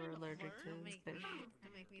that you were allergic to fish?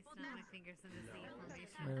 Don't make me snap my fingers in the sea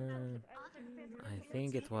formation. I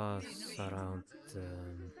think it was around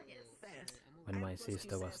when my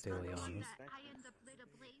sister was still young,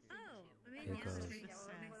 because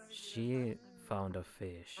she found a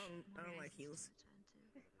fish I don't like heels.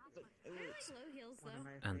 I like low heels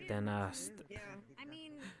though. and then asked I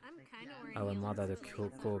mean, I'm kind of wearing our heels mother to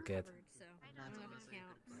because I'm cook it, so I don't know if it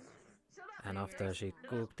counts. and after she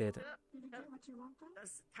cooked it,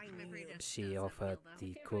 That's tiny. she offered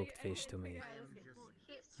the cooked fish to me,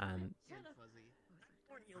 and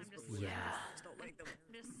yeah,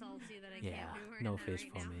 I'm just salty that I yeah, can't be wearing no that fish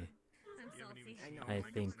right for now. me. I'm salty. I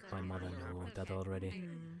think my mother knew that already,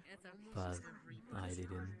 It's okay. but I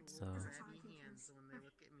didn't, so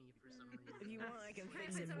If you want, I can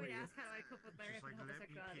fix it for you. Ask how I cope with my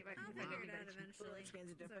homosexuality, but I'll figure it out eventually.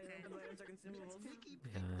 Items are consumables.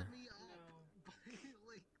 yeah.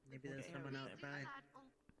 Maybe there's someone outside.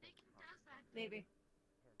 Maybe.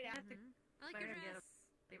 I have to. I like your dress.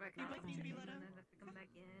 They might need to be let out. Have to come back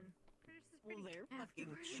in. Well, they're fucking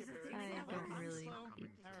chippers. I don't really eat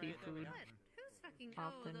seafood Who's fucking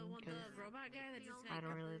often the because robot guy that just I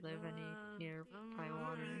don't really live any nearby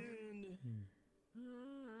water.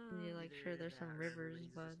 Yeah, like sure there's some rivers,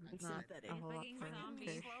 but not a whole lot for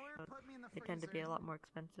fish. But they tend to be a lot more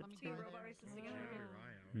expensive too.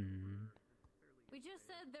 We just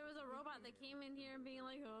said there was a robot that came in here and being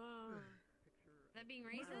like, oh. Is that being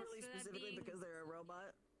racist? Not really Or that specifically being... because they're a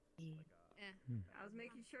robot. Yeah. I was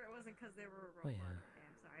making sure it wasn't because they were a Oh robot. yeah, Okay,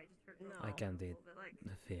 I'm sorry, I just heard No. I can't eat like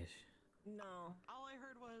the fish. No. All I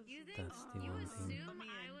heard was You think That's the you one thing. assume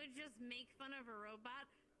I would just make fun of a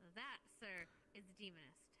robot? That, sir, is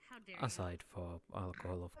demonist. How dare you? Aside for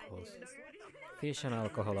alcohol, of course. Fish and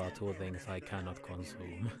alcohol are two things I cannot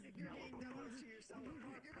consume.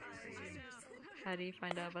 How do you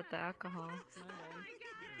find out about the alcohol?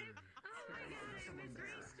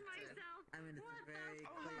 I mean, it's very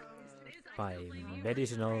clear. By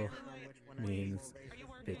medicinal means,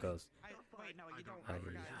 because I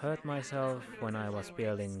hurt myself when I was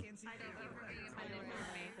building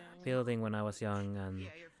when I was young, and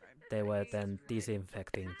they were then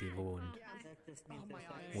disinfecting the wound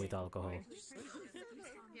with alcohol.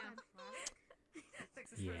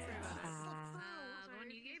 Yeah. The one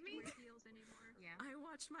you gave me? I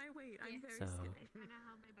watched my weight. I'm very So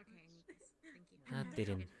that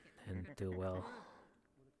didn't end too well.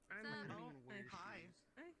 Hi.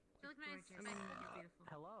 You look nice. I mean, beautiful.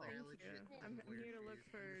 Hello. Thank you. I'm here to look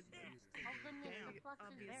for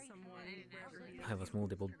obvious someone wherever he is. I was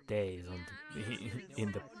multiple days on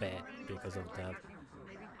in the bed because of that.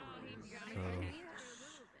 So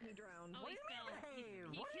He drowned. Oh, he fell.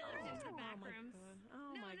 He clipped into the back rooms.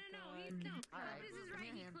 Oh my god. This is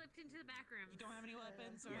right. He clipped into the back rooms. You don't have any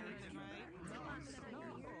weapons or anything, right? No.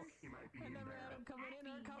 I never had him coming in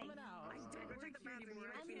or coming out. Go check the bathroom. He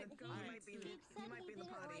might be in the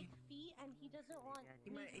potty. Feet and he doesn't want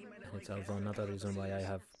it's also another reason why I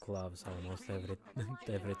have gloves almost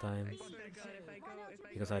every time,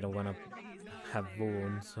 because I don't want to have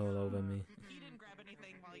wounds all over me. You didn't grab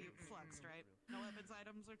anything while you fluxed, right? No weapons,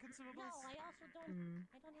 items, or consumables? No, I also don't.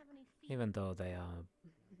 I don't have any feet. Even though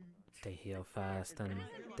they heal fast, and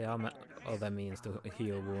there are other means to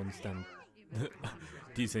heal wounds than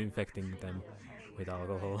disinfecting them with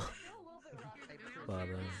alcohol. But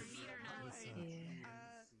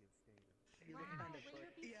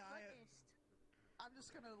I'm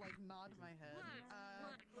just gonna like nod my head.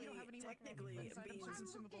 You don't have any technically items or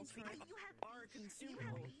consumables for me? Are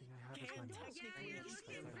consumable. Can technically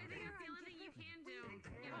I think you're feeling that you can do.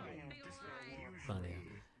 Give him a big ol' ride. but yeah.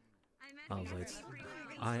 Also,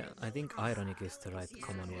 I think ironic is the right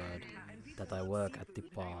common word. That I work at the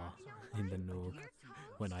bar in the Nook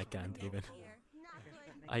when I can't even.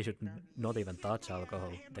 I should not even touch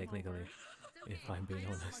alcohol technically, if I'm being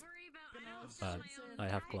honest. But I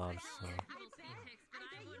have gloves, so.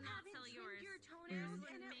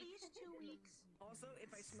 Also,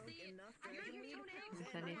 if I smoke enough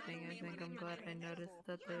If anything, I think I'm glad I noticed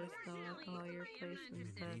that there was no alcohol at your place and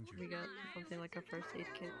that we got something like a first aid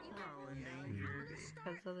kit.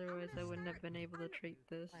 Because otherwise I wouldn't have been able to treat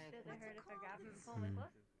this.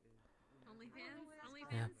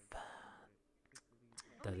 Yep.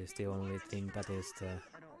 That is the only thing that is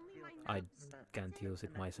I can't use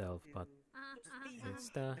it myself, but it's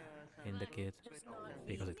in the kit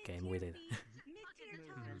because it came with it.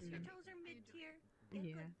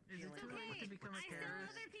 Yeah. It's okay. I sell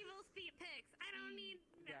other people's feet pics. I don't need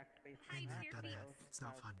high-tier feet. It's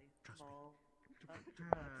not fun, trust me.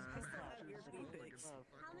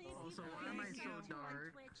 Also, why am I so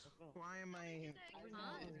dark? Why am I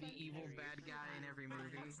the evil bad guy in every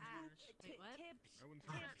movie?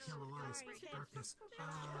 Yellow eyes, darkness.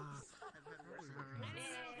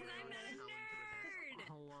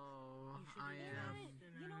 Hello, I am.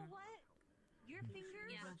 You know what? Your fingers.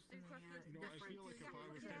 You know, I feel like if I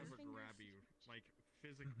was to ever grab you, like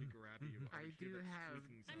physically grab you, I do have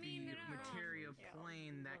the material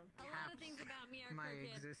plane that caps my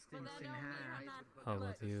existence in half. How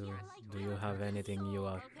about you? Do you have anything you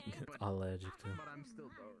are allergic to? But I'm still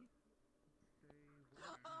dark.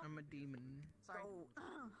 I'm a demon. Sorry.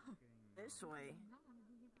 This way.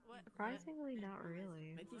 Surprisingly, not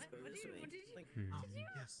really. I think go this way.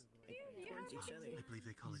 Yes. Towards each other. I believe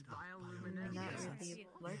they call it I'm not really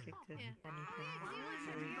allergic to anything.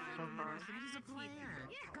 So far. He's a plant.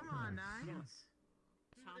 Come on, nice.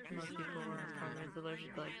 Most people are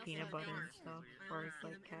allergic to like peanut butter and stuff, or it's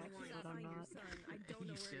like cats, but I'm not. I don't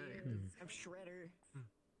know where he is. I'm Shredder.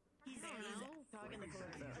 He's talking to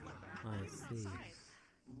Calypso. I see.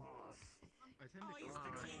 I tend to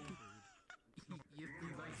You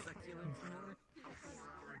like succulents more?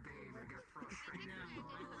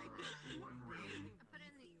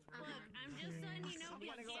 I'm just letting you know we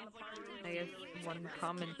can't contact I guess one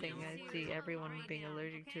common thing I see everyone being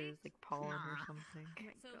allergic to is like pollen or something.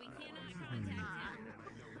 So we cannot contact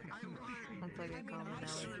him. That's like a common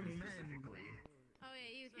allergy. Oh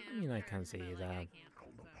yeah, you I can. mean, I can see that.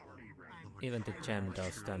 Even the gem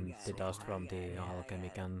dust and the dust from the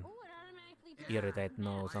alchemy can irritate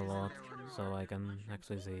nose a lot, so I can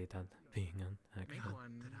actually see that being an actual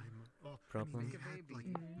problem.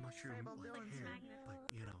 Mushroom like hair,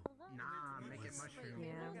 but you know. Nah, make it mushroom.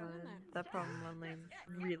 Yeah, but that problem only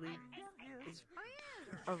really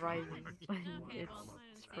arises when it's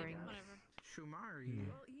spring. Shumari.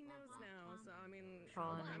 Well, he knows now, so I mean,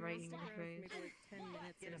 Pollen right in your face. maybe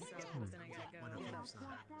like 10 minutes or so, then I gotta go.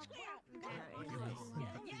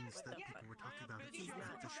 Things that people were talking about at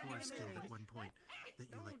the shore skill at one point that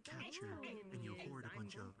you like capture and you hoard a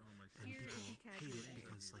bunch of and people hate it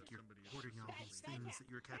because like you're hoarding all these things that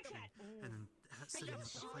you're capturing and then setting up a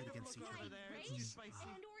fight against each other. It's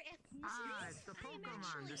the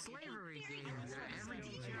Pokemon, the slavery game that every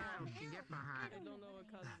child can get behind. I don't know what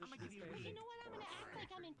causes it to be crazy. You know what? I'm gonna act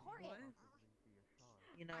like I'm important.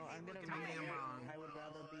 You know, I'm gonna I would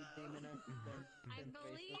rather be demoness than I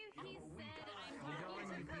believe he said I'm You go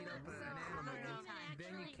and you beat up an animal,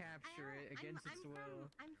 then you capture it against its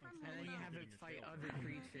will, and then you have it fight other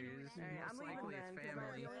creatures, most likely its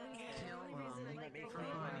family, kill them for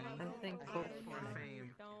money, I think both for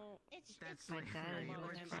fame. That's my like dad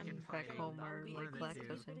or and chicken back fighting. home are One like of the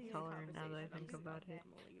two. lactose intolerant now that I think about it.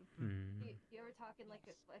 You ever talking like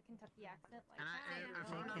a Kentucky accent? Like, And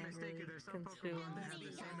if I'm not mistaken, there's some consume Pokemon that have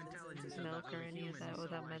the same intelligence as milk or other any of that humans.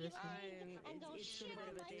 without medicine. I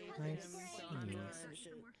see.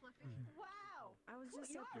 wow! I was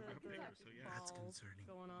just at the That's ball concerning.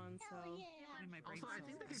 going on, so. Also, I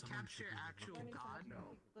think they could capture actual God.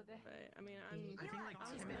 But, I mean, I think like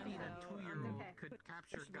Timothy, the 2-year-old, could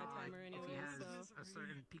capture God if he has a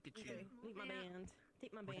certain Pikachu. Okay, meet my band.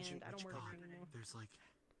 Take my band. I don't work here anymore. There's like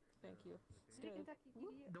Thank you.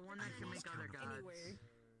 The one that can make other gods.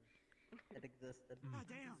 It existed. Oh,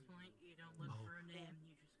 damn. you don't look for a name,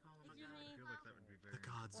 you just call him a god. The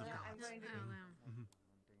gods of gods.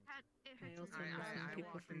 I also know some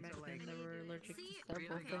people from back then that were allergic to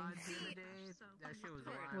several things, That shit was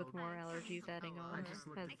wild. with more allergies adding on I just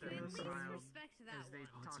looked as at they them were and growing smiled up. Respect to as that they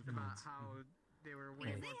one. talked about how they were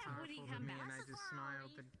way Because more they have Woody powerful than me, and I comebacks. just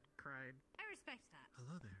smiled and cried. I respect that.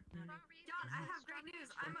 Hello there. John, I have great news.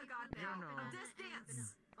 I'm a god now. No. Of this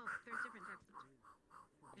dance. Oh, there's different types of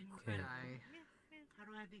Okay. How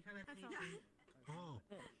do I become a That's all. Oh.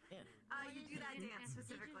 You do that dance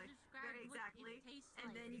specifically. Very exactly. And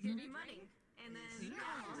then you give me money. And then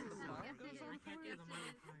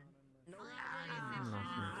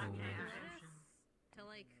to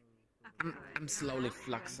like. I'm slowly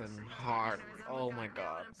fluxing hard. Oh my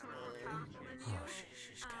god. Oh,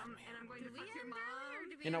 she's got me. and I'm going to fuck your mom.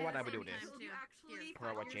 You know what? I would do this. You actually Pull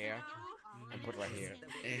out a chair and put it right here.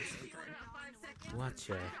 Watch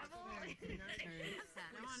it.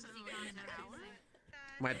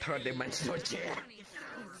 My third dimensional chair.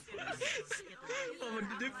 On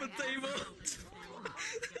a different table.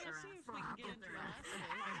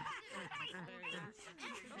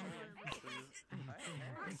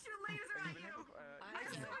 Where's your laser at you?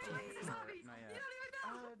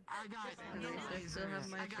 I got I still have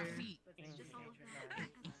my chair. feet.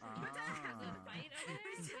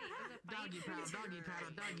 Doggy paddle, doggy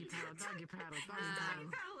paddle, doggy paddle, doggy paddle, doggy paddle.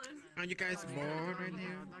 Are you guys bored right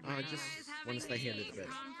now? I just want to stay here a little bit.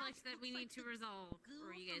 Conflicts that we need to resolve. Or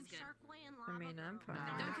are you guys good? I mean, I'm fine.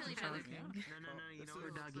 Don't kill each other. No, you know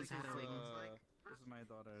we're doggy paddling. This is my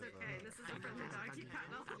daughter's. Okay, this is different than doggy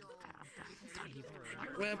paddle.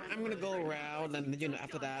 Well, I'm gonna go around, and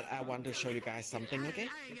after that, I want to show you guys something, okay?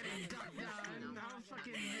 I ain't getting ducked down.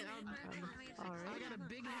 I got a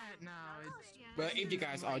big hat now. But if you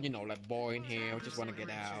guys are, like bored in here, just want to get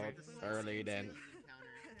out early, then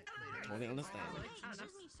totally understand.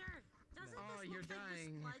 Oh, you're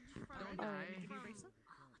dying. Don't die.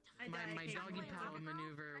 My doggy paddle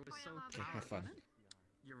maneuver was so Okay, have fun.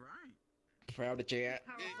 You're right. Proud of Jet.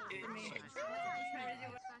 I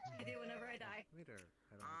do whenever I die. Later.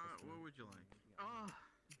 What would you like? Oh,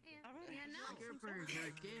 Yeah, no. Skipper,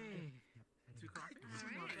 you're gay. Two coffees?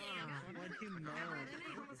 What'd you know?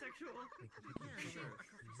 Homosexual.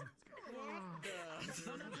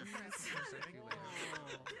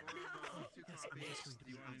 Do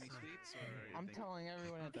you want any sweets or? I'm telling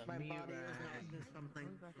everyone at my body is not just something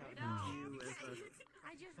you as a.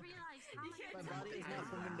 I just realized how much. My body is not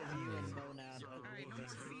something to view and know now. Don't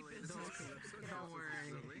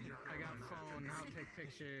worry. I got phone. I'll take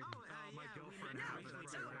picture. My girlfriend has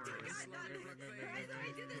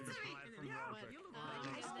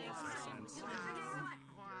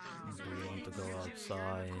Do you want to go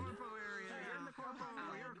outside?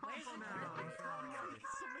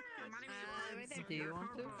 Do you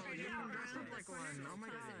want to? Oh my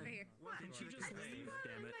god. Did she just leave?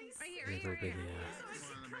 Damn it. Right here, Little bit, yeah.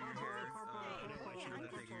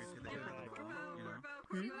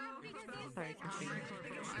 Sorry, continue.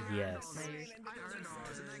 Yes.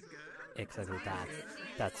 Exactly that.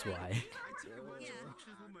 That's why.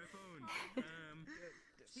 But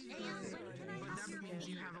that means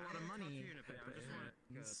you have a lot of money.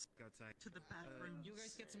 To the bathroom. You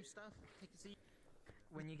guys get some stuff. Take a seat.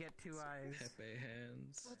 When you get 2 eyes. Pepe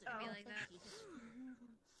hands. Be like that.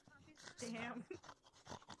 Damn.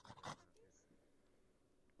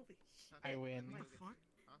 I win.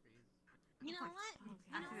 You know what?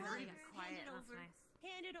 You know what? Hand it over.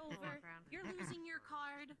 Hand it over. You're losing your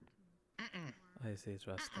card. I see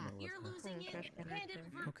Trustin over You're there. losing it. Hand it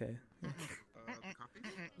over. Okay. Coffee?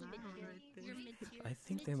 You're mid-tier. I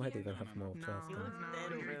think they might even have more No, Trustin.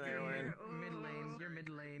 you're mid lane. You're mid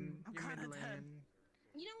lane. You're mid lane.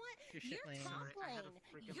 You know what? You're You're shit lane. top lane.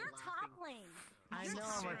 You're top lane. I know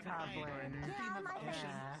I'm a top lane. Yeah, my face.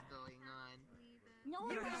 No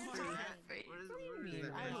one You wants don't to have top to. lane. What do you mean?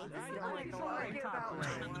 I don't like the word top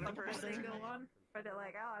lane. the person go on, but they're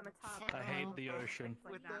like, oh, I'm a top. I hate the ocean.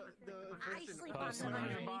 With I sleep on the Personally.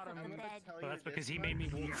 underneath of the bed. But that's because he made me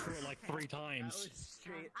walk through it like 3 times.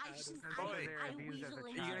 I weasel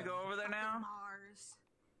You gonna go over there now? Mars.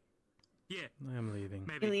 Yeah. I am leaving.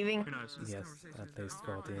 Maybe. You're leaving? Who knows? Yes, at least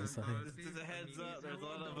for the inside. Just a heads up, there's a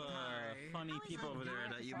lot of funny people over there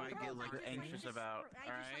that you might get like anxious about. I just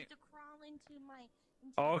Alright? like to crawl into my.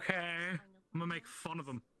 Okay. I'm gonna make fun of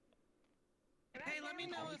him. Hey, let me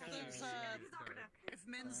know if there's if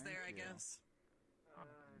Min's there, I guess.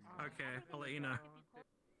 Okay, I'll let you know.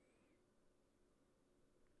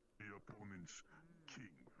 The opponent's king,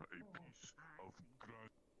 a piece of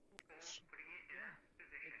grass.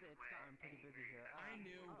 I'm pretty busy here. I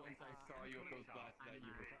knew once I saw you with those glasses that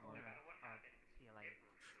you were CLA.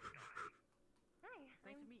 Hi,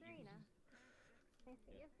 I'm Serena. Nice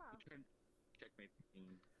to meet you as well. Checkmate.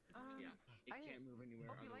 Yeah, it can't move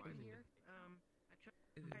anywhere hope you like it here. I try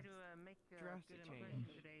to make a good impression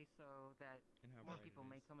today so that more people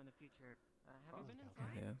may come in the future. Have you been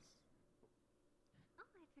inside? Yes. Oh,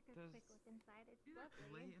 I took a quick look inside. It's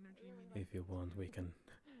lovely. If you want, we can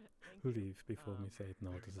leave before we say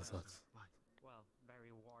no to the shots. Well,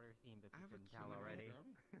 very water themed if you couldn't tell already.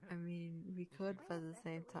 I mean, we could, but at the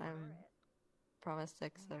same time, promise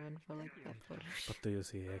X7 for like that footage. But do you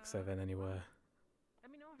see X7 anywhere? Let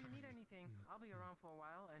me know if you need anything. I'll be around for a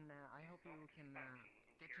while, and I hope you can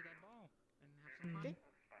get to that ball and have some fun. I think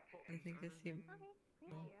I see. Okay, thank you.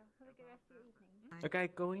 Have a good rest of the evening. Okay,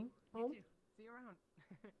 going home. See you around.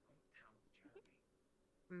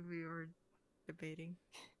 We were debating.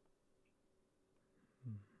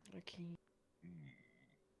 Okay.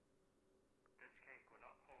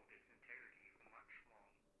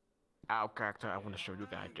 Our character, I want to show you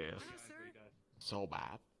guys this. So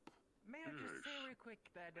bad. May I just say real quick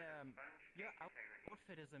that your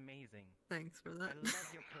outfit is amazing. Thanks for that. I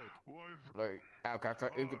love your coat. Like, our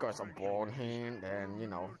character, if you guys are born here, then, you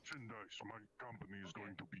know. Merchandise my company is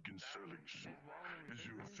going to begin selling soon. As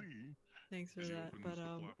you see, Thanks for that, but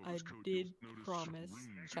I did promise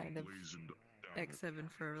kind of X7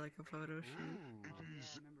 for like a photo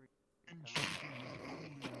shoot.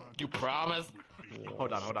 You promise?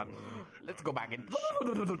 Hold on. Let's go back in.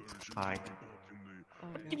 Hi.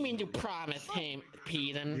 You mean you promised him,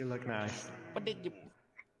 Peter? You look nice. What did you?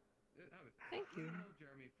 Thank you.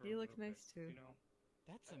 You look nice too.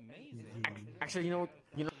 That's amazing. Actually, you know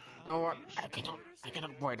what? I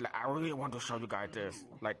cannot wait. Like, I really want to show you guys this.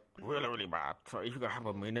 Like, really bad. So if you guys have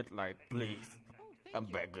a minute, like, please. I'm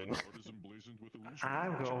begging.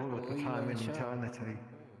 I've got all of the time in eternity.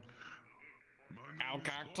 Our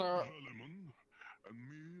character.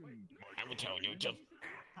 I will tell you, just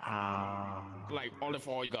like only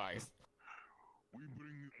for you guys. we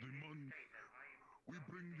bring the money, we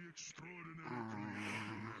bring the extraordinary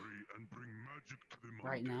and bring magic to the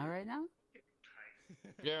mountain. Right now?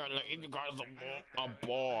 Yeah, like if you guys are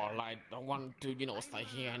bored, like don't want to, stay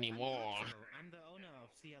here anymore. I'm the owner of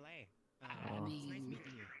CLA. I It's nice mean, meeting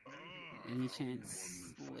you. any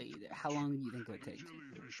chance later? How long do you think it would take?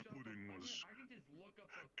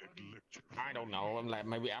 I don't know. I'm like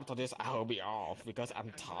maybe after this I'll be off because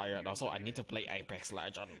I'm tired. Also, I need to play Apex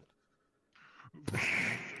Legends.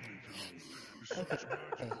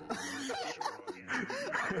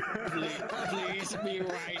 Please be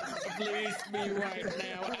right. Please be right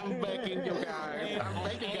now. I'm begging you guys.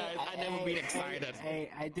 I never been excited.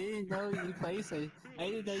 Hey, I didn't know you play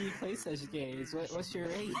such games. What's your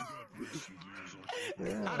rate?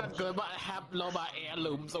 Not that good, but I have low by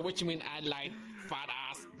heirloom, so which means I like fat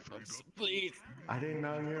ass. Please. I didn't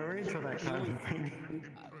know you were into that kind of thing.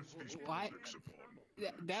 Why?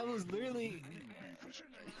 That was literally.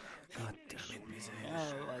 God damn it,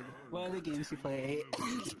 Mizzy. Like, what other games you play?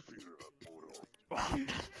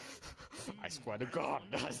 I swear to God.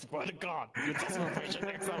 You just patient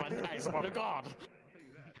X7. I swear to God.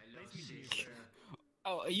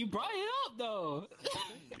 Oh, you brought it up though.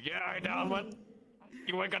 Yeah, I know, but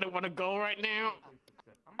you ain't gonna want to go right now.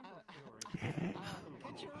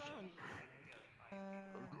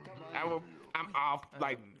 I'm off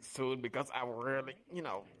like soon because I really,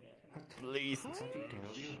 please.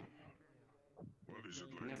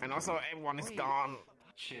 And also everyone is gone.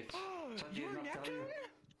 Shit. You're an actor?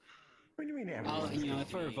 What do you mean, I'll, you know,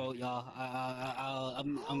 for a vote, y'all,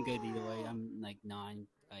 I'm good either way. I'm like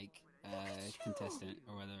contestant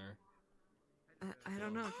or whatever. I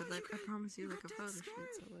don't know, but like I promise you like a photo shoot,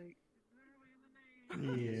 so like.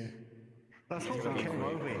 Yeah. That's what we came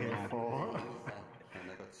over here for.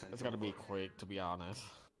 It's gotta be quick, to be honest.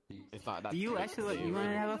 It's not that. Do you actually you want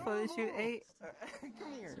to have a photo shoot, 8?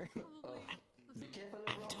 Come here.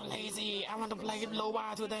 I'm too lazy. I want to play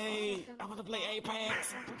Loba today. I want to play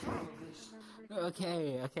Apex.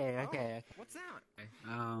 Okay. What's that?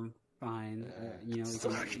 Fine. You know,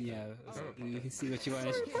 you can see what you want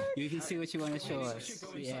to. You can see what you want to show us.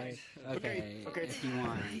 Yeah. Okay. If you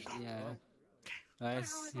want. Yeah.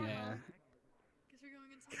 Us. Yeah. Guess we're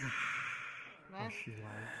going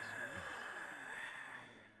inside.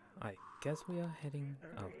 I guess we are heading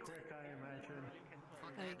out.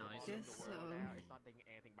 I guess so.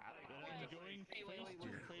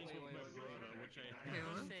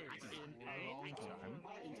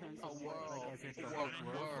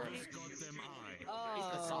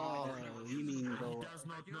 Oh, you mean the...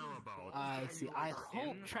 I see. I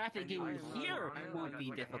hope trafficking here won't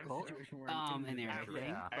be difficult, and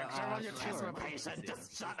everything. But,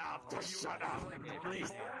 Just shut up. Just shut up.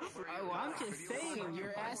 Please. Oh, I'm just saying,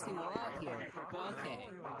 you're asking a lot here. But okay.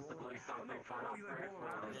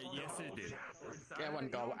 Yes, it did. Get one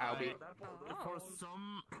go, Albie.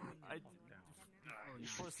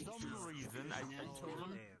 For some reason, I told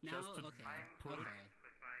him just to put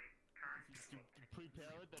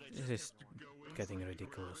This is getting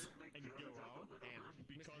ridiculous.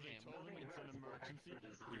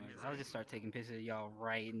 I'll just start taking pictures of y'all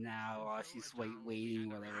right now while she's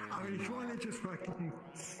waiting, whatever. I mean, if you want to just fucking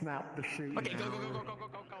snap the shoot Okay, now, go.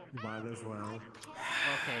 you might as well.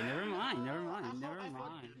 Okay, never mind. I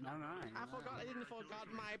didn't forgot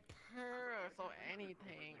my purse or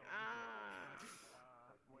anything.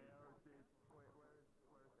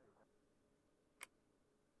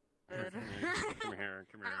 Come here.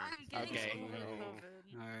 Okay.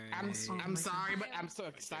 I'm sorry, but I'm so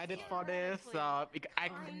excited for this. I'm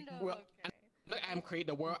creating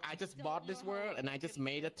the world. I just bought this world and I just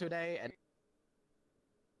made it today, and